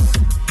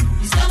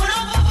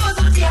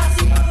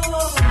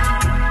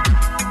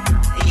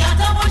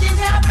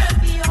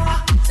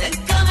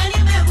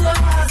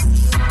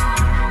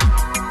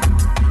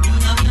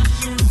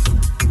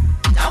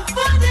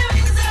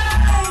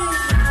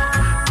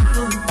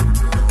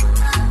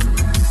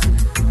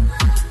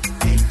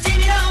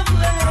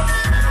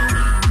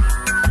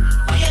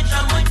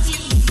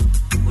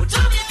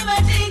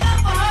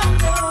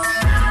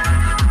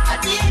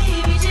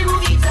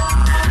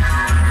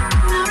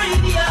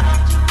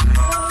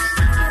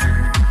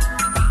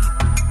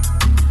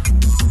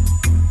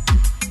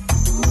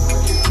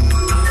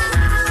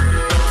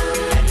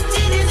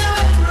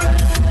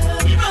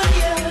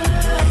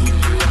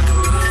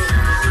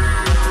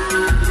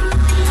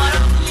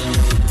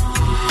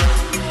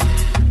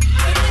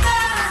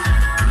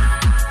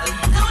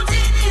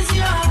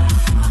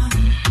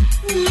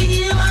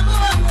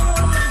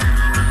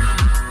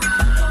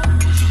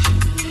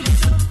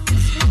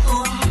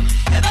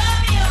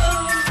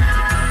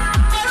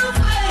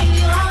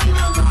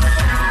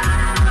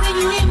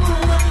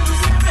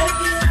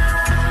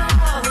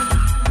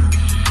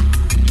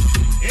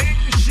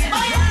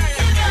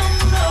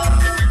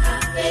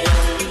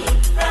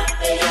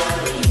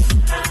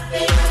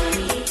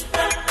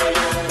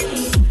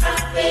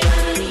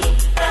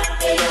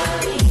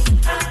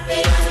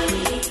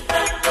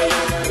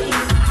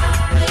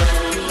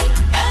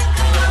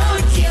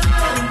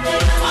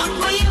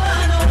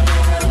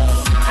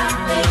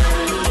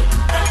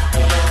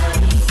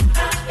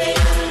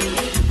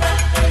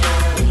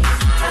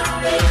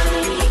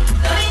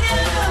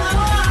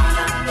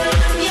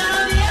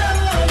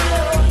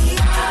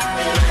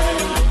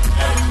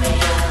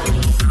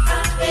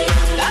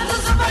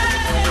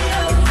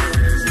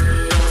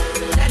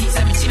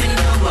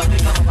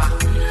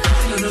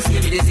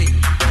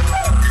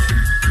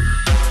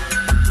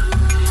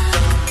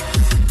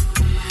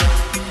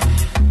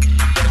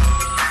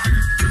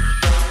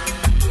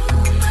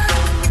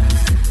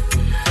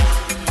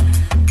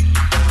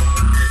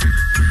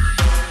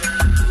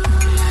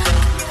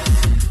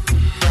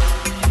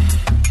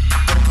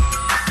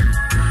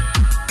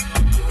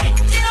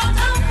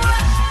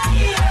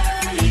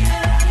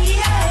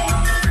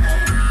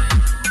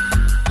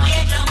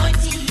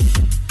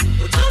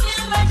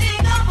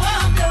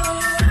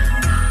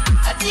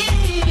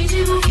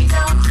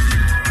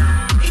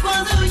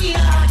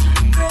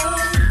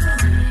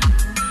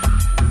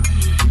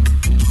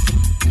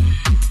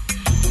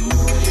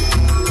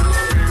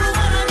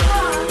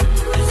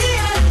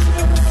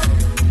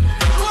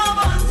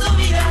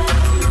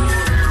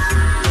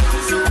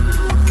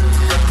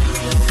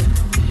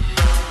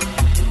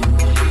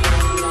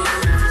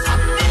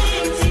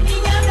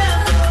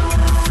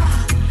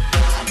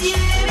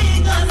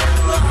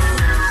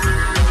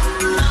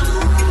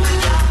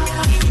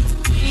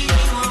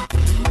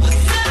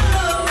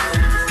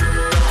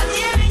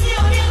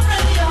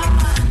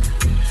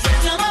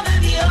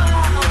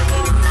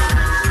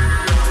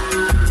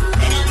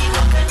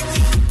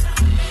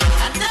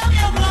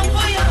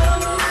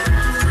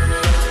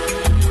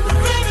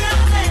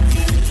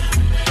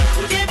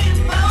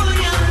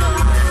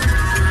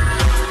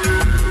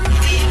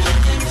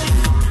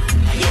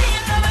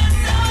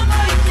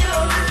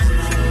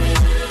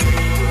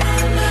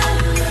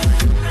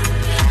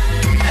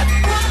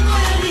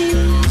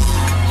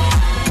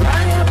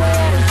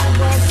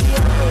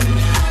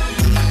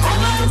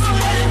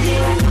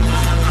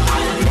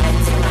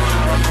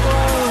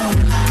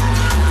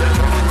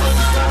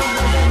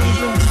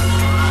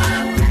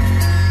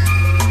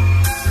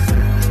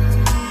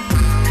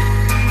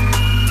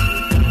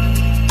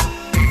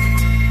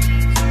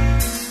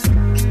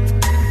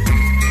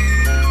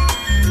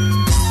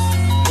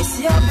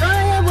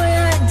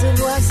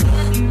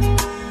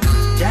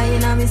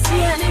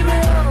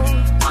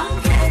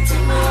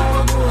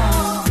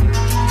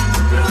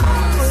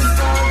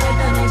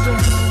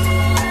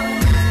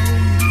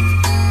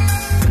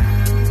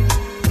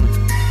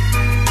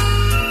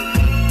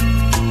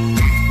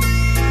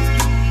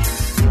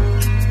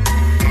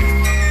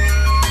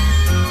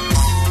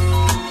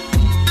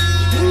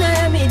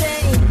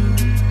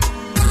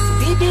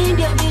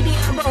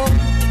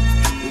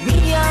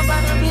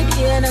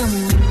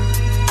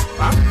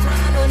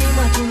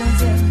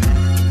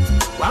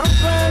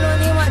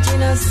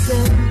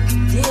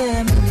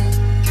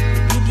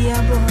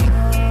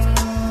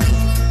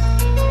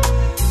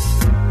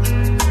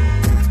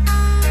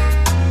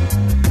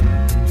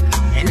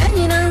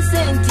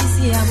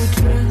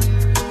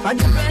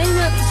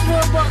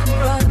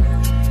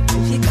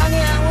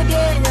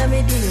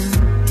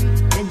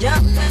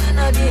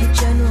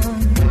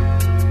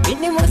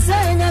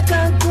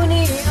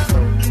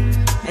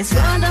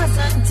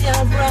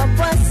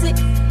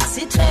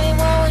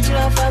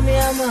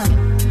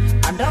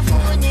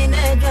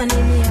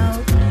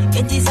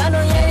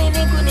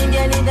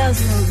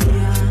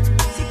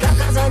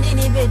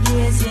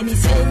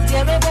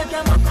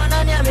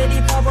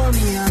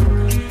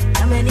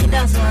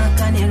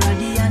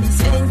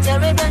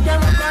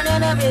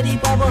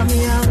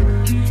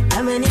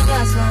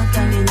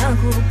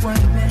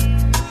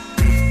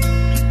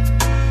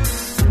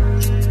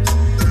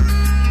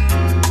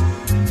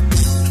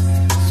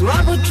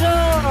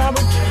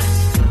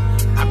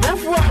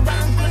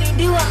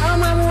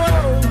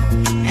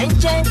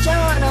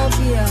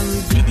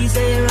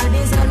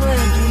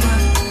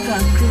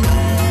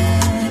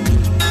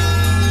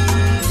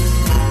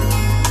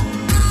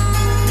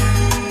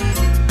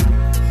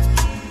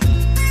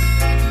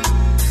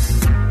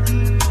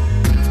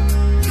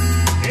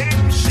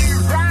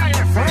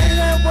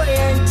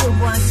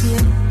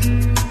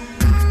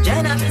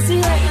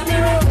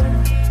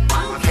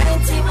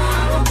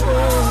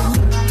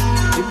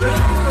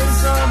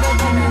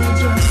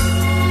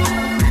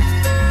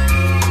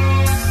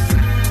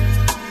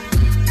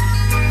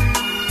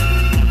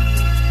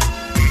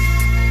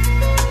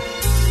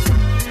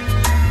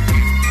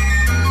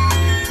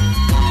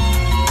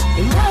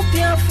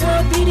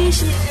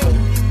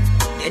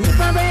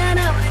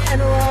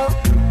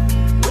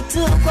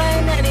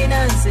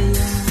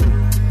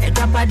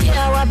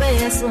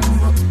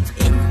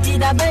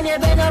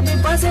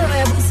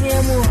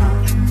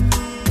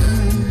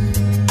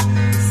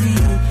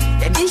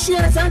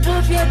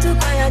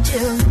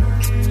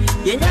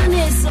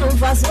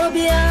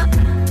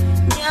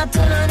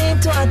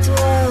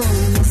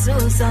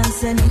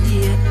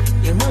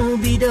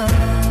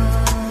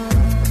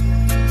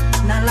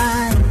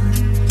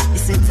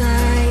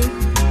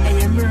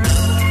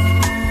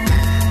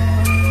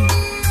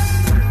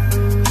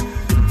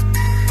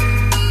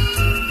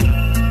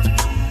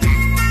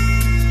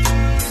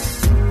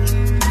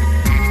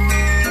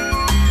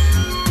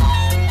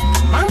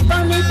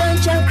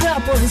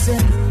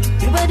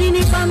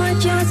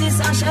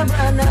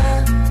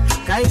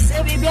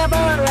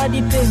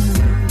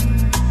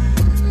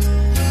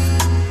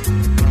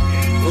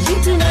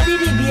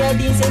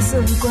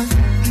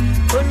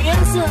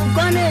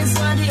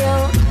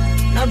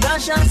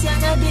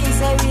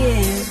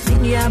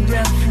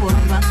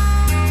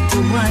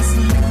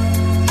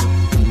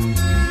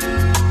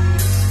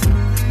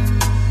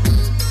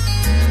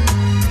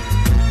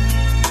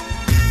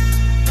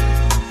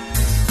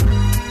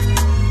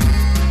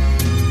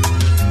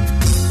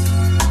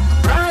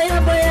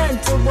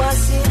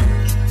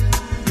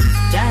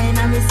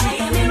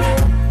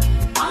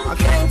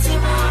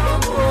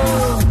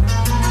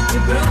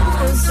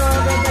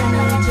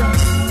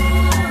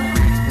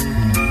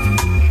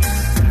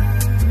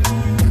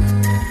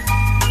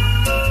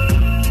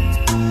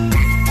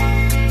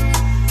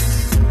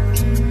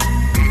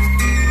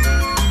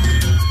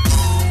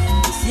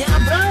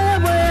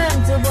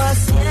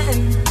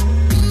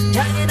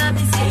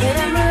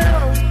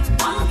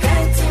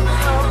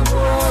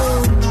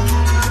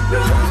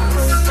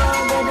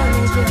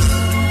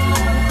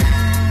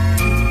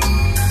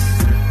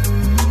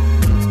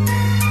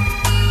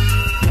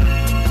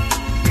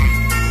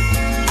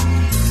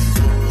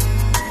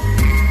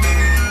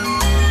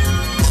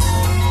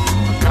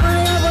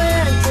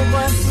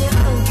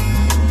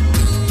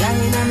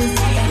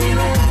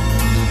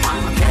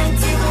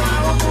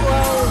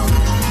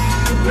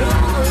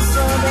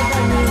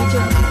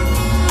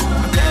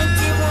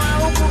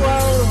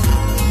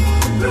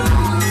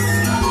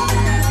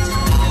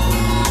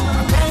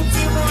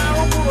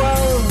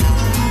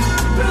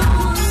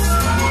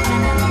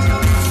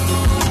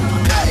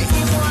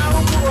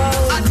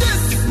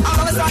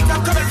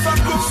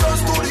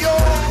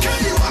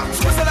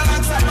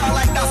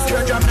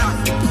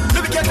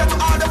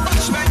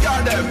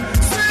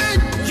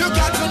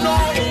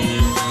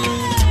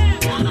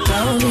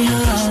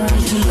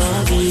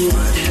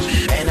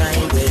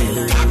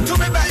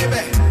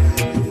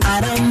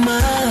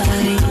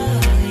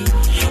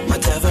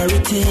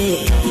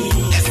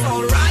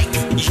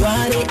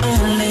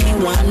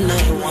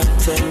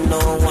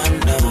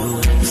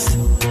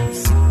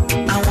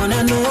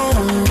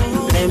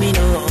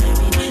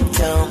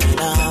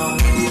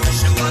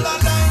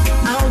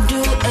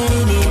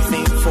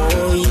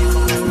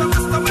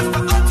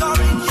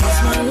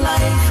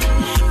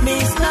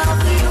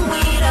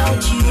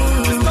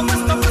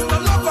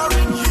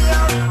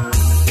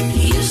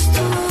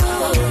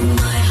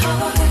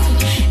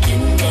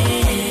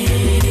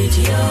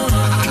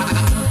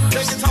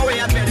This is how we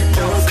have been.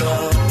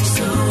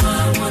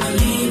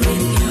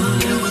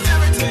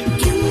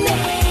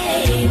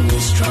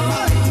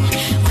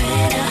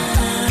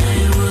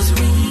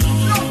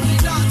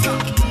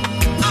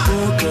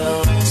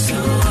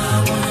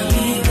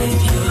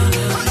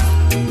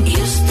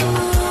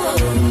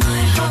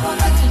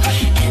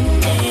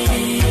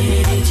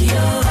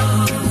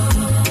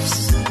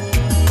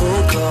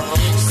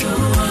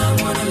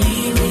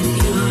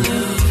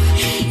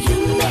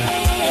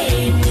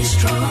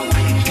 strong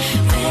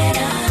when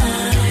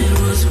I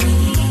was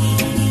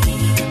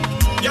weak.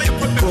 Yeah, you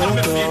put me on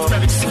the feet,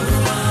 baby. So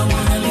I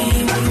wanna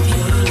live with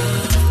your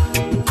love.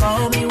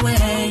 Call me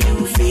when you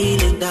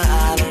feeling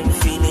darling,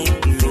 feeling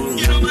blue.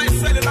 You know my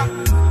cellular.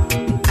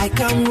 I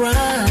come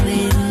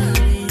running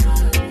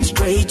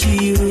straight to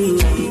you,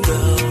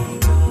 girl.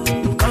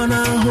 I'm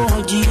gonna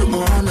hold you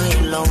all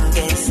night long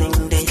and sing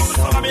this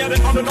song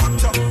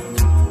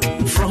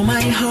from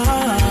my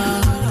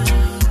heart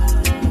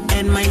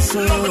and my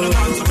soul.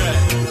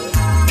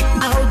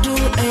 I'll do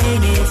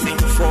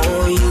anything for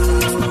you,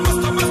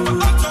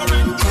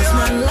 'cause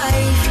my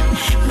life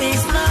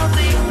means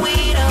nothing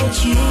without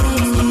you.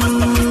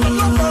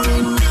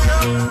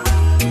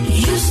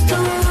 You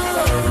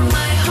stole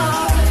my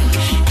heart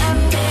and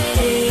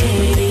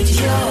made it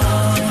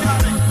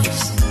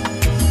yours.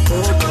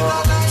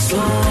 So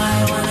I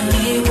wanna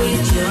live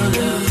with your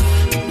love.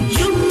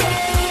 You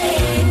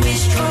made me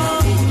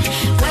strong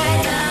when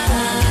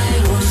I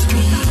was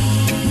weak.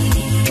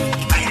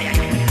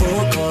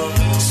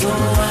 So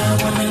I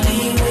wanna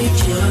live with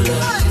your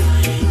love.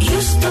 You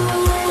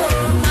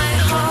stole my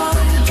heart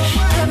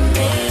and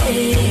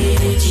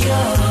made it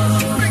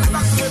yours.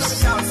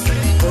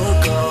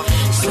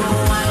 So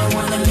I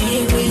wanna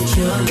live with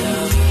your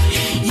love.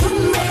 You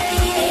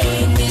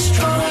made me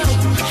strong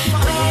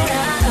when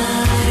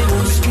I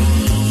was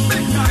weak.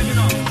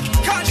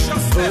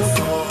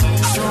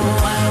 So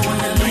I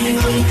wanna live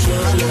with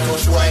your love.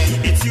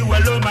 It's you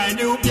alone, my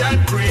new young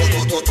queen.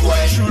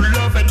 True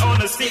love and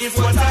honesty is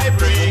what I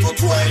bring.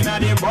 In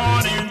the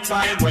morning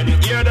time when you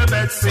hear the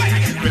birds sing,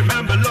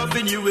 remember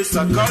loving you is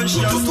a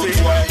conscious thing.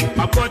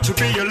 I want to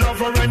be your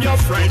lover and your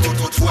friend.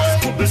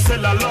 But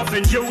still I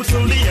loving you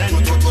till the end.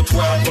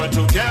 I want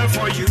to care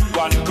for you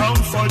and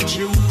comfort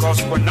you,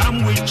 'cause when I'm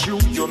with you,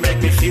 you make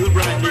me feel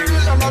brand new.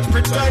 I'll not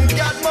pretend,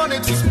 got money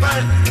to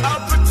spend.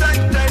 I'll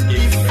protect and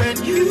defend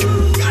you.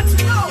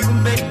 You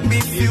make me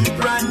feel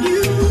brand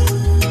new.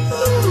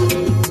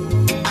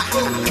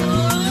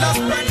 Let's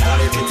spend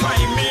all the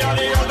time, me and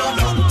the other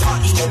don't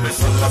touch. Me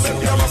so love if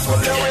you're so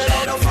the way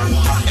out of fun.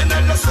 And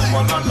then the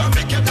someone and love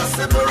make it a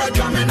separate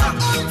jamina.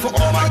 For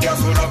all my girls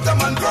who love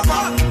them and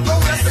proper. Go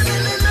west,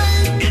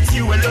 it's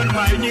you alone,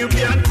 my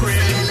Nubian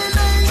queen.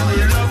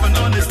 True love and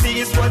honesty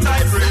is what I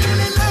bring.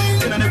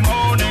 In the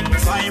morning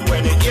time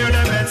when you hear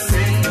the birds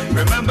sing,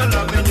 remember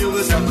loving you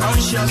is a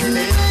conscious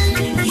thing.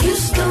 You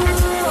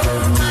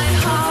stole my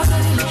heart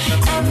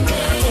and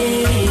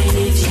made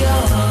it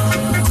yours.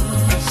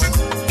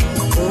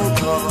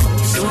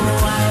 So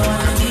I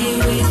wanna be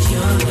with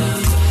your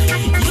love.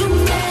 You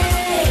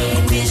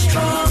made me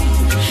strong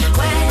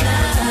when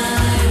I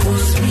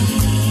was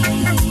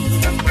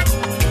weak.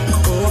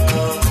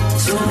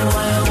 So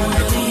I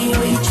wanna be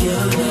with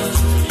your love.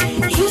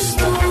 You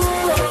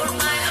stole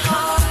my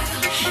heart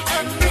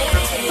and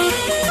made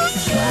it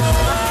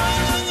yours.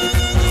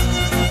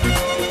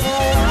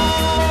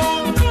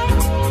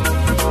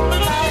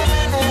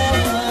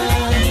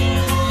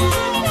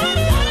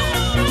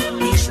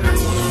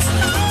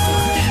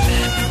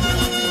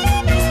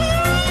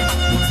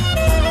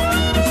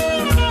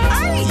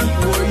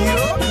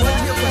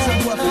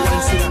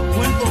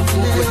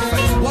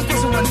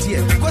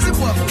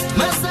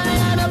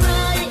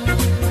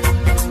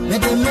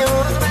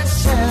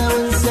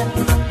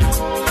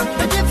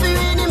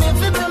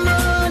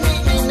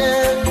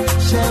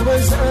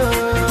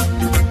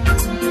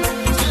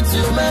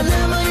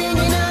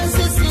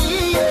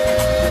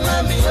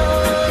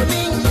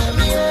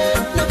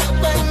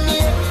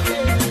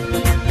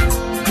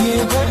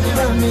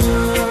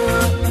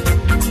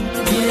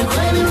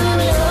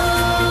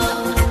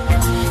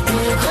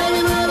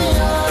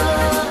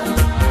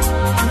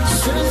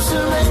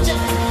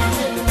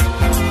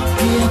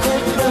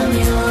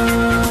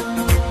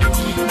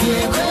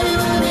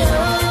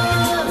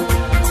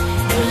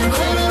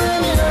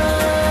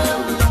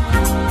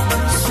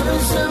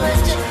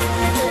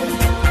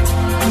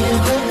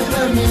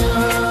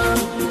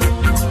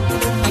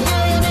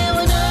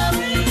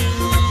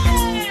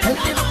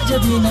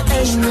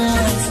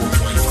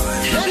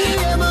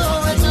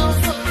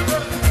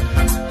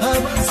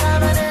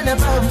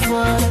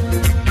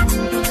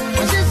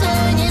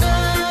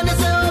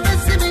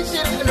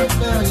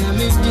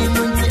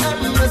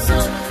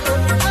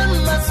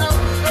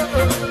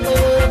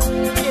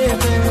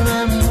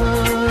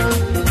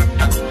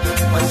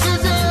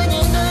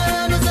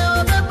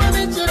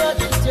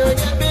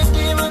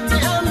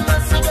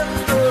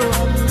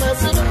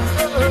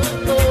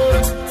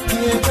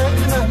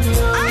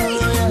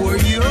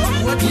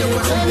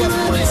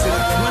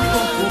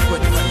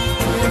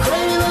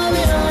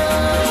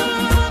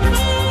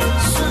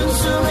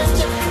 So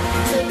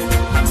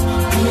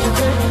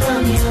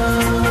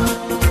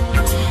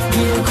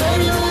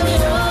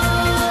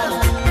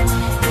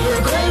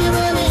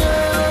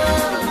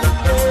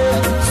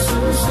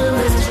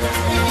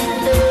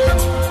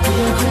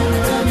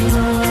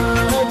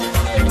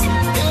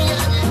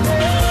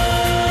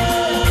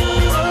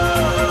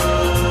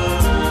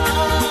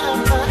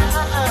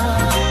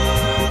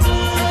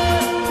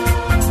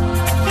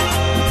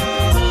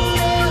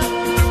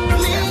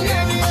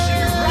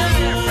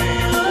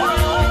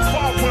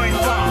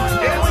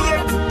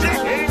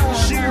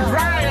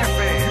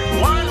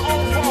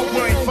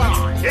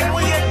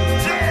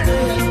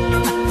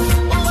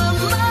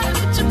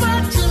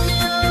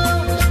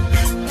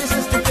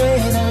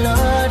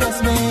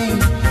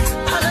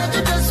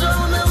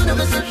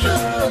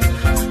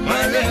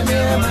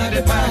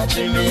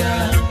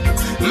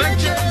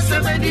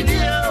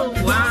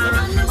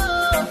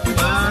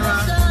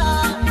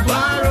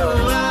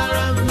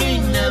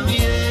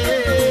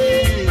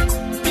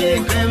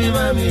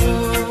mami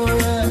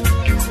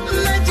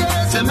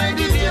se me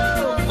dio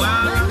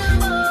wara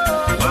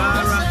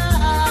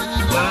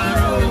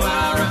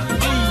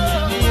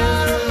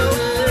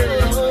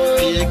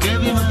ye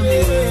kebi mami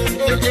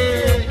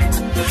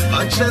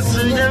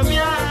achasi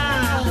nyamia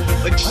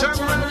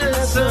chamane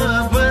so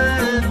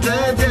bata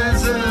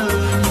jazo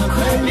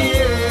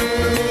kwamie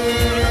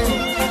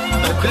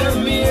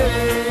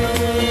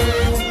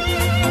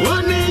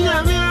woni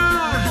nyamia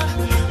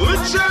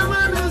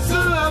uchamane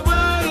so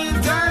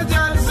bata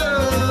jazo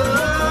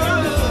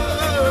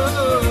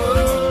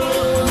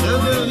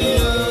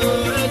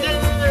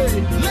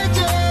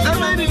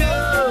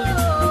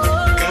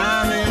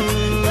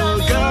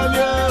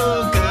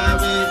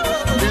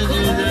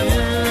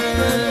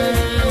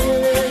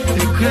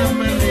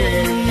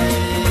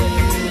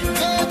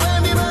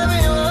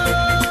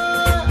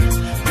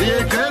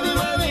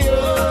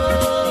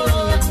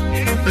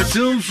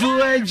Tumfu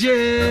aje,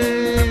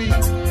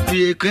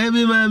 ye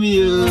kwemi mami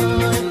yo.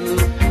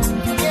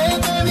 Ye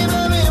kwemi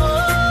mami yo.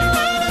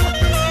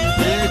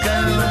 Ye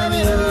kwemi mami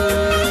yo.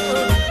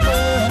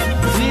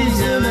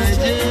 Fize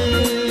maje.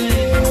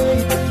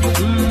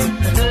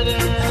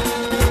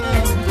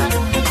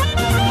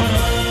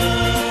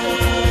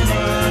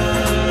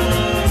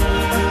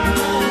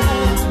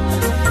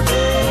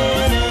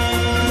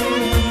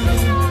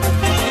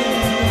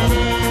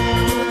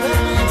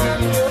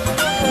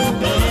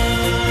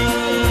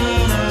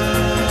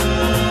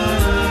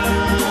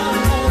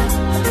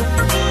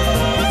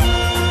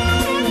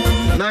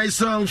 Nice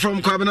song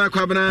from Kwabena.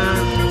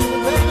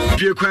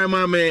 Pie Kwai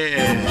Mame.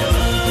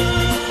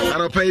 I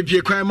don't pay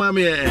Pie Kwai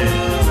Mame.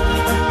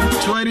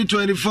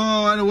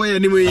 2024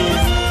 anyway.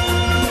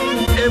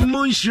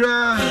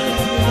 Emunshra.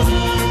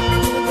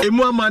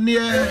 Emu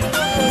manie.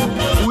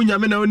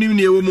 Unyame na onim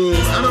ne ewomu.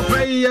 I don't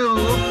pay yo.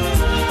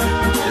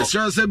 Yes,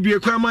 sir, say Pie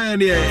Kwai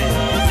Mame.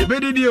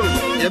 Yebedidio,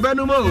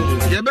 yebenumo,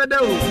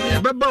 yebedo,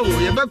 yebebo,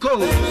 yebeko.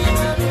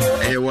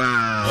 Eh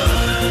wow.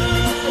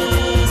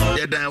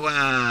 Yedawa.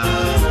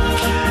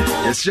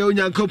 Yes, show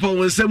Yankopo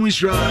when some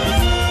wishra.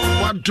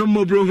 What to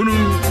Mobrohunu?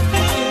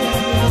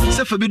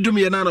 Sefabidum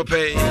Yanano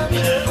pay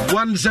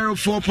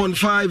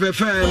 104.5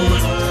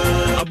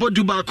 FM. About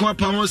Dubaqua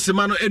Pamo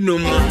Semano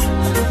Enum.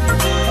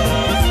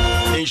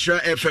 Insha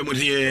FM with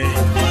here.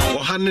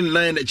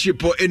 109 a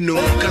cheapo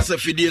Enum Casa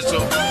Fidieso.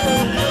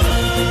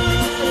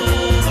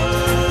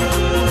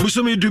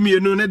 Busumi Dumi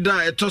no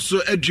Neda, a tosso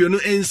Ediono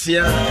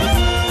Ensia.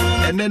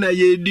 And then I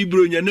ye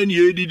Dibrunya, and then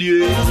ye did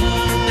you.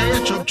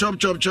 Chop.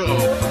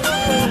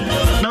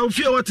 Now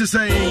fear what to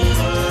say.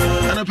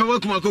 And I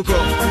work my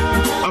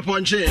cocoa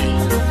upon chain.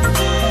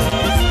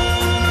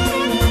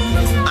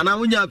 And I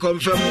will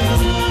confirm.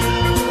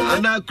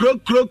 And I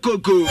croak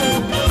cocoa.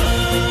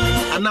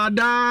 And I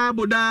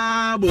double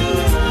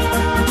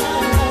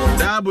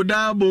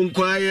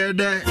quiet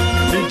there.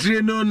 The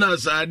train on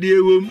us, I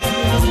dear womb.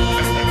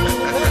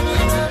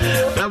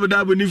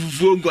 Double if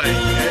phone quiet.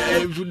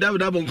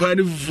 Double quiet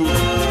if food.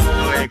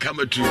 I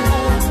come to.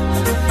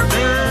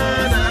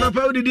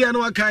 How did you know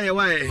what kind of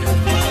way?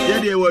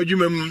 Yeah, what you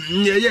mean?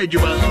 Yeah, you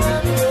man.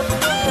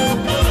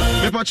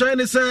 If I try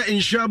to say in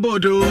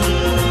Shabodo,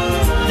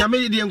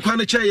 Yamidi and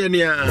Quanichaya,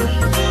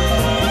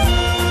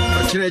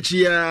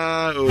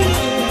 Chinachia,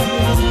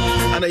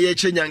 and a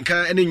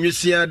Yachanka, and in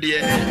Musia,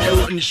 dear,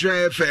 in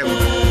Shire FM.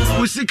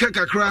 We see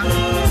Kakakra.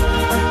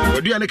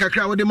 What do you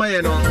Kakra with the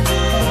Mayano?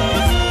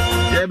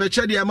 Yeah, but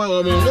Chadia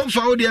Mama, don't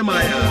follow the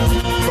Maya.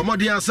 From what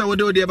the answer would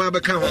do, dear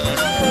Babacam.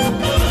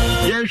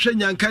 Yansha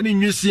Yankani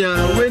Musia,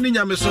 when in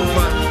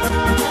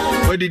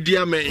Yamesompa, where the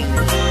dear may,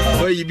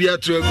 where you be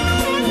at work,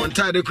 one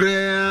tie the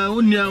crea,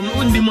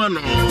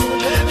 Undimano,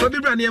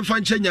 Fabibrani and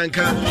Fancha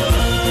Yanka.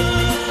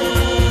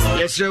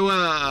 Yes, you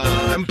are,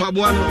 and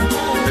Pabuano,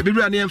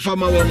 Fabibrani and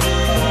Fama.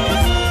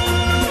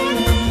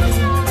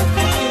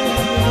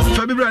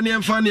 Fabibrani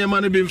and Fanny and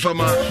Money Bin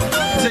Fama.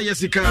 Say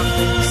Jessica,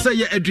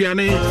 say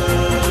Adriane,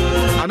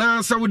 and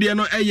answer with the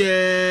no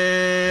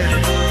aye.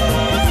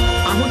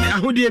 I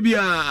would be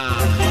a.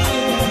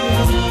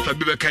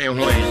 Fabiba Kayan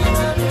Way.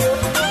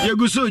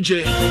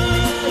 Yagusuje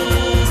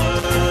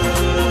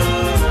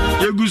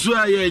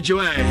Yagusua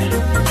Joy.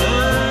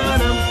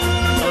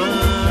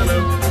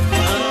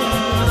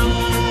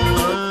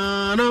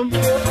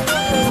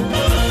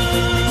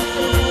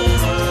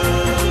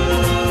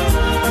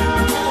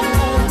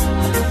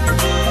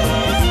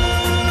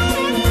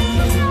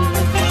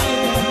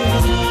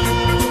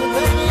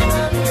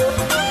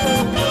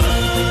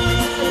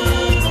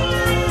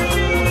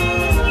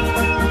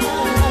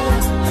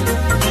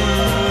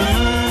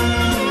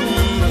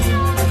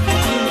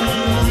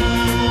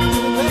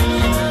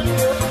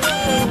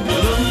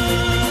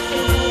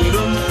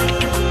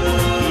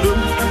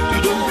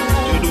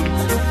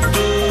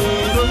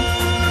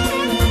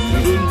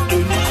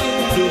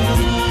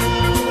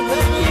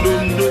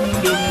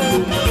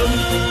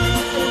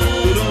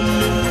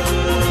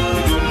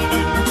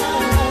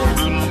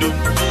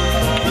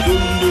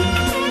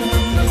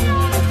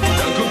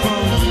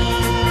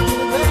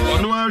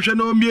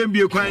 No, me and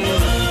be a quiet.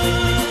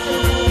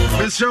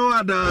 Miss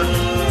Shawada.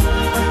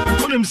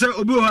 Onim say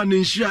obi ho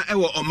anhia e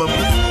wo omamu.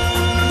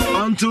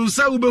 Until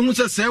say we behu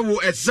say wo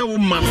ese wo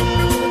ma no.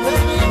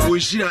 Wo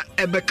nhia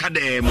ebeka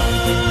dem.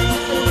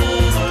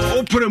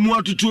 Opremu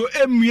atutu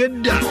emie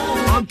da.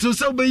 Until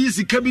say we yi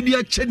sika bi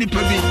dia che nipa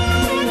bi.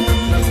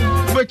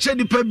 We che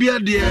nipa bi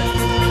ade.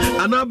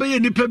 Ana be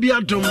nipa bi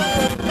adom.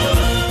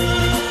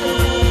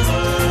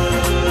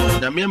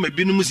 Na me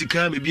binom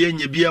sika me bi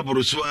anya bi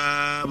aboroso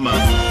ma.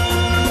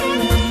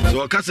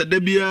 So kasa da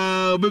bia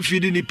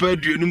obefidi nipa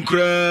aduonum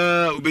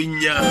kra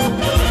obenya.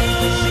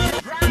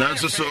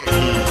 Nanso so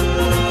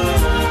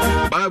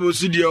Bible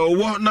said the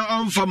wo na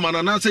onfa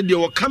mana na said the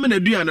wo come na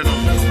aduane no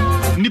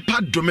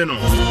nipa dome no.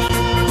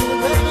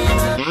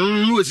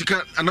 We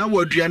sika ana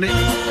wo aduane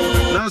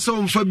na so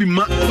onfa bi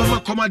ma obama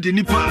koma de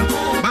nipa.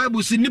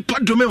 Bible said nipa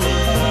dome ho.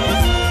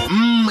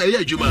 Eya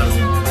adwuma.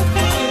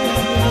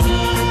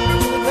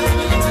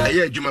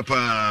 Eya adwuma pa.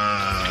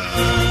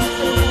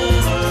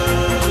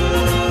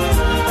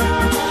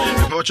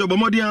 Pacho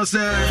bomodi an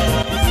say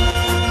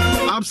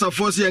Absa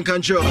force and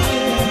control.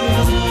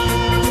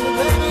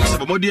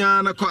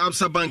 Modiana ko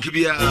Absa Bank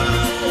bia.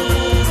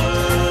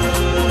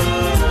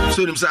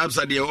 So them say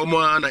Absa dia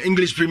omo na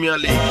English Premier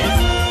League.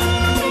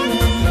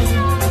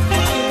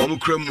 Omo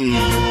kremu.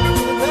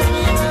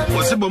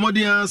 Wose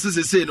bomodiana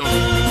se no.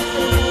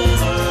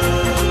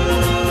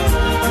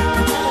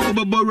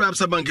 Obo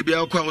Absa Bank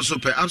bia ko awo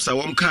super Absa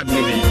wom card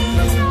ni bi.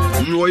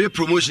 No ye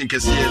promotion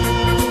kese.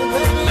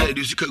 Na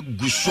edu sika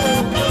guso.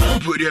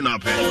 Podi na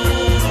pe.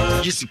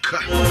 Jessica.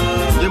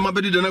 Ye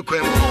mabedi de na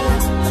kwem.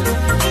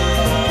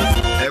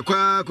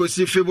 Ekwa ko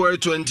si February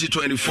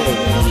 2024.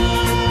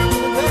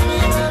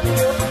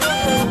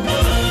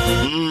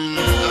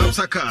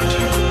 Absa card.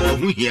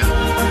 Ohuhia.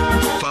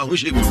 Fa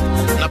hoshegu.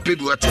 Na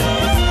pedu ate.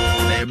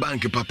 Na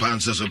bank papa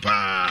anse so pa.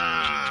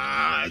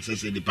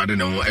 Se di pade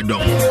na wo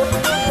edon.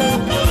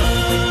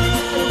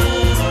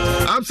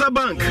 Absa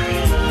Bank.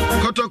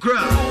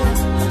 Kotokra.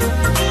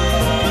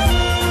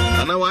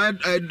 Ana wa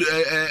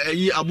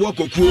yi abo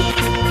kokuo.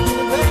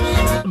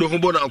 Do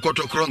humbo na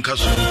kotokro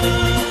nkaso.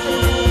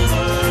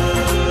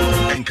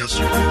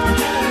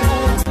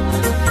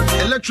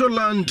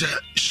 Electroland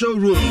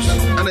showrooms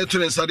and a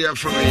train Saudi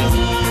Africa.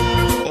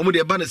 Omo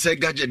de ban say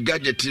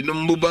gadget no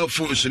mobile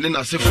phones ni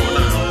na se phone na.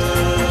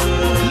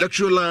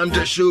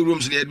 Electroland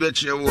showrooms ni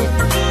edbeche wo.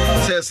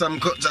 Say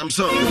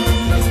Samsung.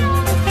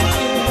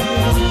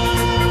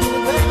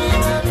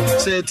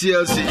 Say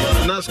TLC,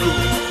 Nasco,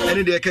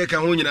 any de keka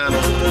ho nyina no.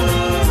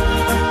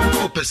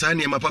 O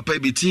pesani ma papa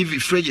bi TV,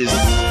 fridges,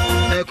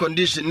 air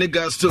condition,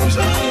 gas stoves.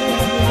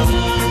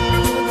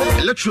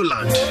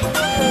 Electroland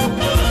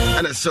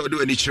and I saw do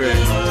any tray.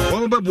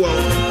 One babu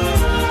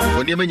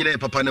when you mean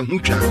papa na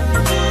hutwa.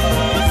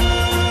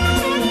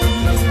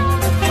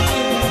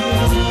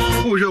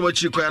 Ujo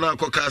wachi kwa na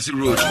Kokasi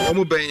Road.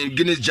 Omo ben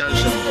Guinness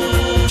Junction.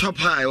 Top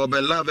High or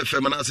ben Love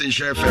FM and Asin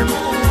Share FM.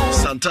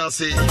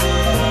 Santasi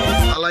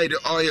Allied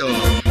Oil.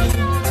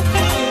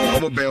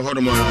 Omo ben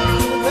Hodoma.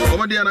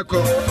 Omo diana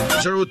ko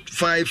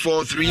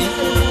 0543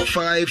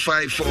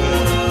 554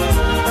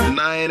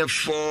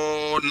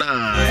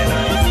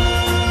 949.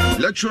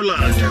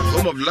 Electroland,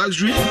 home of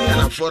luxury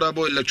and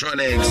affordable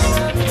electronics.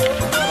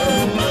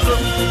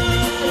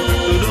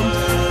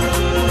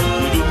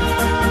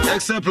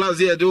 Excel Plus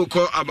here do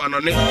call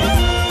Abanone.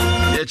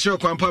 The Cho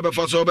Kwampa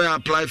before so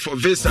apply for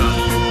visa.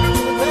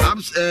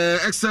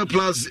 Excel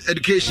Plus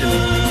education.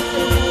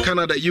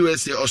 Canada,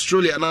 USA,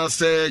 Australia, now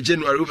say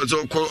January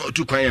to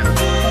Kwaya.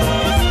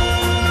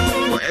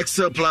 For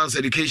Excel Plus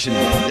education,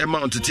 the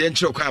amount to 10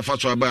 Cho Kwampa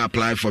to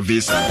apply for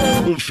visa.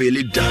 Fail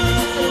it done.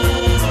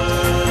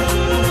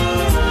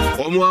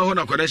 Omo ho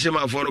na connection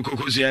ma for no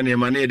kokosu ne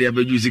ma na de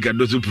abejuzi ka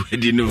dozo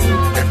pedi no.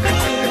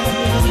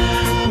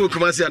 Ko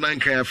kuma si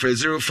anankan afre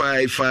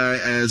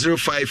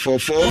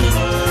 0544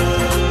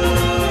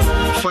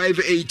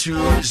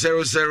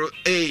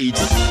 582008.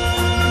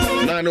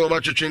 Na no ma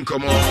twetwen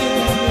komo.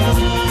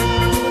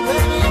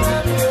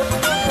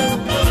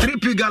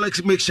 3P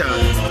Galaxy mixture.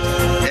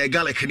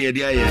 Garlic ne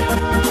dia ye.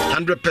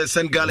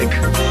 100% garlic.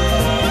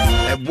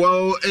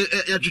 Ebo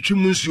ya twetwe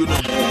munsuo no.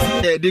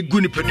 De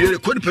guni pedue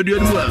ko ni pedue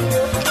no a.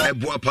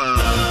 Ebo pa.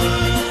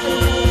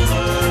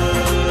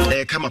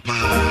 Kama pa.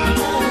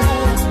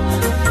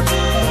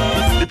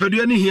 De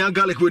pedue ni hia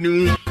garlic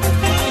woni.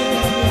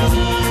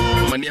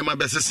 Mania ma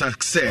best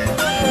success.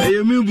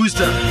 Immune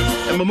booster.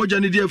 Mamoja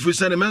ni dia fu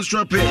say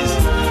menstrual pains.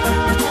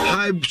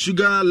 High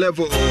sugar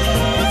level.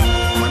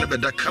 Man be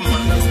da kama.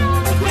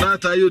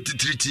 Unata yo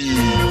titriti.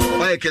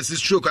 Why kesi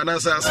stroke and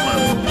asthma.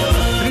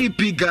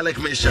 3P garlic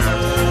mixture.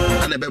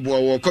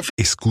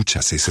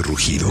 Escuchas ese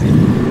rugido.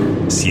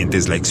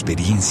 Sientes la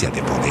experiencia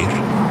de poder,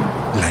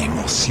 la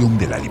emoción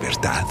de la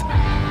libertad.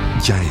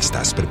 Ya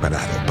estás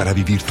preparado para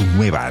vivir tu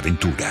nueva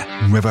aventura.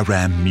 Nueva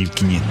Ram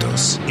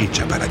 1500,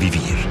 hecha para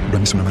vivir.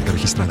 Ram es una marca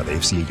registrada de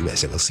FCA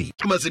US LLC.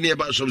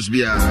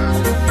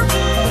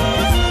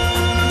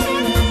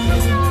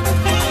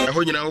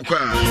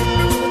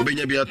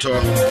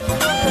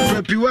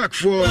 Work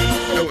for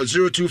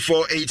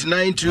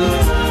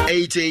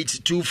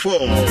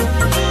 0248928824.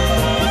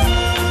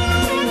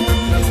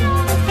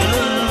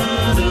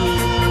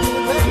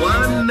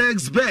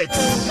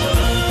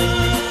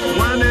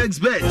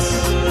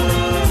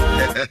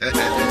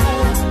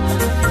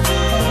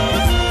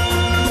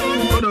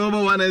 What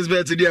over one is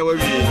better dear we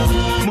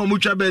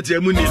Momucha bet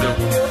Muni no.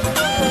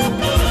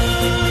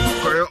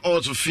 Korea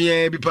also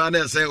fear be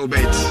partner say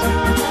obey.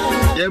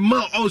 Yeah,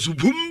 ma also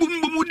boom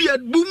boom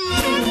boom boom.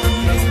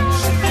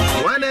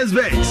 One is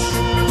bet.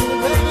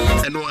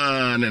 And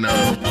one and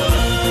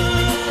out.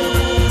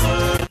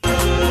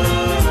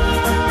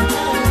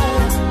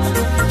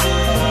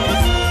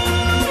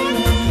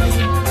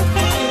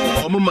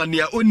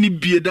 Mania only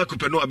be a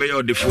dakupeno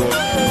abeyo defo.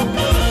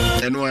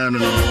 And one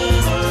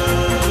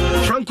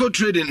Franco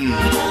Trading,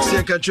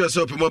 see catch us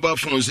up mobile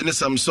phones in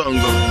Samsung,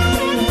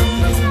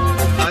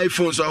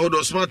 iPhones, or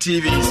hold smart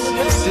TVs,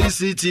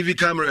 CCTV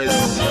cameras,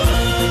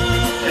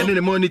 and in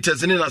the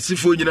monitors in a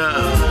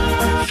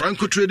Sifuna.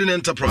 Franco Trading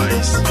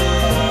Enterprise.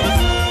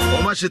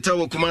 Omashita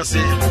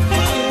Wokumasi.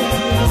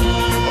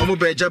 Omo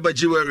Jabba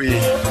Jewelry.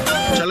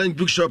 Challenge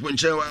Bookshop in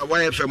Chewa,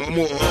 YFM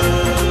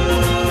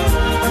Omo.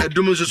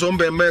 Edumus is on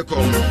by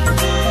Melcom.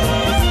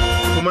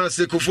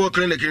 Kumasi Kufo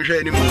Clinic in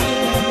Shady Moon.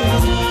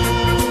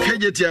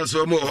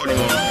 KJT more.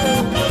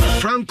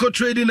 Franco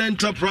Trading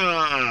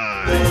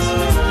Enterprise.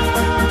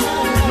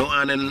 No,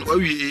 and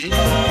we.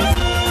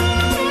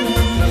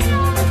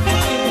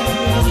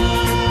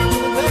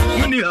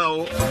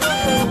 Anyhow.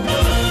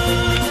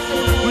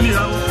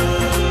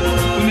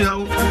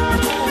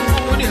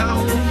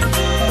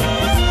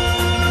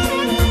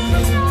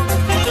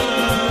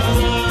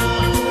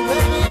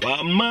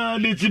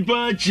 It's a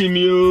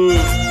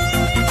Pachimio.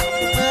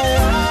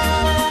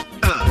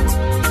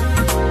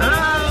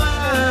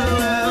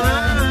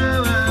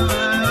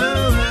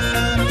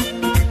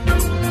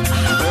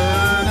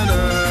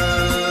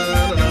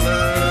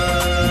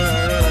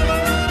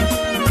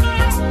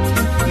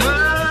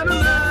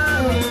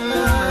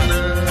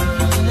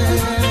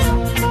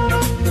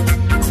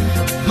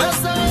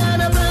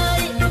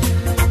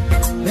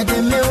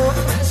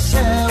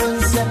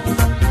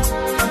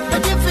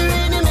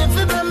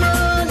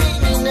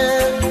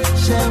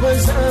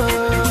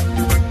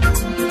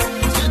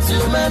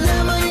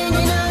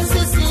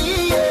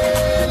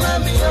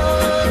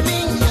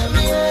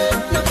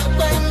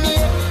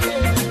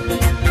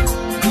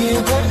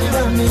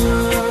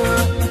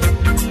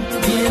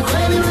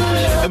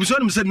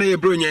 I'm saying, "Nay,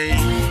 Brunei,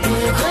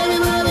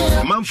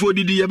 Manfo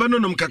Didi,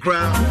 Abanonum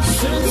Kakra,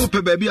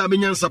 Upe Baby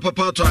Abinyan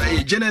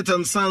Sapapata, Janet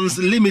and Sons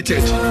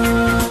Limited,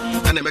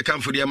 and I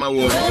come for the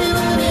Amawo,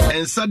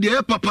 and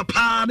Sadia Papa,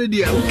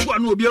 the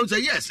one will be able to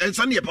say yes, and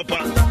Sandia Papa.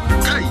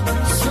 Kai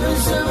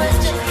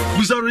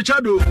Busa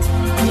Richardo,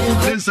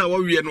 then Sawa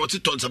and what's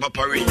it on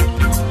Sapapari.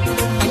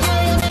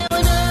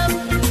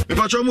 If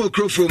I try more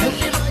crow from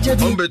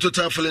Umbe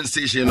to Filling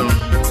Station,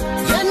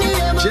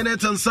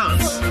 Janet and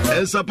Sons,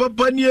 and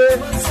Sapapanye,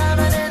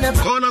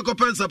 Corner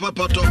Copensa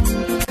Papato,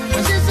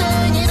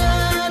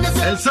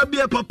 and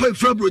Sabia Papa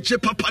Fabroche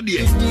Papa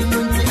dear,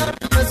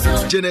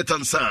 Janet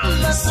and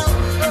Sons,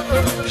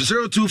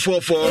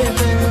 0244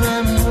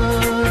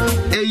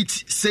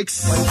 86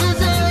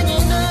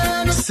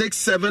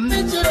 67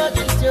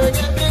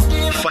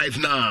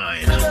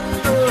 59.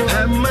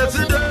 And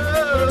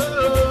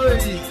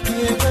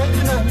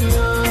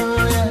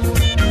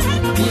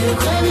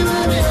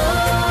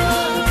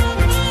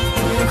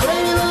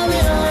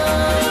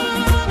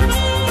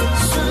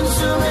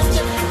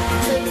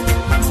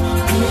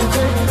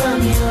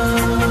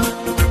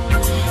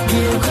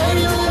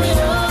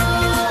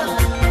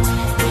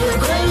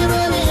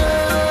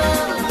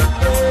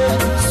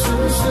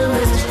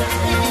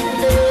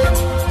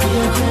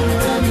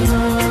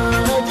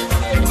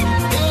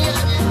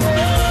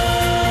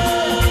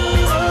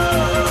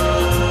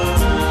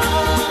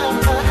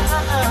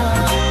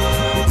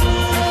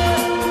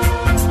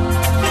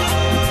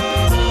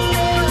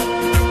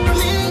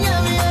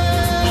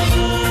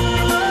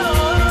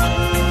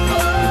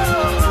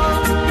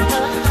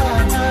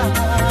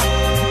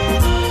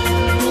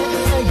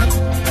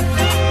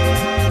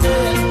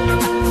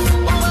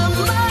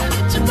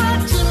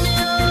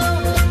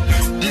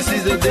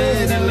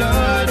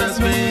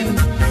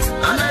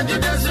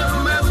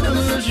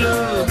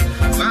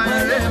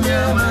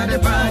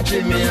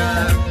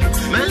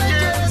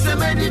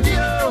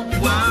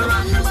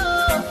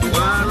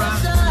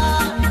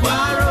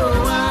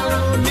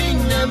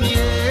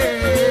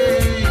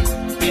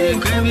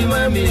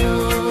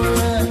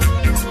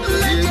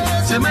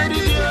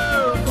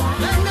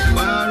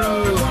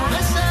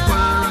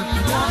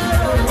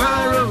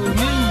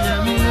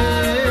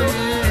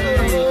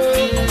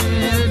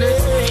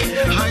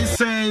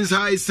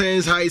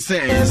High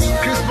Sense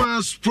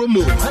Christmas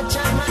promo.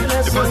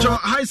 If I try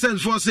High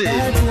Sense for say,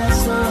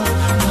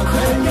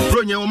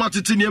 Bronya will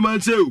matter to your man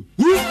too.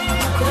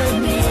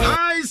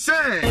 High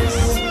Sense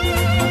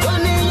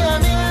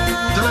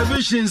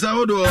televisions are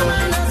outdoor,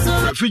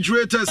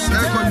 refrigerators,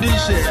 air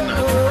condition,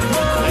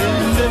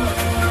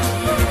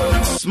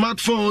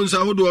 smartphones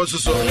are outdoor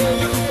also,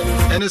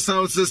 any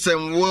sound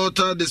system,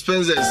 water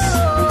dispensers.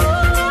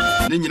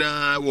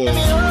 Nina wo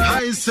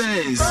High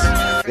Sense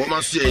what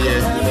must you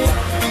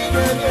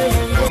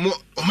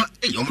Oma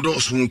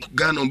don't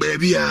Gano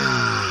baby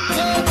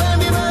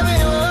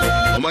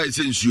why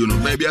since you know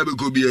maybe I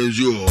could be as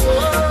you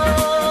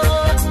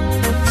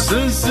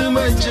since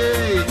my J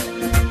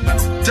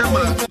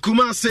Tama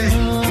Kumase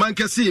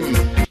Mankasim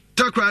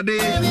Takrade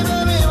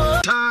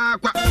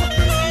Takwa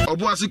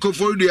Obuasi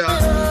Kofodia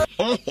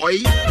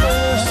Ohoi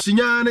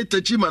Sinyane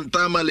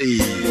Tachimantamale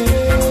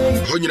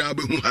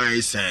Honyrabu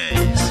High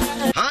Sense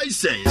High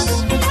Sense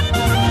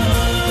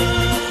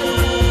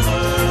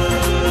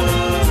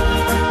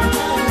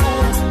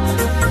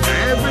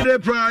Everyday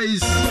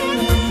price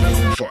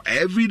for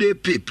everyday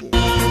people.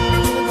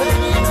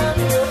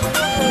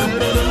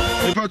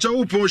 Ipacha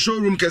upo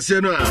showroom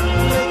kesiano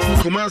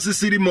Kumasi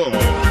City Mall,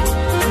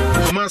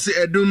 Kumasi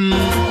Edun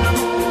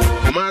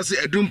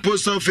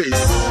Post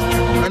Office,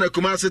 and a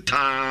Kumasi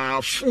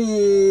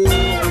Tafu.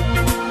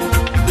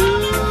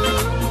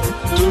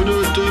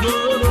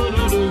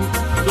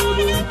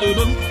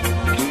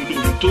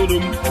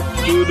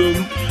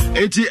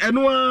 Eti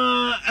eno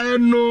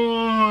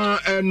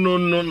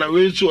na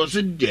we so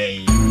se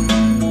den.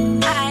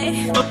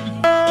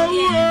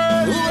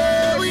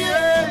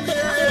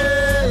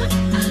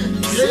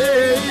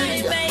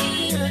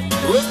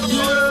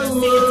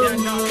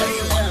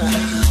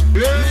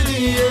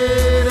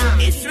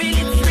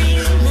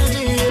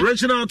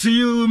 Reaching out to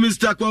you,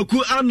 Mr.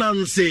 Kwaku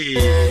Anansi.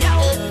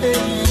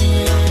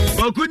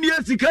 Kwaku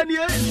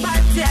Niesikanye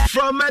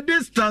from a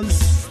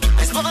distance.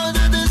 I saw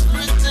this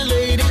pretty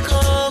lady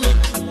coming.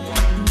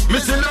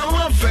 Missing no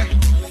one fact.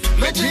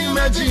 Meji,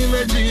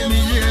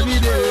 every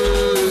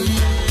day.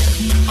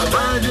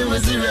 I'm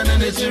with the run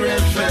and it's a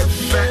red fat.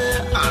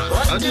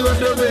 I do want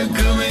to make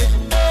me.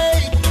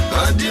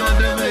 I do want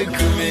to make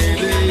me.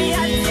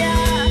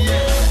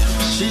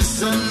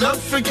 She's an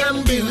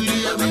African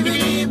beauty.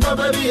 Baby,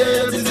 Papa,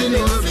 is in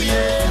over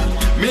here.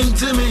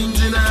 Minty,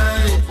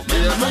 night.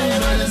 They're my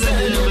brothers and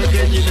they're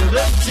making you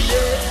the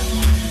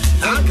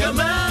I come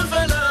out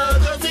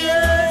of the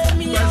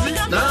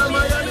air. Now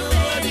my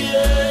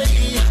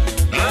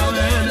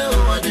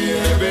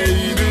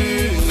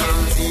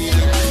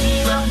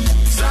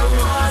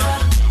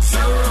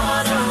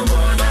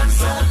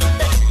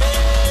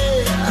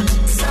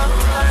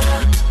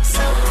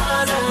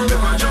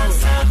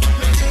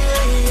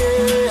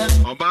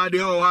Obadi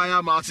oh I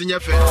am Martin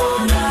Yefe.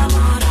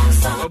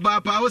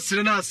 Obapa was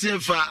in a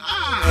safe.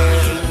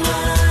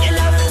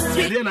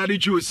 Then I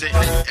did choose it.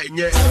 And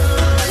yet,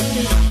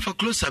 for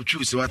close up,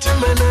 choose what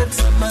I'm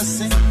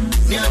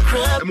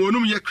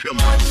on your crumb.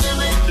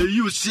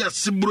 You see a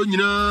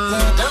Sibruna.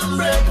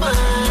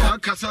 I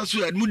can't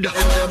answer at Muda.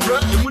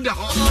 Muda.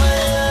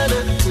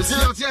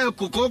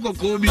 Coco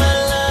Kobe.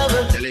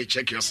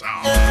 Check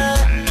yourself.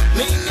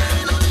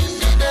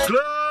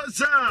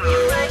 Close up.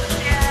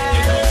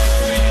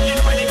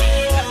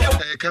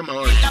 Come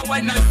on. I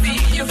wanna see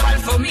you fall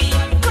for me.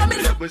 Come in.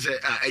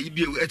 I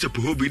be at a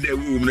pool in the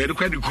room. Never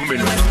quite come in.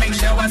 Make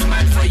sure what's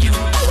mad for you.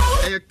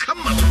 Come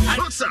on.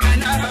 What's up?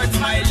 And I hurt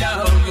my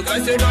love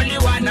because you're the only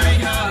one I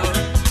have.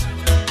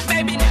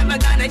 Baby, never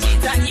gonna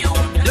cheat on you.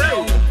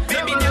 No.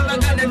 Baby, never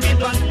gonna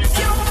trip on you.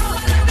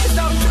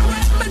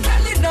 But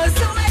tell it no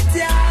sweat,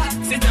 yeah.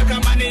 Sit up,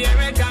 come on,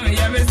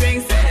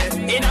 everything said.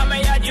 In my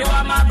yard, you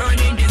are my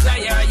burning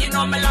desire. You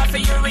know my love for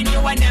you and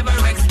you will never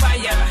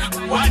expire.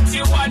 What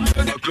you want?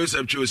 Close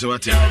up, choose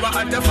what you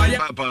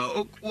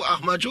Papa,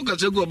 Ahmachuka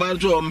to go back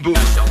to Ambu.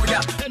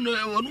 And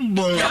one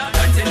bone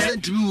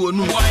sent to you,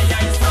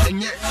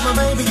 and yet, my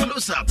baby,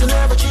 close up to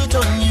never cheat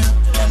on you.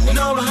 You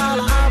know how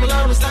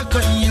I was stuck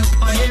on you.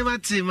 I hear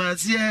what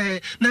Timas, yeah,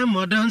 no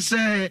more don't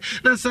say.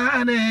 That's how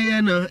I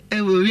know,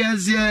 it will be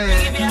as yeah.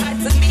 Give your heart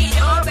to me,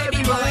 oh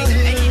baby boy.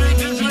 And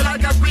you treat you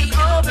like a freak,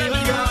 oh baby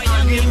boy.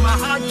 I give my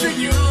heart to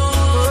you.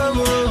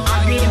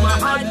 I give my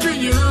heart to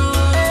you.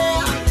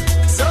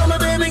 So my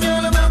baby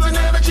girl, I'm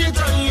never cheat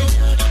on you.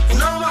 You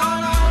know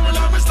how I will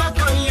always stuck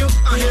on you.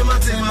 I hear my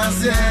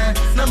Timas, yeah,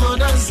 no more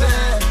don't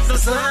say.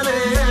 That's how I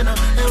know,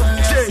 it will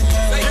be as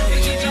yeah.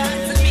 Give your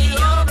heart to me,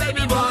 oh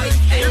baby boy.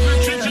 And you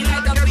treat you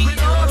like a freak,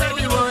 oh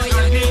baby boy.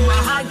 I give my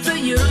heart to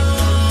you.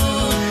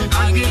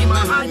 I give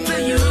my heart to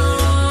you.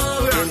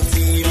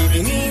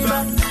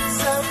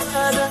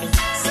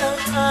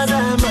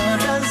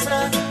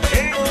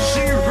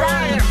 She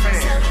right,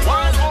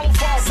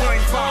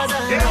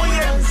 104.5.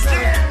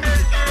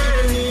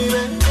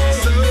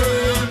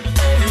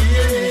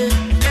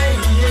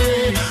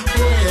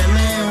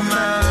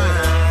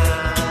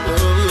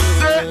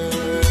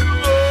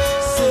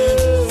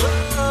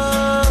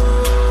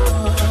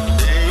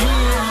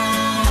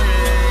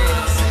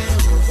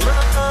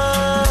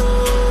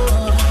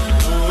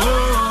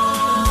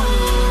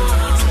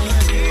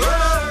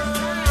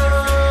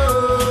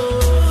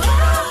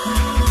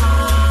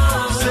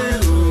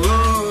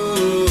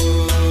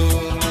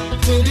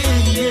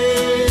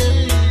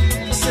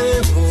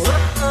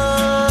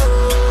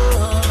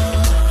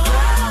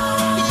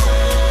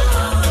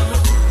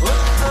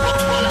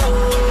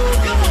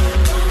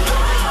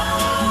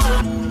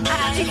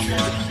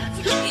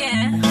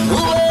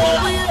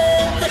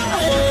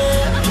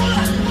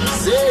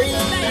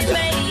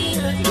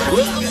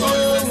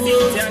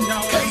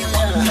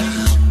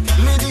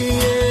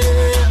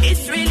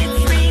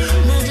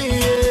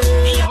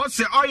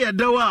 yeah,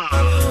 dawa.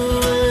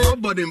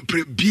 Nobody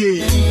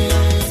prebie.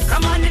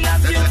 Come on,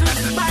 love you to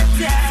the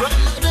party.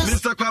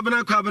 Mr.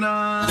 Kwabena.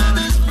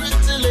 This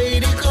pretty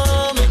lady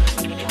coming.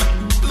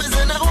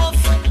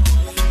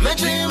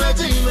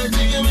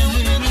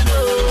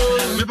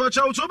 Me but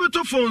you so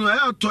better phone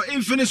I to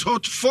Infinix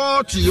Hot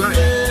 40 right?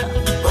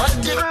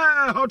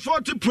 Hot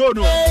 40 Pro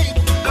no.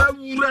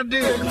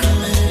 Ready.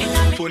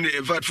 Phone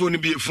invite phone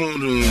be a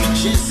phone.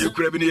 You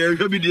could be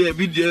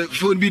the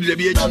phone be the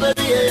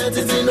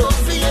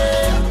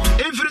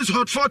Infinix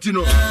Hot 40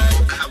 no.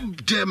 Come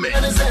damn it.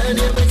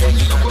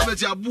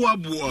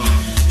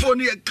 Phone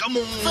here, come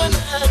on.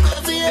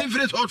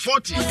 Infinix Hot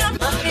 40. I'm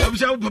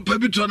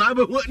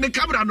the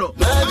camera no.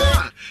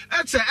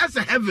 That's a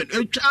heaven.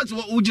 That's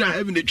what would you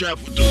have in the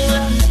travel to?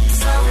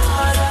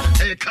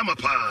 Hey, come up.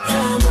 I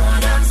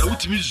want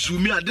to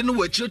zoom in. I don't know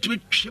what you're to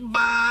be. It's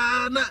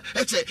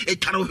a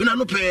carabiner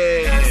no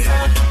pay.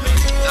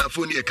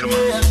 Phone here, come on.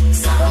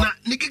 Now,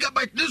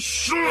 gigabyte this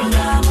soon.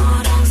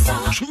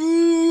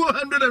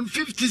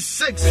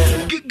 256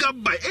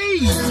 gigabyte. Hey,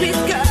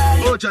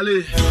 oh,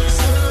 Charlie.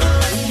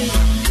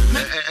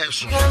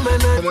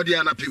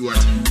 Comodiana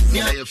Piwat.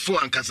 Yeah,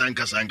 phone Kasan.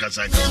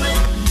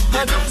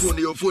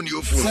 Your phone.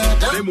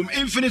 Minimum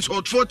Infinix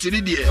Hot 40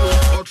 Lydia.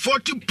 Hot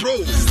 40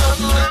 Pro.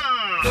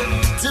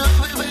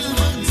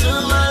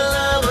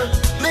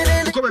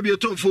 Come be a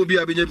tone for be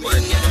a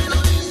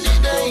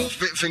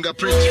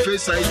fingerprint,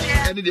 face ID,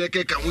 any day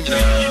can come.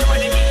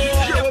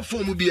 Your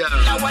phone will be a.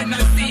 I wanna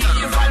see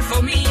you fall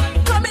for me.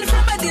 Coming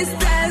from a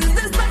distance,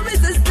 there's no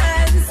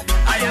resistance.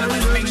 I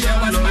always make sure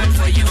what's meant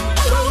for you.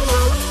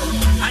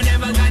 I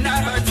never gonna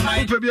hurt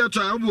my baby. A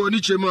time when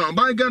each man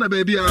buy Ghana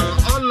baby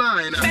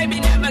online. Baby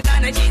never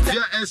gonna cheat.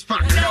 Yeah,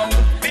 S-Pack.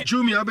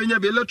 Jumia Benya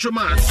be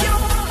Electromat.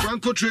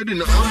 Franco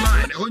trading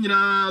online.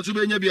 Honina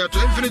Subenya be at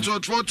Infinix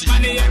Hot 40.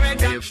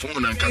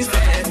 Phone and casa.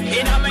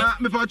 Now,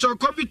 me patch your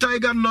coffee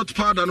tiger not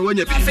pardon when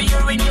you be. Oh,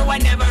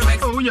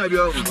 when you be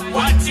on.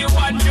 What you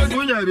want to do?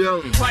 When you be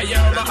on.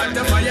 Fire behind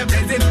the fire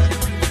blazing.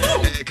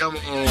 Hey, come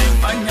on. On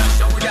your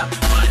shoulder.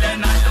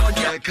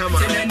 Hey, come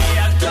on.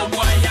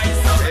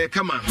 Hey,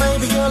 come on.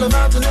 Baby girl,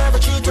 about to never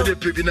cheat. With the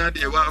people now,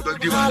 they wow, but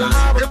give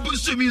us a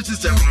boost to music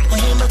system.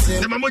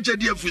 The Mamocha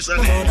dear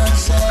Fusane.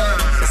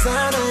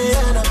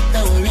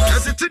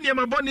 As a 10 year,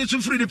 my body is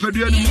free the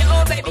Peduani.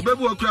 A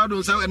baby will crowd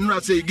on South and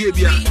not say,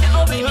 Gabia.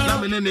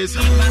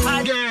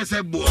 Yes,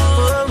 a boy.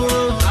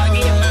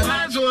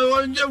 So I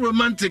want your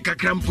romantic a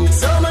crampo.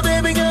 So my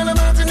baby girl,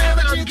 about to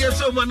never cheat. Get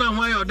someone now,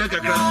 why or deck a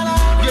cramp.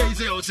 Yeah, you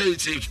say, oh, say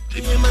it's safe.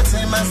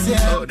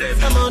 Oh, there.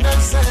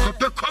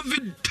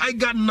 COVID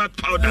tiger nut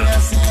powder.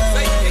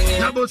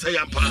 Double say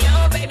I'm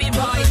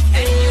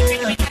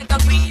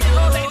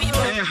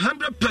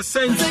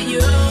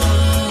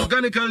 100%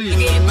 organically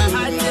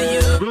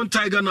grown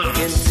tiger nuts.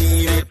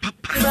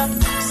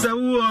 So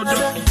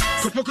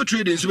Kopoko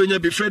Trading when you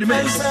be Freddie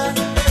Mac.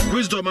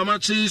 Wisdom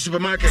Mamachi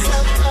Supermarket.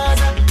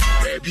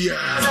 Baby.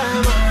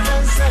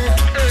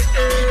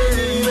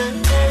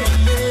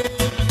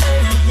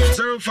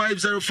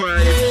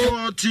 0505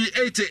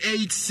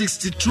 4088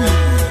 62.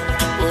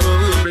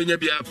 Bring your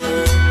beer.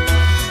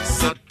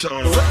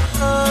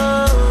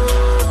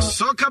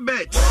 Soccer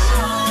bet.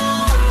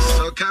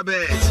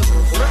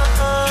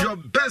 Your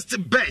best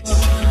bet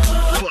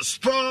for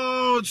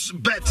sports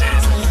betting.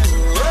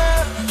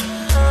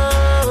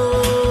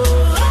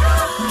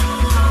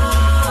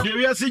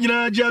 We are seeing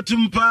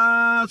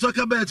Jatumpa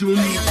soccer bet.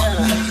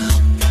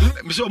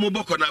 Mr.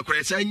 Moboko na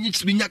kwese anyi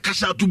binya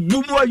kasha to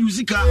bumu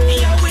ayuzika.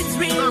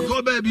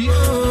 Go baby.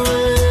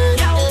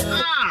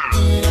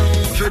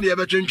 Feni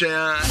ebetwenche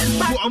ya.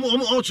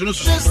 Omo to no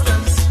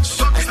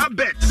soccer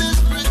bet.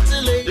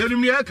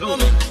 Yenumi aka.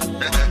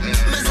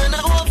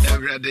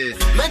 Everyday.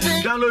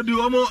 Download the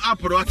Omo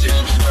app rote.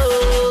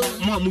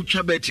 Mo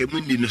amutwa bet e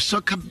mundi no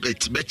soccer bet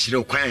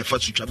kire kwan fa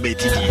twa bet.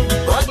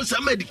 Omo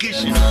some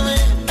medication.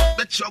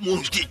 Bet some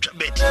mo twa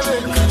bet.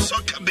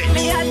 Soccer bet.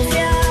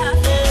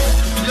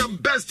 Your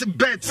best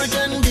bets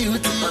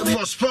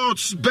for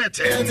sports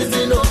betting.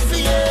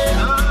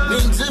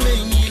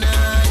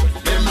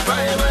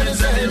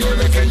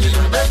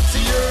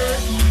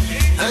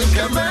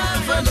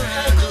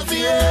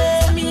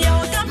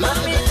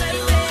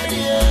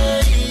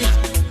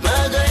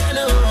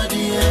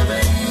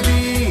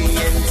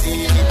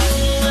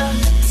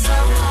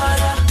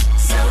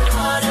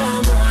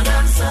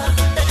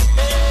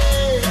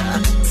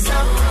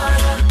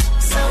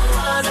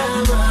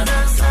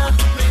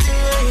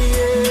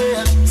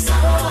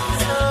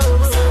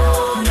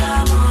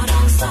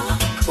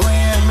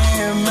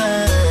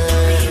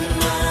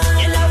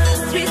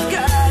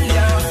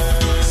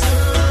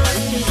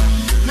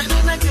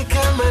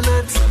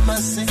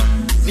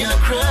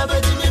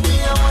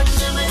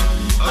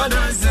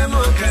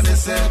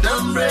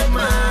 Don't break my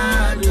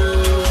heart, and I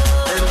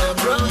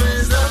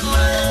promise that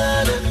my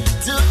heart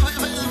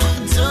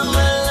to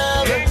my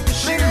love.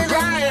 She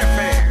Brian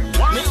fan,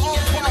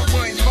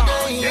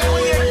 104.5. You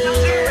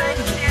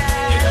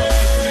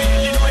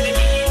know what I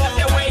mean?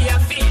 The way I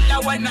feel, I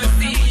wanna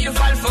see you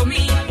fall for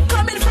me.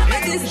 Coming from a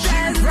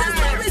distance, there's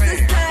no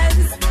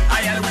resistance.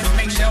 I am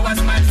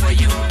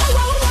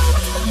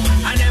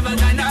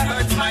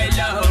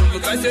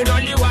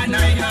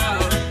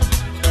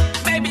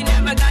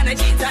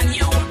gonna cheat on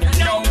you.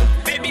 No,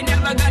 baby,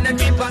 never gonna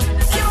trip on you.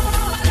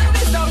 Love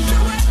is so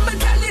true, but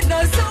girl, you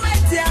know so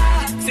it's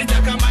yeah. Sit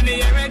up, come on,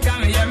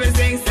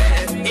 everything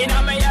said. You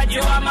know me,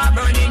 you are my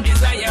burning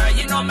desire.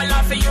 You know me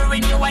love for you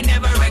and you will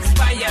never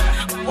expire.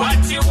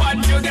 What you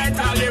want, you get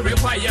all you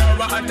require.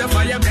 What the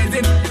fire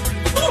blazing.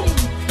 Boom!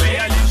 May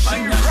I live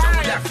on your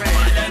shoulder?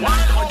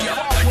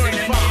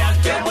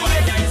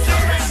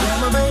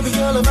 My baby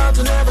girl about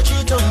to never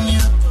cheat on you.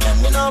 And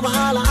you know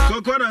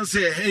Kokona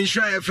say in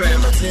Shy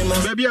FM.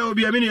 Baby, I will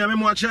be a mini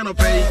amemo channel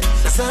pay.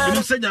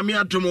 You said you me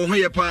to mo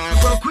here pa.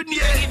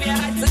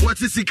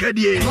 What is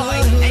Sikadie?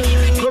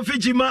 Kofi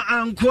Jima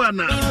and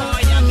Kwana.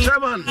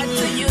 Chairman.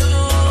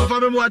 Of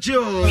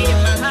Amemwachio.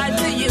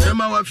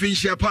 Emma wa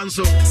fish ya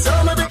panso.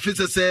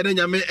 Afisa said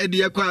nyame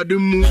edi akwa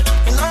dumu.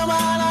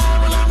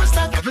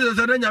 Afisa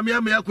said nyame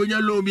me akonya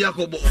lo mi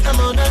akobo.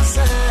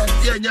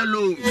 Ya nya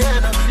lo.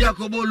 Mi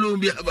akobo lo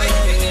mi aba.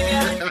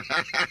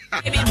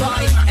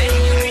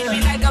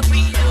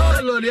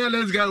 Hello, dear,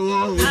 let's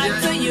go. I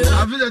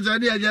feel that I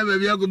need a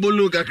baby. I go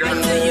look at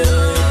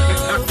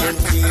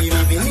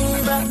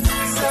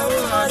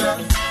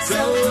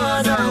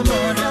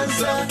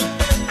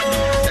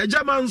a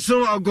German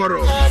so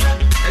agoro.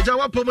 A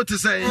Jawa pomo to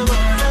say,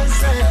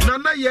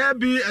 Nana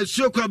Yabi, a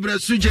Shoko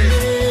Brasuje.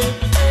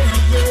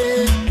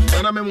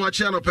 And I'm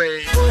watching a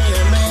pay.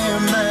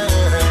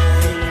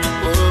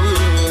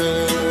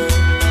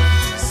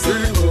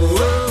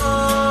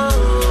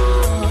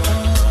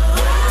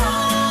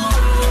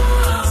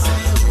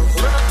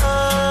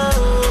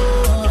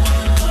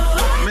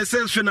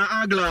 Fina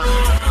Agla.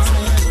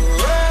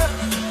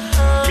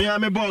 Me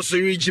am a boss,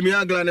 you Jimmy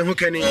Agla and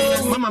Hokani.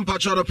 Mamma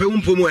Pacharo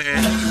Peumpume.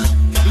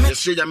 The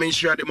stage I mean,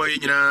 sure the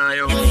Moyina.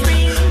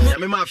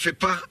 Yamima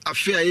Fipa, a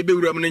fair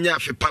Ibu Ramina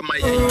Fipa, my.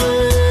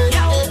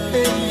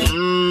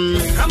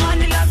 Come on,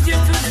 love you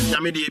to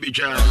Yamidi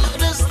Bija.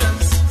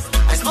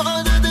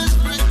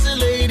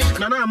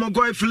 Nana, I'm a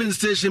boy filling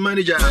station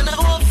manager.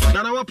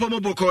 Nana, what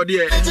Pomobo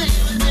Cordier.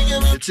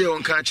 It's a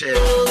on catch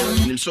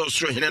it. So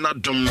straight and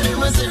not dumb.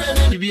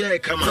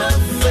 If come on.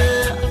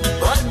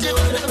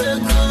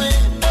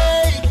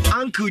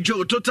 Uncle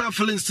Joe, total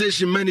filling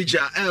station manager.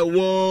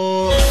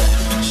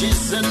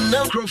 She's a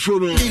crow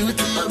from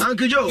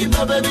Uncle Joe.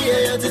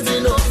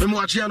 I'm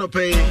watching no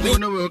pay. You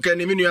know who can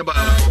mean you about.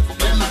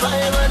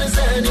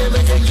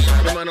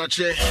 I'm not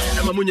sure.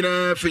 I'm a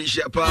munina fish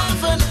up.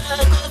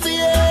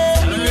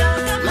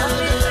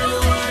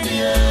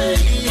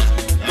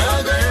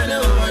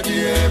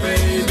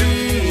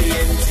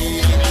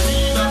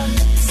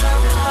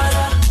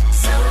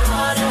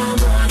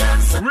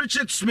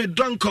 Richard Smith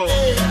Dunko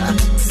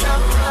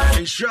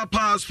in Sure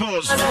Power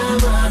Sports.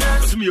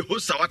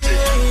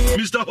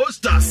 Mr.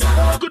 Hosta.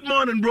 Good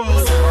morning, bro.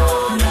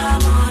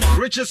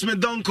 Richard Smith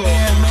Dunko.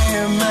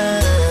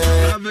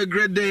 Have a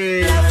great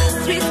day.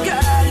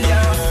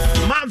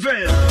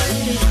 Marvin.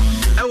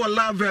 I will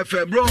love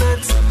FM, bro.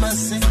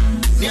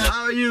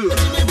 How are you?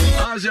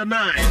 How's your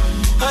night?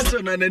 I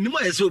don't know.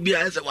 Anymore, so be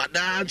I said, what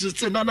that just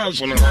said, no,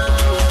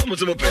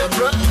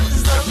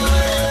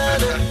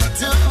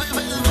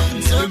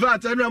 in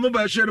fact, I know I'm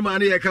about to share the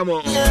money. Come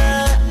on.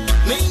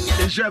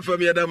 Share for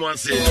me, I don't want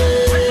to say.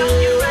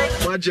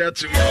 Watch out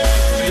to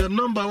the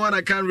number one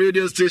account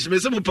radio station.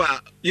 Mr. Mupa,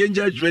 you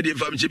judge ready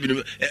from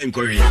Chipping and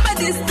Korea.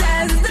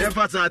 If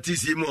I start to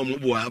see more,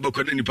 but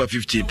couldn't you pay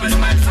 50? I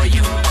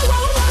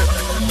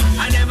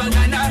never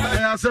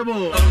gonna. Some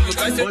more.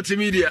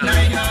 Multimedia.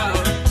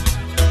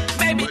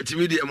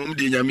 Multimedia,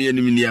 Mumdi, Yami, and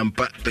Miniam,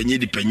 Penny,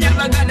 the Penny.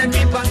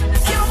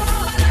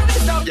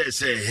 Yes,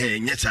 hey,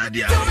 yes,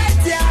 idea. Again,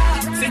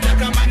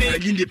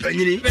 the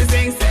penny.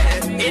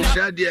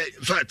 Shadia,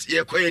 fat,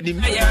 yeah, quiet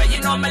him. You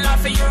know, my love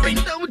for you.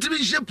 Don't be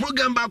ship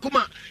program,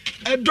 Bakuma.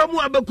 A drum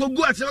Wabaco,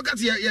 go at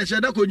Sakatia,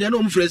 Yashadako,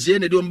 Yanom Fresi,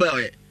 and don't buy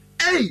it.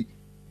 Hey,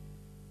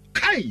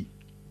 Kai,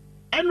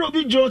 and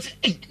Robin Jones,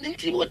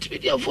 80, what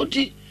video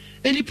 40,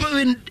 and the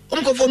poem,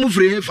 Uncle for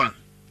Mufrefa.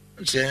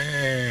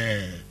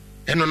 Say,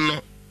 and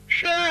no,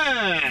 sure.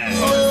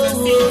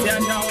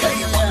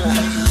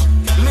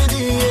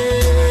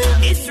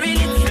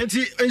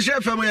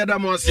 Chef FM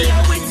Damosi.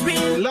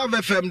 Love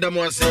FM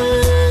Damosi.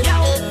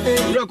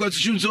 Record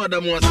to so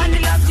Damosi.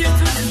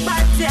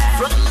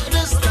 From a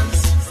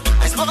distance,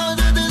 I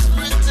spotted this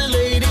pretty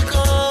lady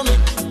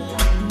coming.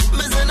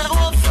 Missing a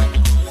wolf.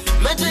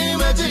 Magic,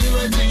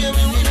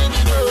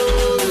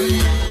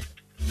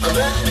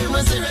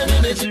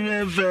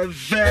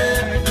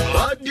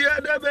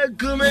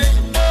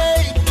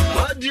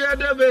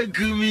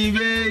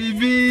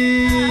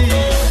 baby.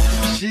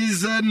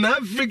 She's an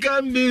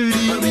African beauty.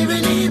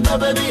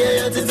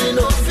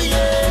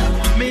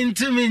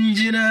 Mintu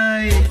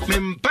minjinai.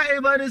 Mimpai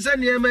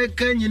barusan ya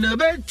mekan yuna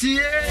beti.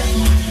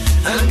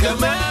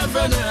 Angkama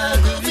fana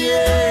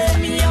kovie.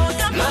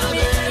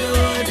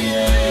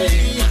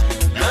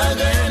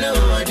 Nagana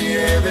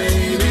wadie,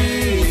 baby.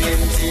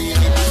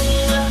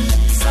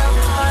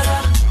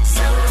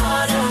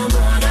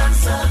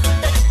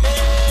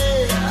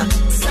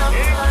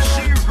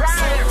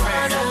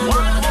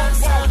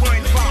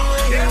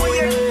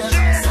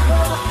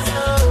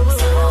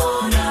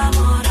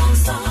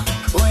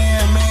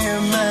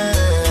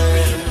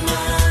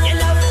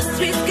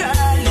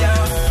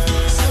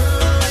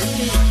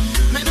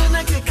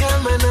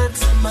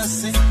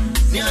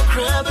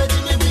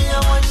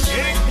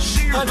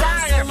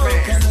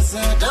 smoke and I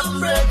said, don't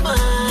break my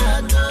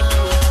heart.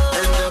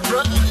 And I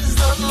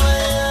promise on my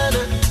head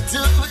to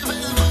be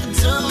faithful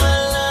to my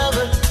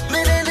lover. Me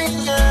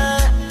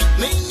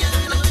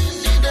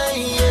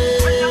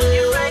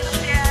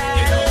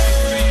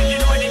you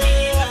know what I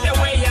mean? The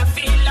way I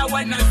feel, I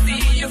wanna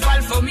see you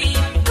fall for me.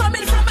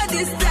 Coming from a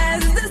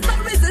distance, there's no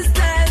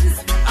resistance.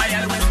 I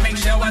always make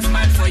sure I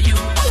smile for you.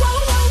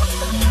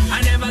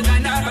 I never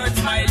gonna hurt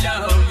my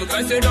love,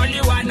 because you're the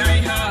only one I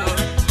have.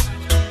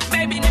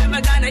 Baby,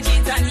 never gonna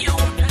cheat on you.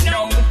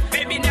 No,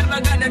 baby, never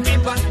gonna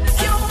trip on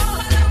you.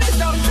 I love it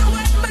down to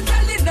it, but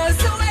tell it no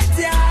sweat,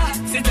 yeah.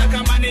 Sit up,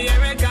 come on,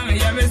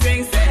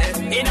 everything said.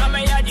 In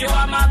my heart, you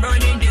are my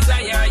burning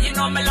desire. You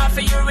know me love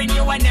for you, and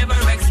you will never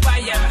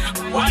expire.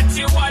 What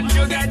you want,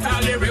 you get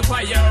all you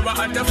require. But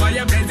hot the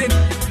fire blazing,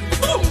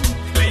 boom.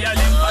 May I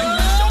live on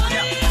your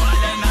shoulder,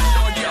 all in I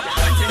know you.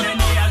 Watching in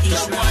the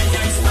action, why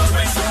I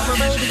surrender. My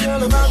baby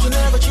girl, about to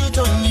never cheat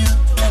on you.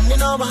 And you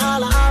know my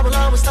holla, I will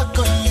always stuck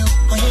on you.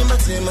 Oh, you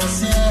might say my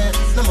said,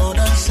 no more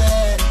than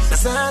said.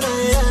 That's how I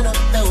end up,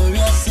 that will be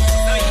a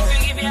So you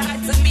can give your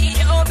heart to me,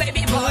 oh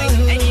baby boy.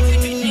 And if you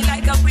treat me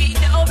like a breed,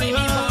 oh baby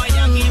boy,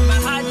 I'll give my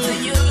heart to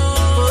you.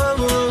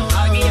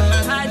 I'll give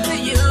my heart to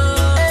you.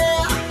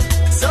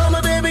 So my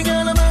baby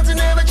girl, about to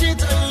never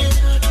cheat on you.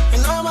 You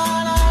know my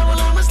holla, I will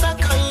always stuck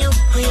on you.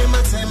 Oh, you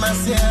might say my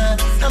said,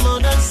 no more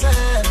than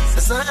said.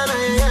 That's how I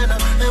end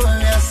up, that will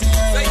be a said.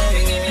 So you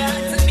can give your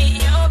heart to me,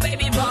 oh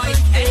baby boy.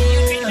 And if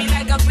you treat me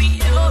like a breed,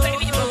 oh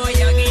baby boy,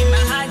 I'll give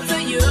my heart to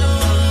you.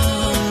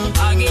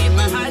 I'll give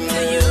my heart to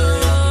you.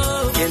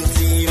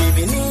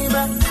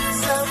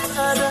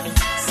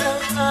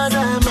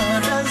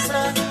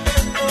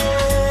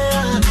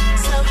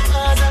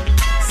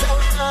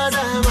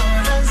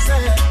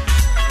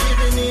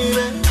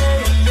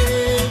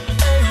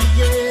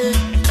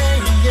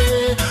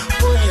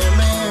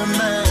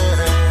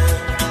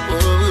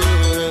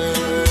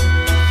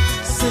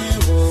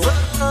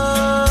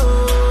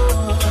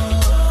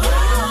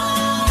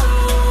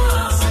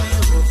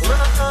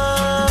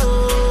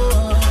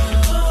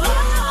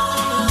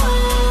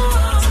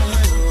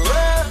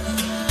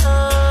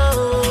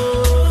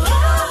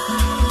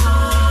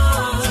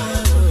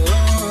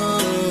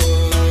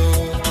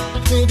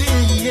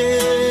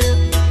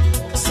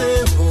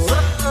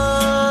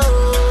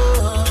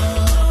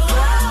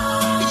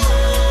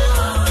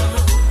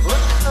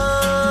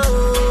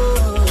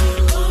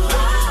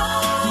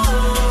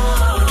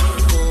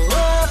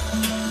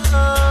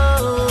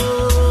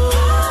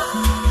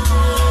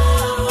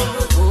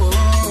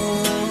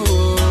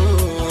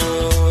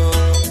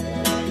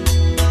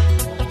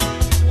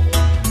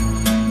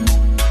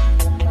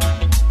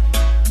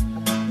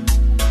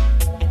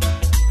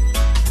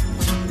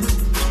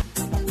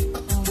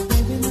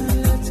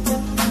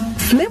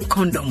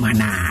 Condom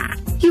mana.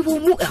 You will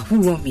move a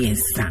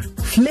huomiensa.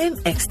 Flame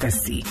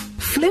ecstasy,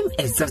 flame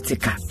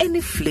exotica,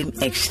 any flame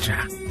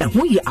extra. And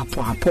when you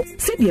apo,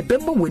 say the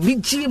bembo will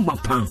need G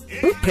mapan,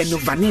 open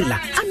vanilla,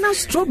 and now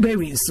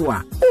strawberry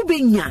soa.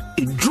 Ubenya,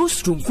 a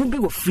drawstring could be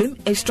with flame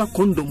extra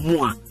condom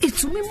more.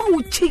 It's me ma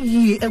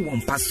ye a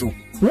one passo.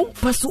 Won't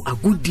pass a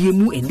good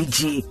DMU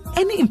energy.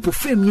 Any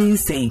impofemian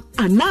say,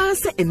 and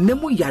nasa and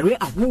nemo yare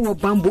a war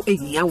bamboo and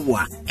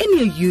yawa.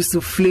 Any use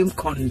of flame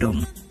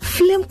condom.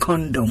 Flame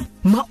condom,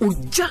 ma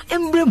uja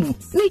embremu,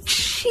 ne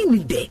chini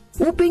de.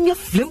 Ubenya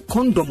flame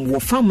condom wo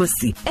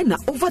pharmacy, and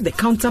over the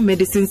counter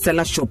medicine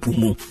seller shop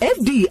mu.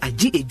 FD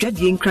aji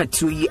ejadi enkra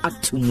tuyi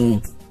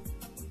atumu.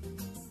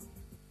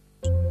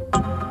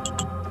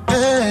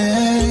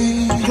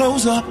 Hey,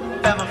 close up.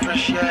 Ever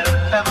fresh air,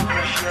 ever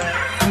fresh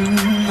air.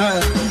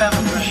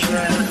 Ever fresh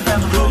air,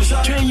 ever fresh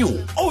air. Train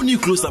you, all new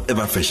close up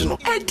ever fresh. No,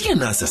 idea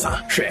na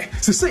sesa. Share.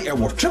 So say I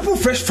want triple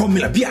fresh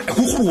formula be a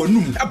who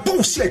num. A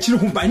boss here chile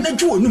hum by na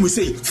ju num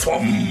say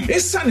from.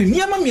 Esan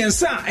niyama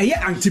miensa eye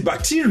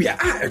antibacteria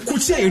a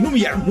kutia enum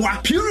ya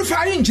mwa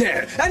purifying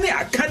gel. Ane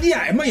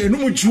akadia ema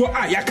enum ju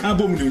a ya kan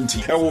bom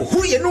nunti. E wo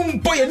hu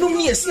enum boy enum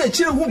ni ese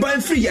chile hum by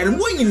free ya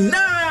mo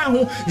nyina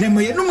ho. Na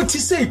ma enum ti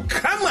say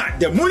kama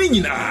the morning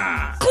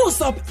nyina.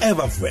 Close up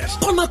ever fresh.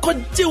 Kona ko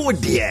je wo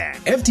de.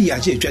 FT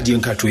aje twadi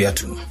nka to ya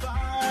tu.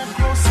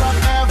 Close up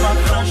ever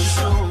fresh.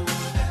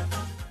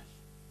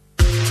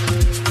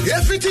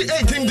 Every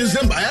 18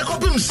 December, I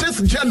copy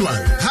 6th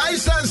January. High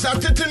Sense are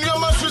taking your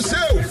master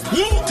sale.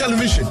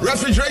 Television,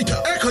 refrigerator,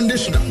 air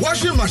conditioner,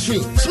 washing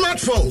machine,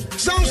 smartphone,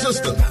 sound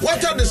system,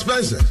 water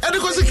dispenser,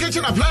 adequate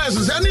kitchen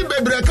appliances, any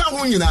baby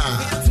account.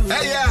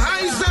 Hey,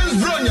 High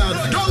Sense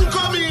Bronya, don't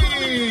call me.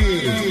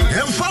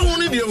 And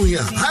found it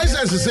here. High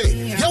Sense say,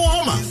 Yo,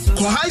 Homa,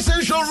 High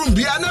Sense showroom,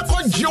 be an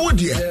aqua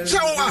Jodia,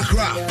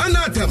 Sawakra,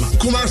 Anatema,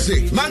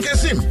 Kumasi,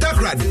 Mankesim,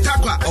 Takrad,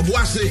 Takwa,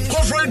 Obuasi,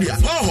 Kofredia,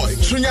 Hohoi,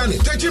 Sunyani,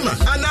 Techima,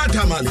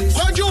 Anatamani,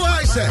 Kojo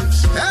High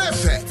Sense,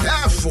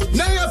 F,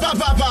 Naya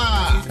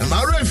Papa, and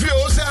my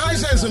review say High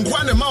Sense and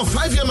Quantum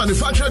 5-year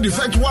manufacturer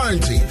defect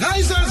warranty.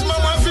 High Sense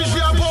Mama Fish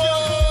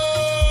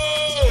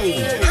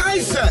High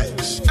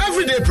Sense, every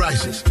everyday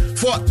prices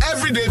for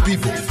everyday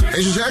people. And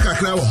you say,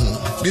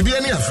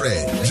 BBN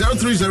afraid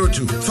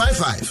 0302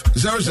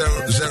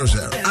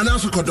 550000 and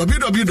also call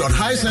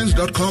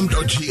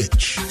www.hisense.com.gh.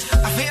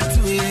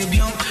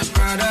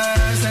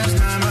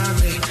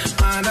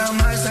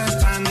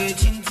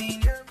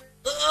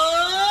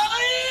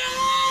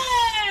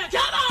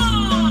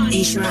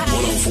 Isra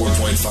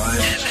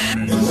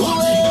 104.5.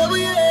 Oh,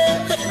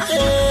 yeah.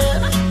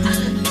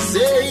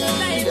 Say,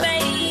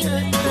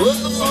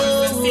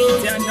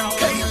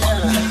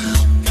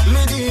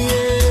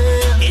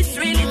 it's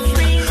really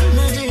free.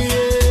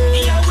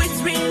 Yo, it's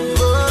real.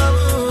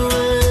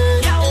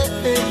 Yo,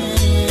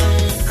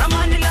 come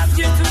on, I love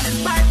you to the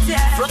spot,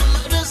 yeah. From a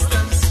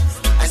distance,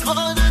 I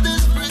spotted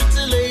this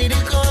pretty lady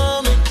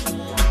coming.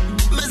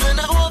 Missing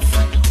a wolf.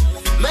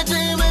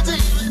 Magic,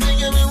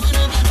 every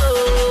winner be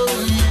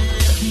going.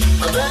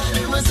 My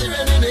body must be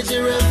running a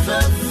giraffe.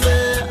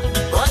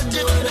 What do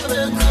you want to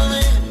make me?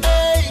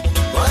 Hey,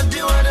 what do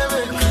you want to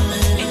make me?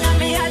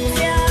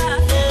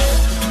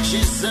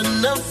 She's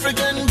an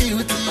African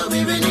beauty.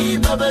 Baby,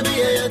 need Baba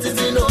be a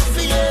titi no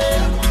fear.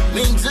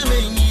 Mean to me,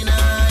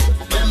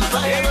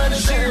 Empire man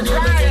is saying, 104.5.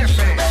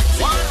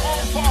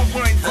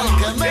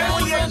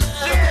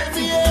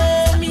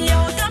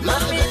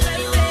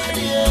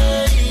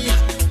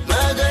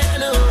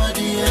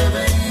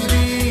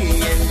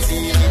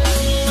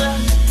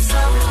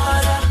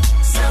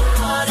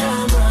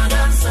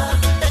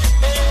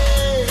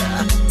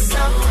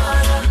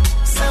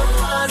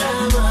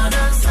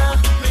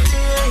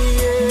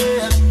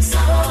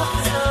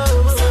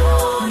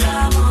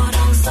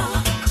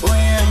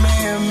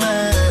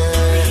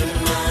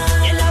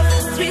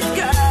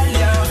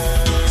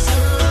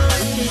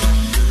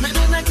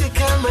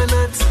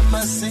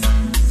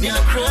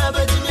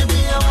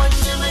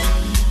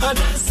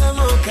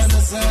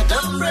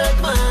 Don't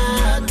break my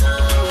heart, and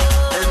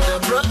the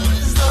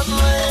promise of my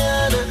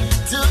heart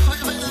to be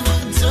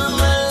faithful to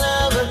my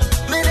lover.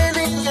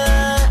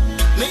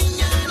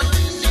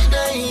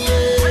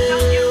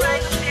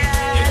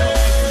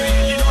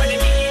 You know what I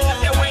mean?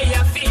 The way I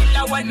feel, I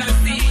wanna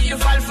see you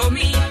fall for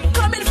me.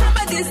 Coming from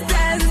a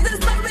distance, there's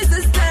no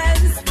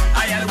resistance. I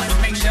always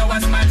make sure I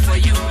smile for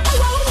you.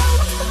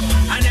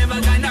 I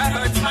never gonna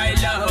hurt my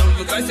love,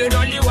 because you're the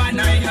only one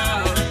I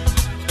have.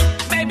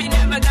 Baby,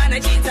 never gonna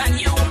cheat on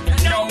you.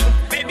 No,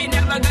 baby,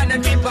 never gonna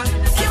trip on you.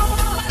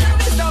 My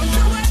love is down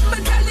to it,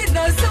 but girl, you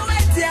know so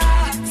it,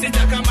 yeah. Sit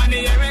up, come on,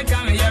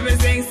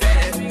 everything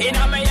said. You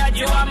know me,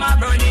 you are my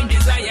burning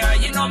desire.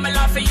 You know me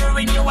love for you,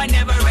 and you will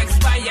never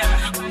expire.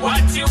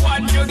 What you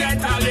want, you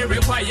get all you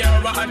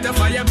require. What the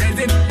fire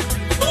blazing,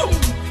 boom.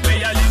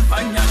 May I live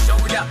on your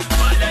shoulder,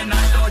 falling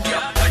on load you.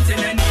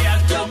 Watching any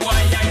actor, boy, I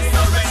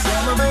surrender.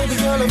 Yeah, my baby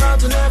girl, about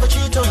to never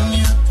cheat on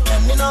you.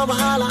 And you know,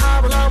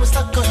 I will always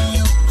stuck on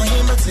you.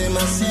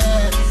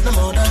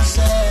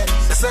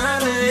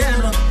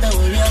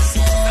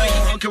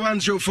 Okay,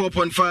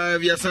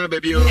 104.5. Yes,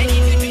 baby.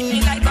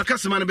 I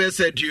can't man be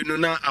said you know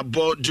now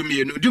about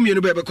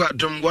Dumienu baby quite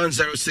dum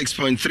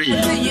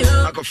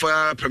 106.3. I go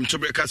for from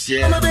Tubrekas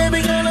here.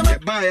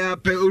 Buy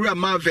up Ura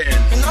Marvin.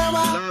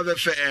 Love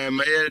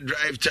FM air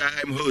drive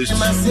time host.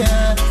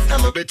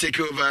 I'm be take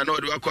over no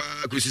do akwa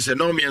kusi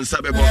no me and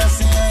Sabebo.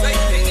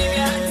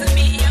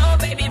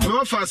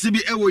 No for CB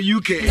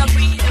UK.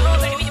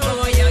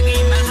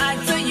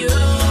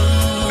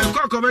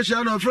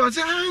 Commercial no front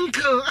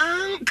uncle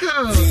and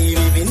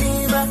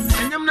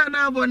I'm not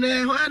now one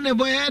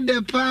boy at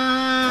the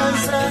pa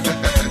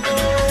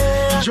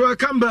Joe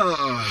Campbell.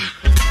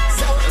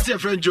 That's your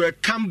friend Joe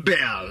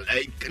Campbell.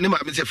 Name my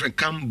friend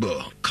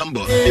Campbell.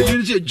 You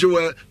didn't say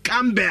Joe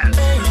Campbell.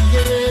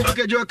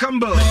 Okay, Joe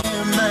Campbell.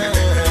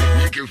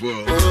 Thank you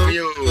for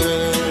you.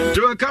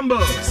 Joe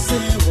Campbell.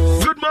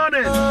 Good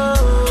morning.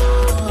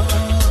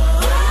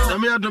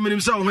 I'm here to meet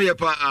himself here,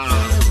 pa.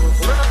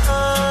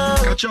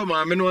 Catch your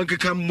man, no one can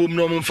come move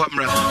no more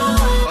family.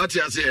 What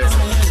you say?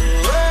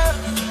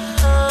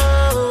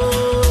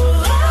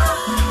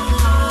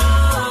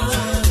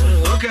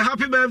 Okay,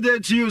 happy birthday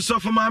to you, so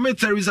for Mama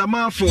Teresa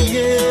Marfo.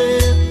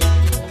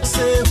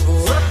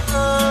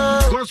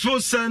 Gospel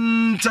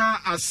Center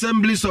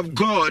Assemblies of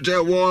God,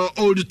 war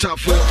Old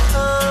Tafo.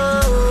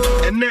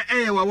 And then,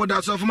 what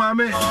that's of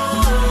Mammy?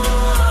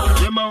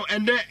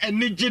 And then, and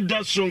Niji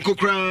Dasson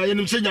Kokra, and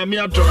I'm saying, I'm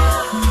here to.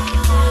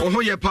 Oh,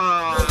 yeah,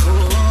 pa.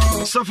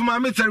 So for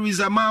Mama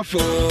Teresa Marfo,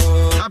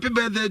 happy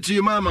birthday to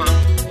you, Mama.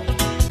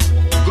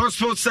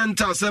 Gospel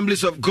Center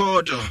Assemblies of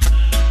God,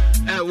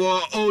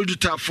 war Old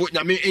Tafo.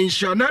 I mean, in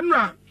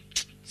Shananra.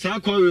 So I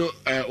call you,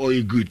 oh,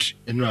 you good.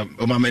 And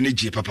Mama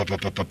Niji, papa.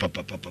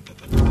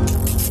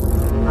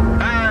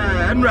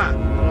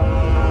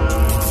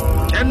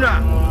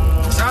 Enra.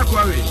 So I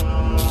call you.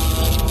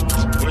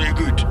 Oh,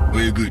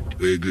 you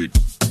good.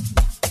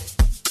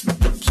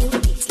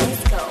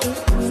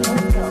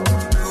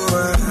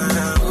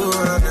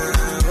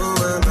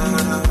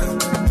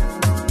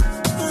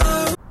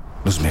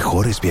 Los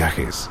mejores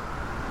viajes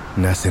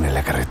nacen en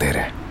la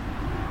carretera,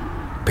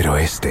 pero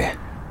este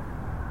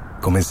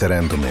comenzará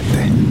en tu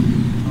mente.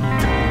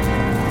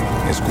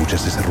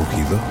 ¿Escuchas ese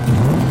rugido?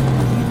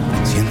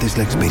 ¿Sientes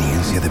la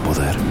experiencia de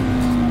poder?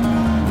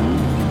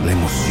 ¿La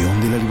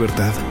emoción de la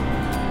libertad?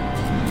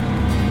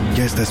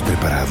 Ya estás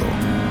preparado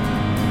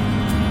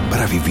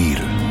para vivir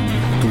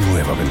tu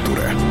nueva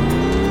aventura.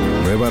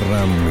 Nueva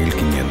Ram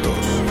 1500.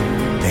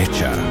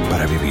 Hecha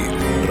para vivir.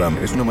 Ram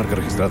es una marca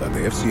registrada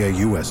de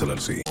FCI US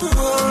LLC.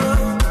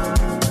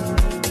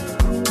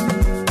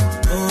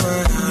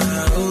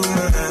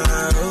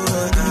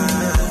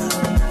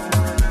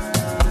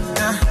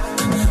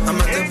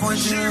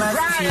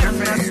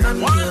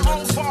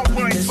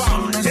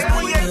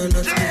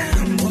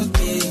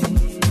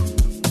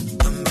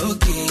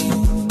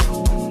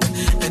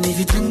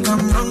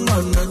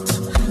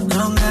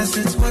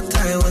 It's what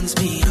I want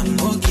me, I'm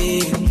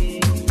okay.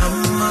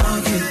 I'm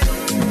okay.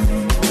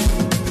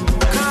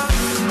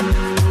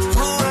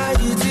 Who are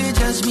you to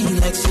judge me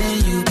like say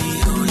you be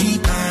holy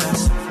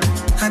past?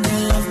 And I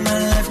love my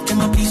life, get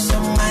my peace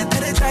of mind,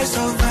 better try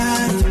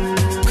survive.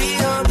 We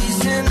all be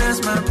sinners,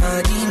 my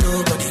body,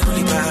 nobody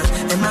holy past.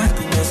 And my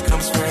happiness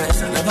comes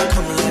first, I never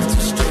come left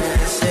to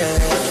stress, yeah.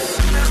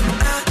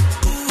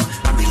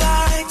 I be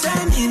like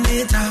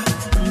Terminator,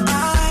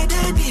 I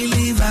the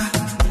believer.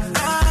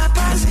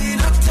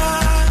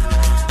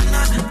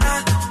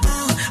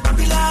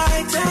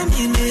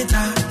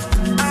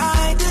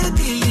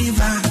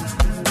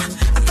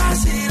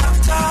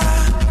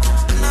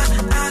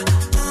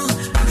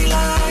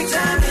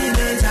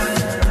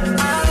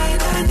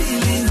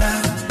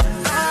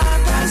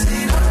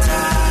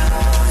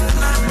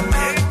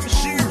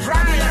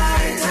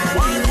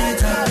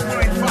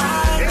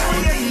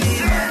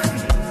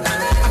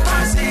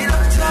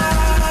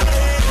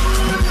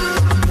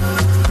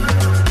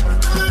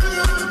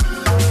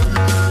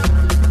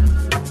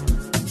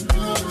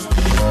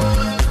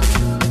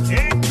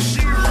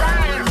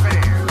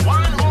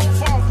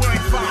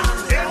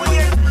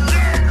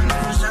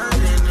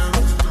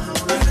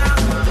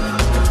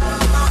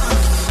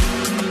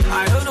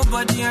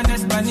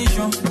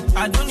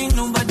 I don't need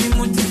nobody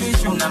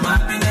motivation. I'm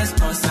happiness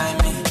consign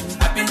me.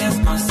 Happiness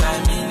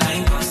consign me. I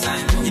ain't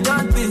consign me. You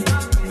don't pay.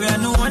 Where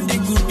no one day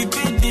could be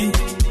paid.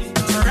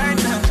 So right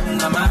now,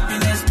 I'm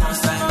happiness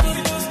consign me.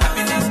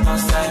 Happiness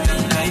consign me.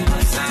 I ain't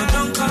consign me. So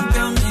don't come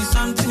tell me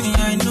something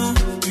I know.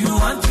 You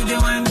want to the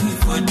one me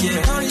for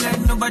there. Don't let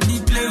nobody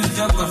play with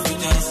your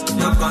confidence.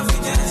 Your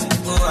confidence.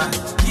 Oh,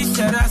 this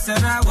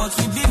Sarah, what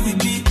you be with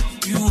me.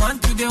 You want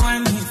to the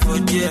one me for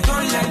there.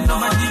 Don't let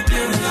nobody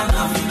play with your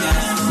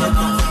confidence. Your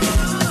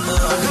confidence.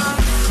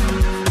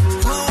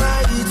 Who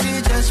are you to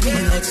judge me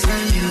like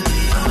say you the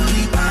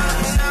only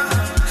pass?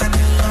 And I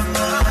love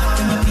my life,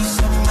 give me peace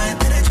of mind,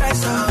 better try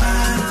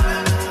survive.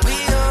 We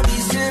all be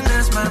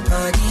sinners, my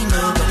body,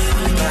 nobody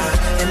really got.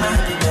 And my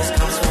happiness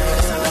comes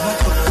first, I never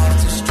come back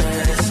to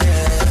stress,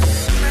 yeah.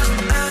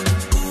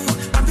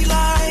 I be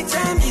like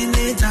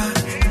Terminator,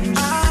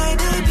 I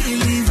the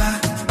believer,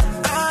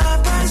 I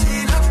pass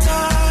it up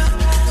top.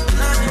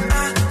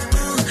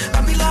 I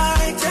be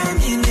like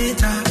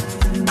Terminator,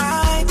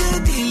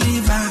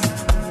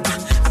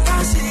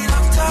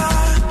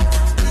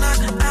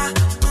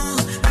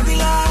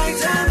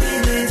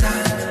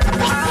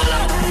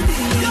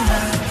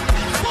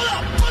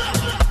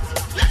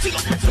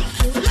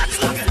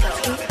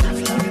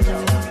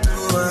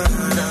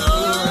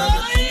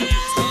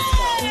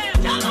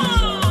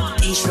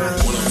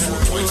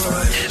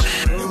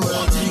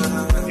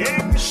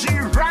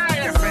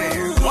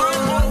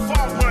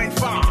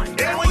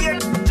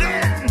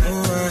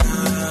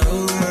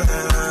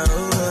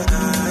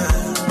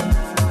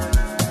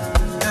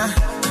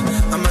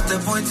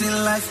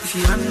 if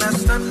you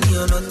understand me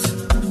or not,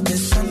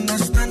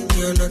 misunderstand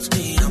me or not,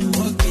 me, I'm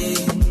okay.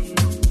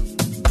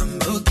 I'm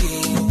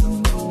okay.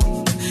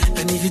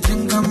 And if you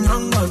think I'm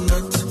wrong or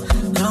not,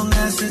 long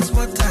as it's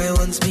what I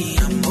want, me,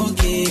 I'm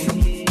okay.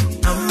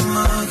 I'm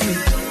okay.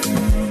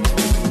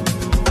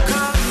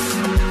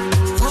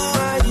 Who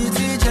are you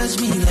to judge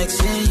me like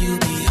say you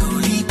be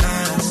holy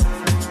past?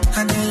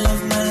 And I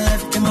love my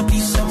life, get my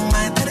peace of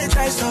mind, better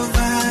try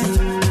survive.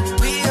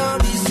 We all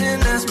be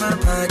sinners, my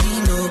body,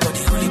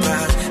 nobody holy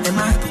past. And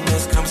my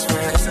happiness comes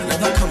first, I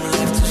never come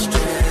left to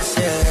stress,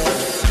 yeah.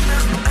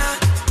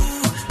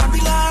 I be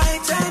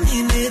like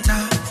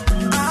Terminator,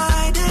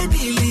 I the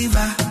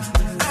believer,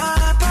 I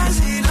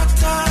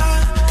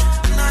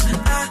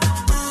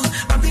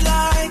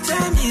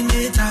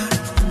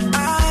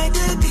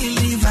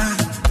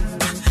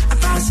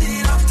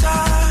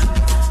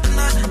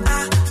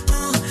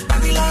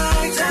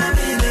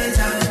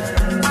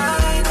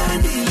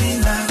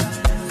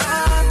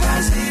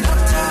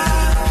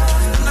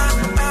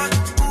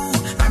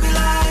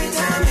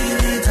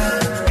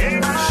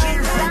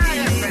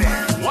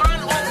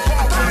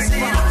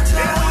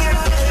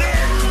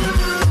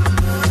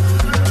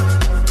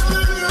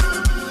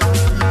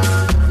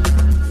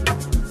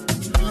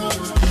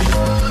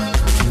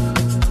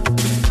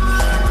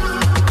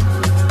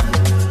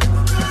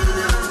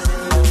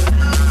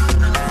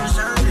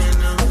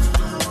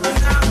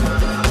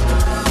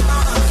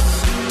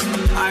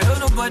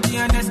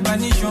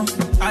explanation.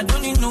 I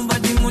don't need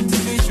nobody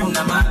motivation.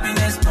 Now my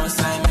happiness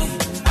consign me.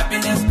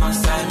 Happiness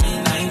consign me.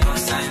 Now you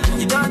consign me.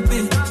 You don't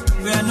pay.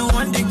 Where no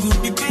one they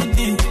could be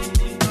paid.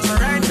 So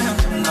right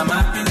now my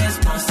happiness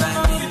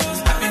consign me.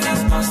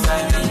 Happiness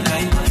consign me. Now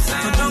you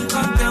consign me. So don't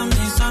come tell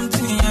me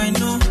something I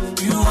know.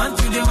 You want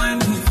to the one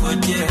me for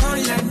there.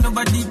 Don't let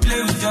nobody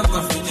play with your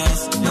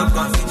confidence. Your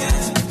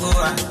confidence.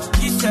 Oh,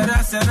 he said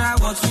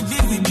what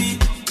we be.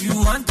 You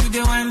want to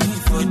the one me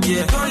for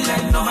there. Don't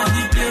let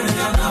nobody play with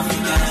your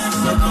confidence.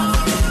 Your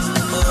confidence.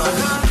 Oh,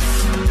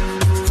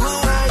 who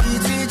are you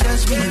to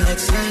just be like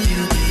say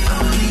you the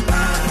only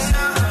pass?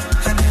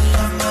 I don't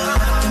love my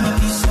heart, give me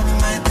peace of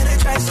mind, then I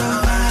try so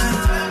hard.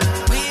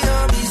 We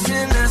all be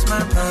sinners, my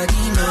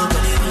body,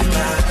 nobody do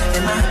that.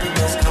 And my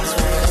happiness comes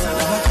first, I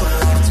never put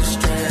life to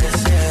stress,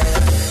 yeah.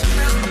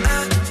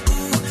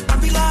 I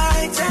be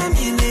like 10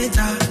 minutes,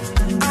 I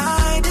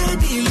the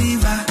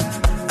believer.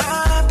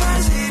 I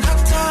pass it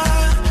up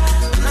top.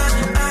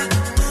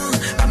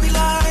 I be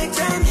like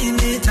 10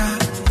 minutes,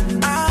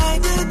 I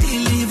the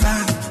believer.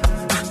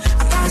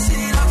 I pass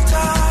it up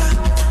top.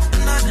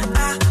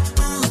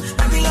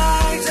 I be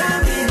like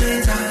 10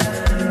 minutes,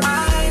 I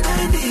the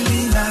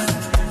believer.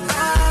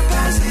 I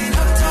pass it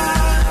up top.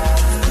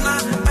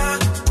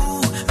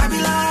 I be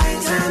like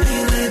 10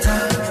 minutes,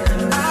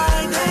 I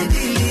the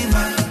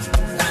believer.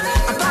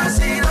 I pass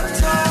it up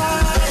top.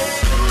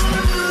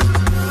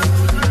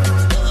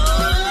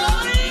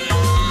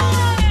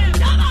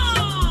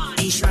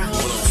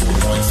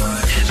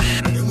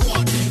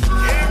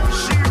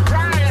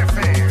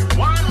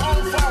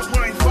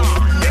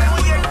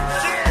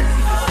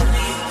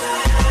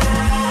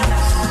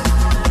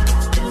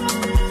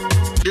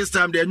 This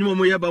time the new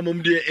moya ba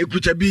mum de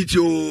ekucha beat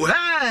yo.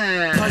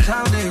 Hey.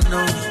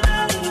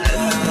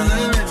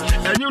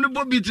 And you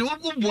know beat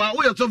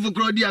wo your tofu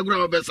crowd di agura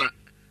obesa.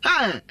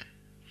 Hey.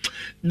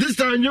 This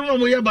time new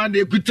moya ba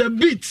de ekucha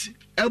beat.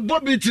 E bo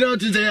beat now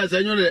to say yes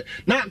anyo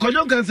na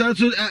kojo kan sa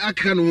so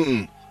aka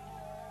no.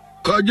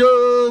 Kojo.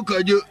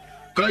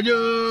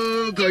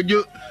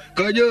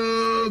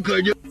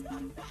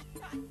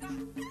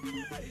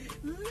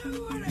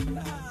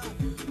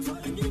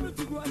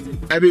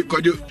 Abi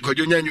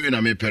kojo nyanyu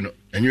na mepe no.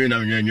 Enyu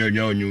na nyanyu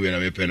na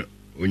mepe no.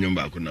 Onyum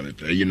ba ko na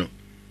mepe yi no.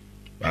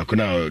 Ba ko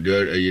na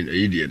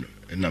yi die no.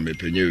 Na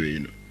mepe nyewe yi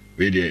no.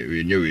 We die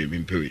we nyewe mi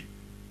mpewe.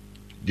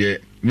 Die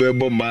we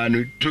bo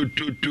manu tu.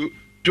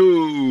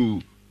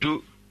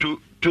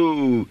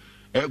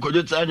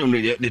 Kojo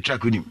tsanyu the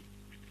track with him.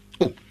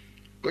 Oh.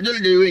 Kojo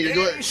le we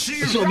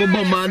so bo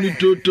manu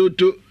tu.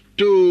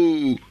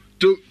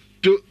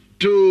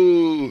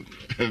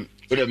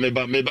 Ora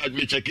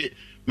me check it.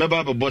 I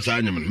don't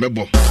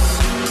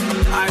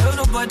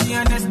nobody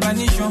an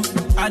explanation.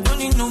 I don't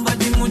need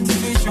nobody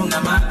motivation.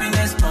 Now my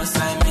happiness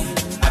consign me.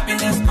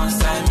 Happiness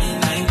consign me.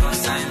 Now you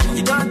consign me.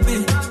 You don't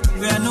pay.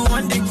 Where no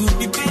one they could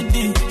be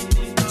paid.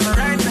 So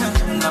right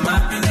now my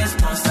happiness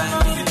consign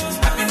me.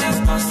 Happiness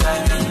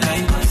consign me. Now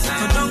you consign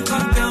me. So don't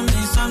come tell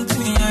me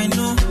something I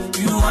know.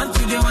 You want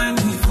to the one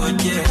me for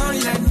there. Don't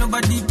let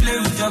nobody play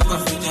with your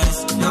confidence.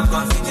 Your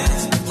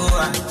confidence.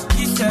 Oh,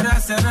 he said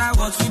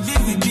what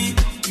we be.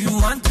 You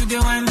want to the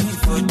one me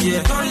for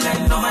there. Don't let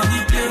nobody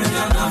play with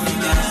your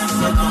confidence.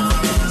 Your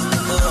confidence.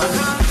 Oh,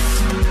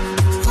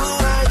 who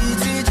are you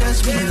to just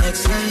be like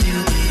say you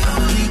the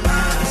only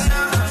pass?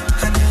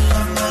 I don't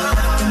love my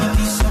heart, give me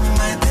peace of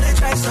mind, then I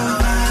try so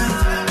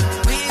hard.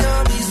 We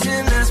all be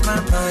sinners, my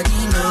body,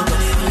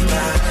 nobody do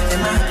that.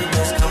 And my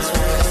happiness comes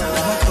first, I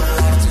never put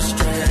life to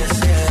stress,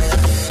 yeah.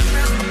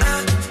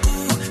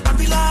 I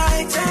be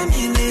like 10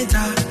 minutes, I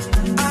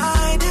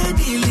the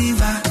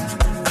believer.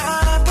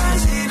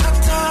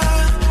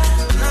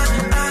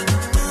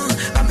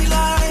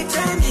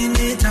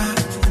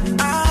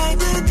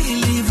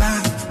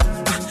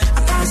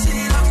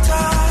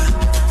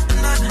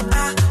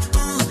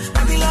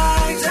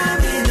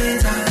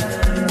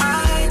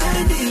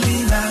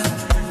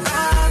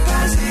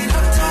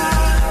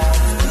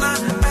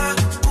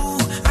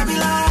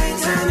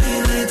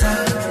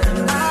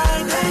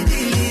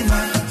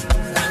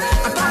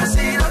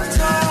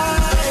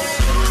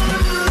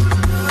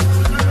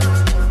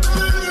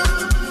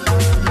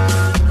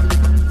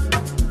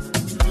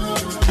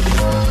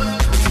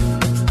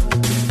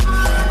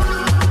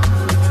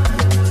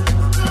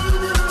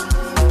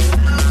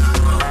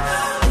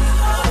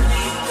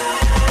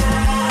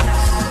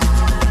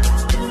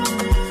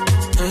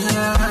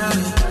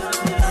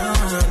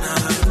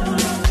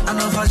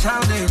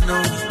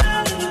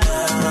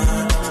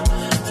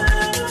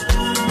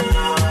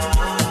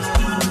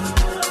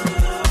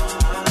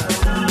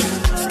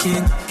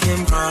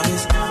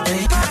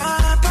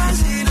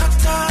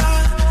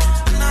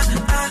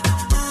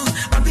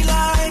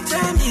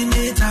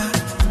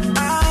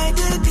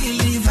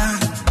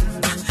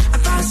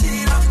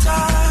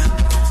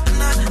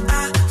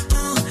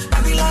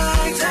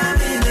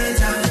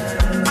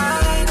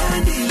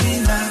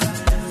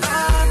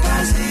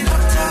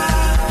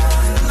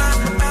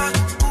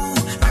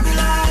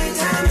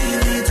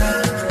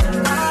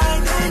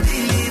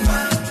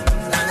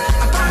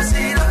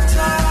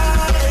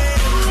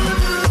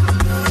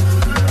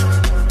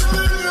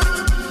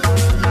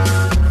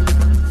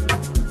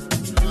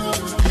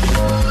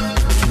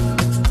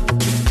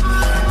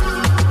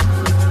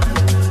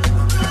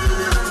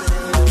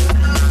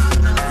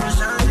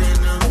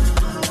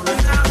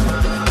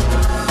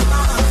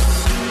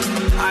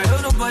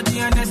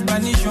 an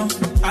explanation.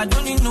 I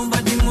don't need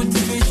nobody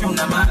motivation.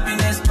 I'm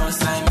happiness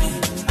consign me.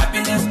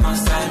 Happiness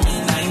consign me.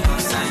 Like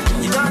consign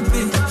me. You don't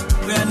pay.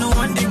 Where no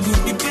one they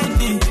could be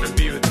paid.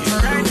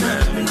 Right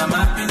now, I'm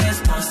happiness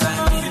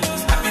consign me.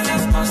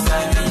 Happiness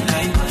consign me.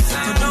 Like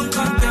consign me. So don't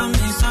come tell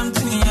me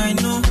something I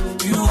know.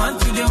 You want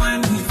to the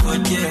one me for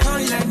there.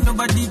 Don't let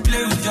nobody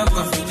play with your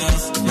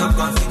confidence. Your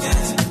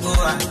confidence.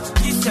 Oh,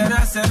 if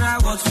Sarah,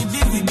 what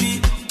we be.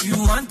 You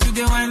want to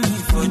the one me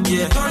for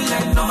there. Don't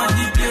let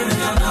nobody play with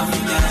your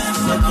confidence.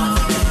 Your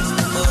confidence.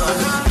 Oh,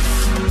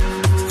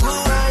 who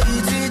are you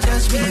to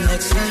just be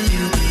like say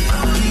you the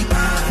only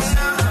pass?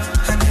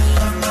 I can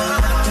love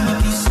love. Give me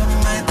peace of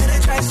mind. Then I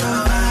try so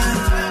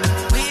hard.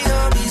 We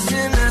all be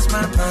sinners,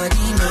 my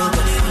body,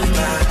 nobody do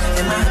that.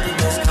 And my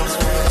happiness comes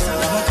first. I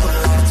never call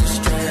her to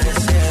stress,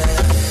 yeah.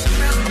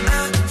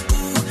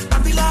 I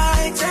be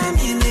like 10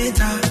 minutes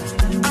later.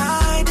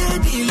 I did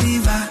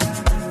deliver.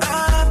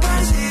 I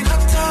pass it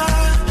up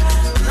top.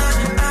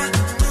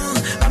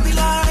 I be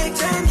like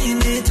 10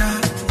 minutes later.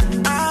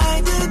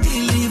 I did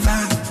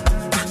deliver.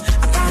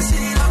 I pass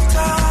it up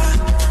top.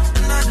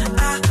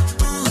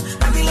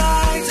 I be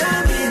like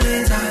 10 minutes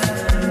later.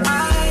 I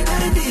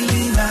did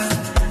deliver.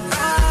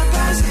 I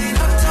pass it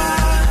up top.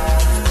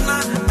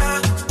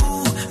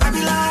 I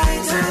be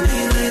like 10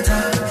 minutes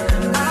later.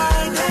 I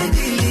did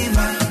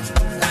deliver.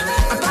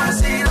 I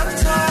pass it up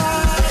top.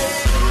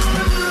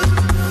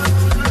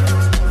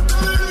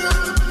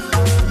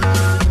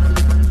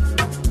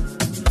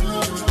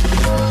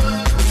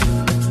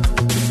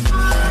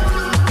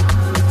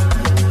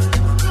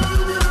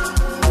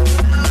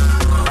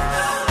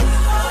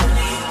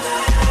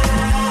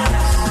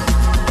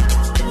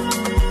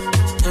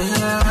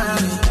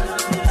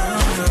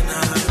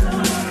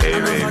 Hey,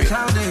 baby.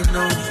 How they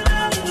know?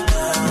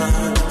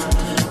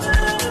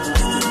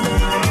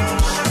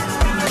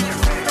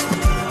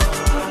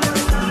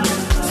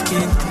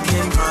 Skin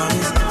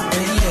promise,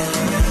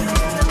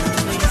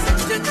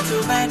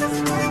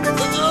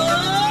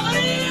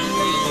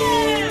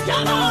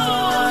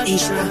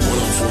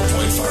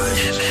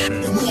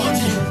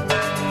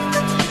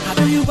 I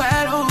do you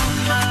well all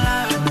my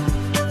life,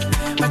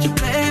 but you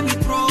play me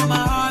pro, my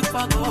heart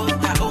for gold.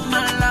 I owe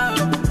my love.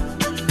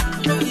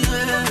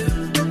 Yeah.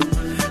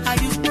 I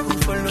used to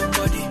follow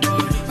body,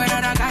 when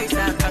other guys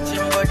are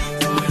catching body.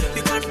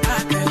 You can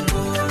pack and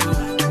go.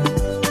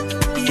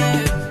 Yeah.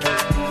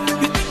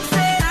 You think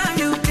say how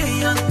you day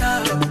on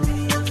top.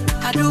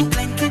 I do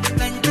plenty,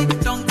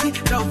 donkey,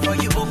 dog for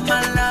you, oh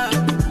my love.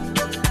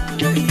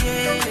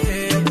 Yeah.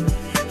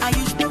 I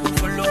used to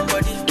follow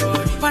body,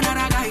 when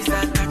other guys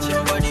are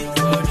catching body.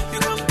 You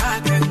can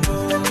pack and go.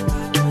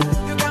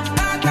 You can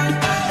pack and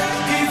go.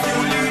 If you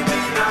leave me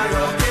now,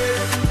 you're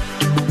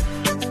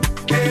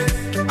okay.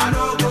 I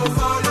don't go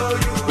follow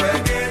you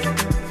again.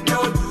 No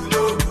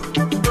do,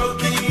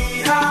 broken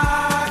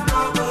heart, no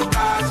go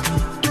catch me.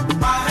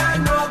 My head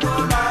no go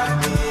like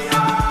me,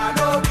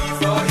 no be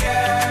for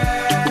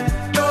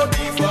yeah, no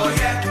be for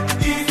yeah.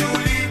 If you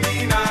leave me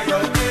now,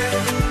 you're okay.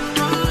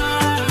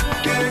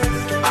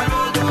 I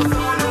don't go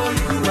follow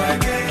you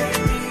again.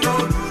 No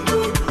do,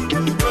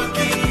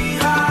 broken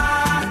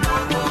heart, no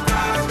go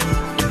catch me.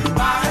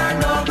 My head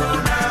no go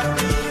like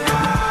me,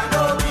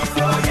 no be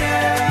for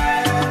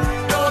yeah,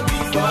 no be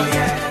for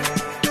yeah.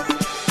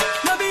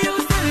 No be you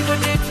say we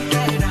gon' live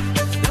together.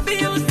 No be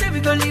you say we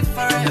gon' live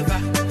forever.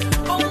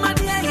 Oh my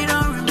dear, you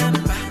don't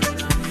remember.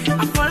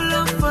 I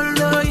follow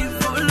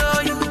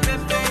you,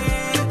 baby.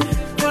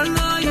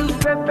 Follow you,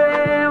 baby.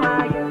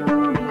 Why you do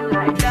me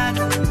like that?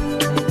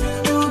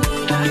 Do me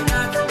like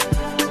that.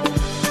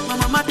 My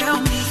mama tell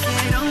me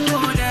say don't go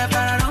there, but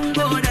I don't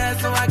go there,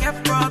 so I get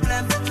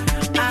problem.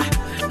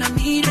 Now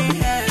me they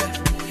have.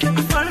 I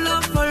follow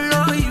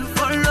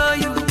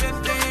you,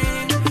 baby.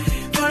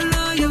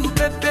 Follow you,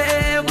 baby.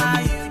 Why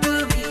you do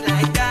me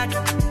like that?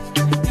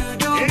 You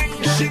do me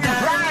like that.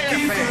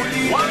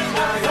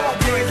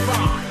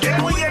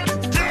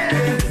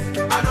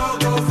 I don't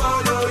go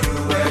follow you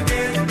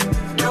again.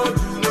 No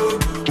do,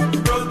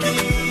 broken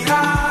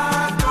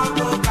heart, no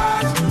go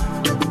catch me.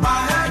 My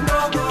head no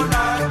go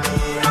like me,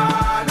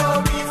 no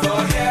be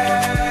for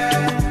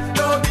yeah,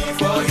 no be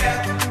for yeah.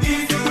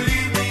 If you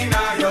leave me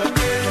now, you're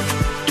okay.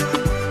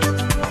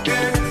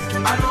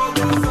 I don't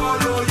go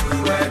follow you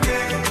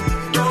again.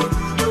 No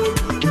do,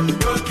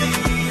 broken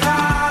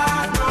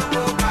heart, no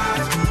go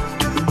catch me.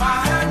 My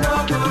head no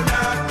go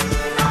like me,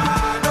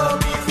 no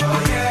be for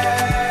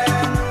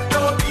yeah,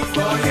 no be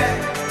for yeah.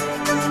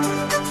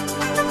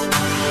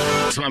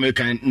 Some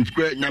American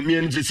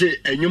Namian to say,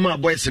 and you my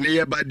boys in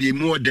here by the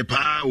more the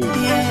power.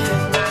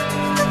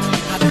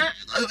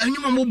 And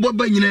you more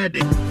by you.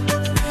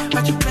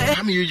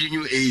 I'm using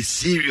you a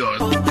serious.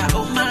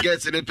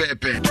 Get to the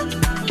pepper.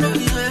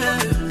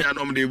 I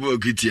know they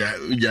work it here.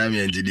 Jamie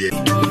and today.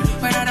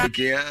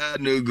 Okay,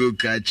 no go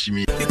catch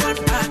me.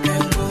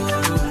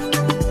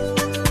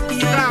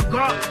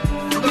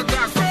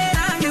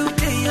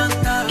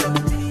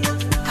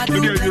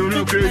 You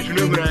know, crazy, you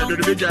know,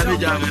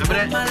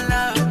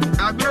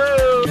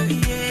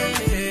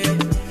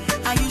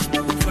 I used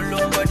to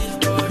follow body,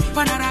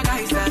 when other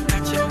guys are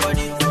catching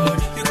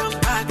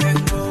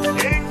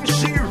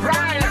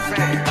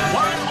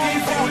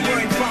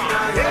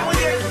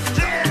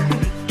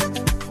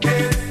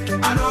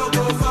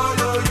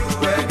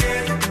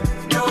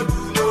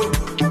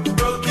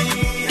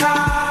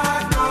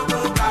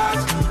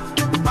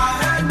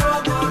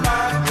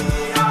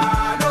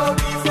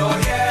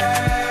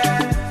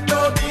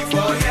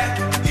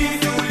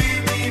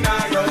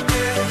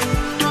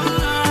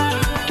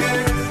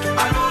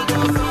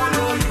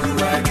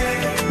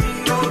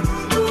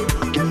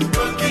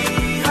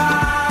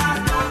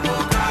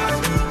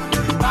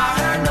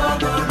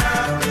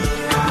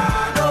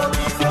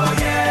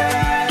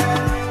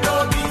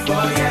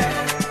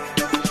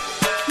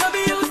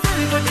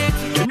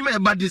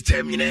this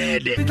time in a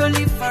day.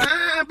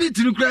 Bit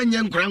to cry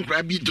young crank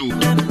rabbit.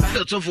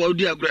 That's all for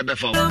dear grab a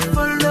phone.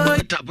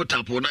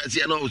 Tap on I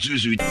see an old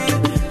Susie.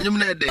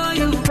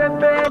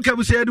 Okay,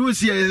 we said we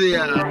see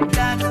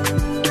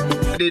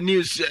the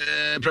news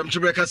from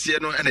Trebeka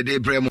Sieno and a day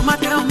bremo.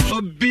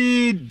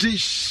 Be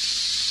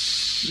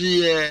dish,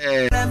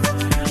 yeah,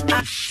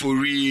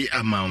 free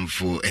amount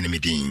for enemy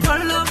thing.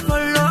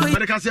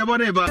 But I can't say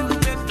about it, but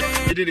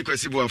it didn't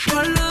question for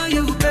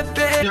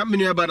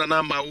Yamini about a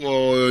number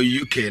or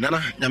UK, Nana,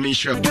 Yamin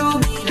Shop.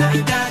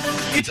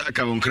 It's a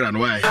count crown.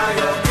 Why?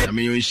 I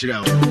mean, you should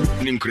have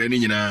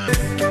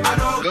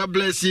God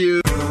bless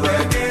you.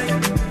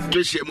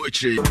 Bless you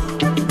much.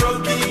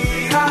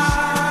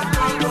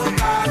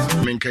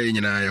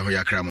 Menkayina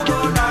ya kramo.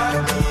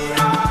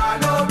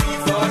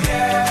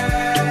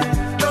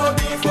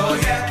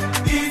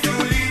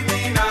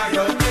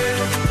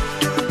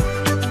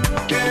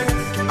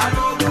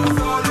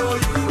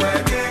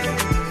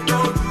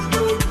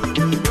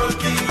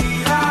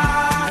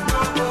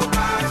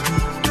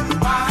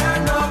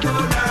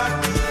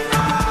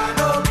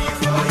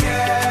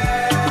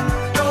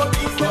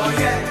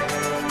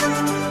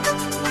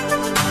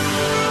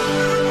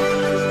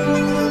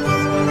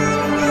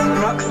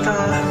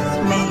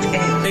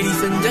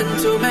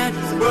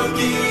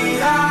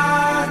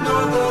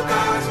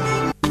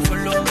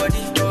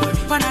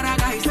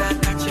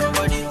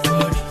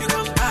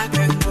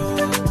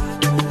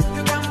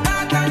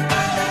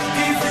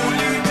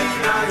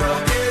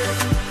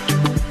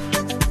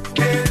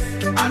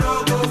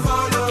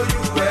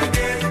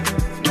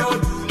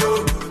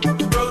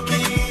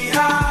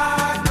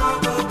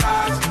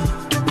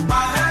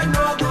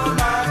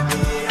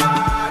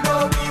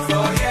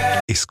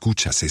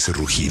 Escuchas ese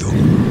rugido.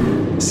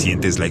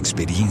 Sientes la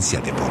experiencia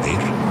de poder,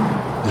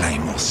 la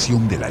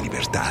emoción de la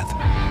libertad.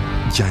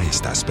 Ya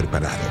estás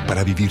preparado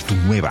para vivir tu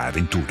nueva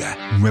aventura.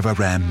 Nueva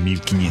Ram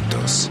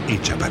 1500,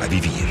 hecha para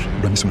vivir.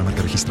 Ram es una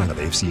marca registrada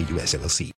de FCA US LLC.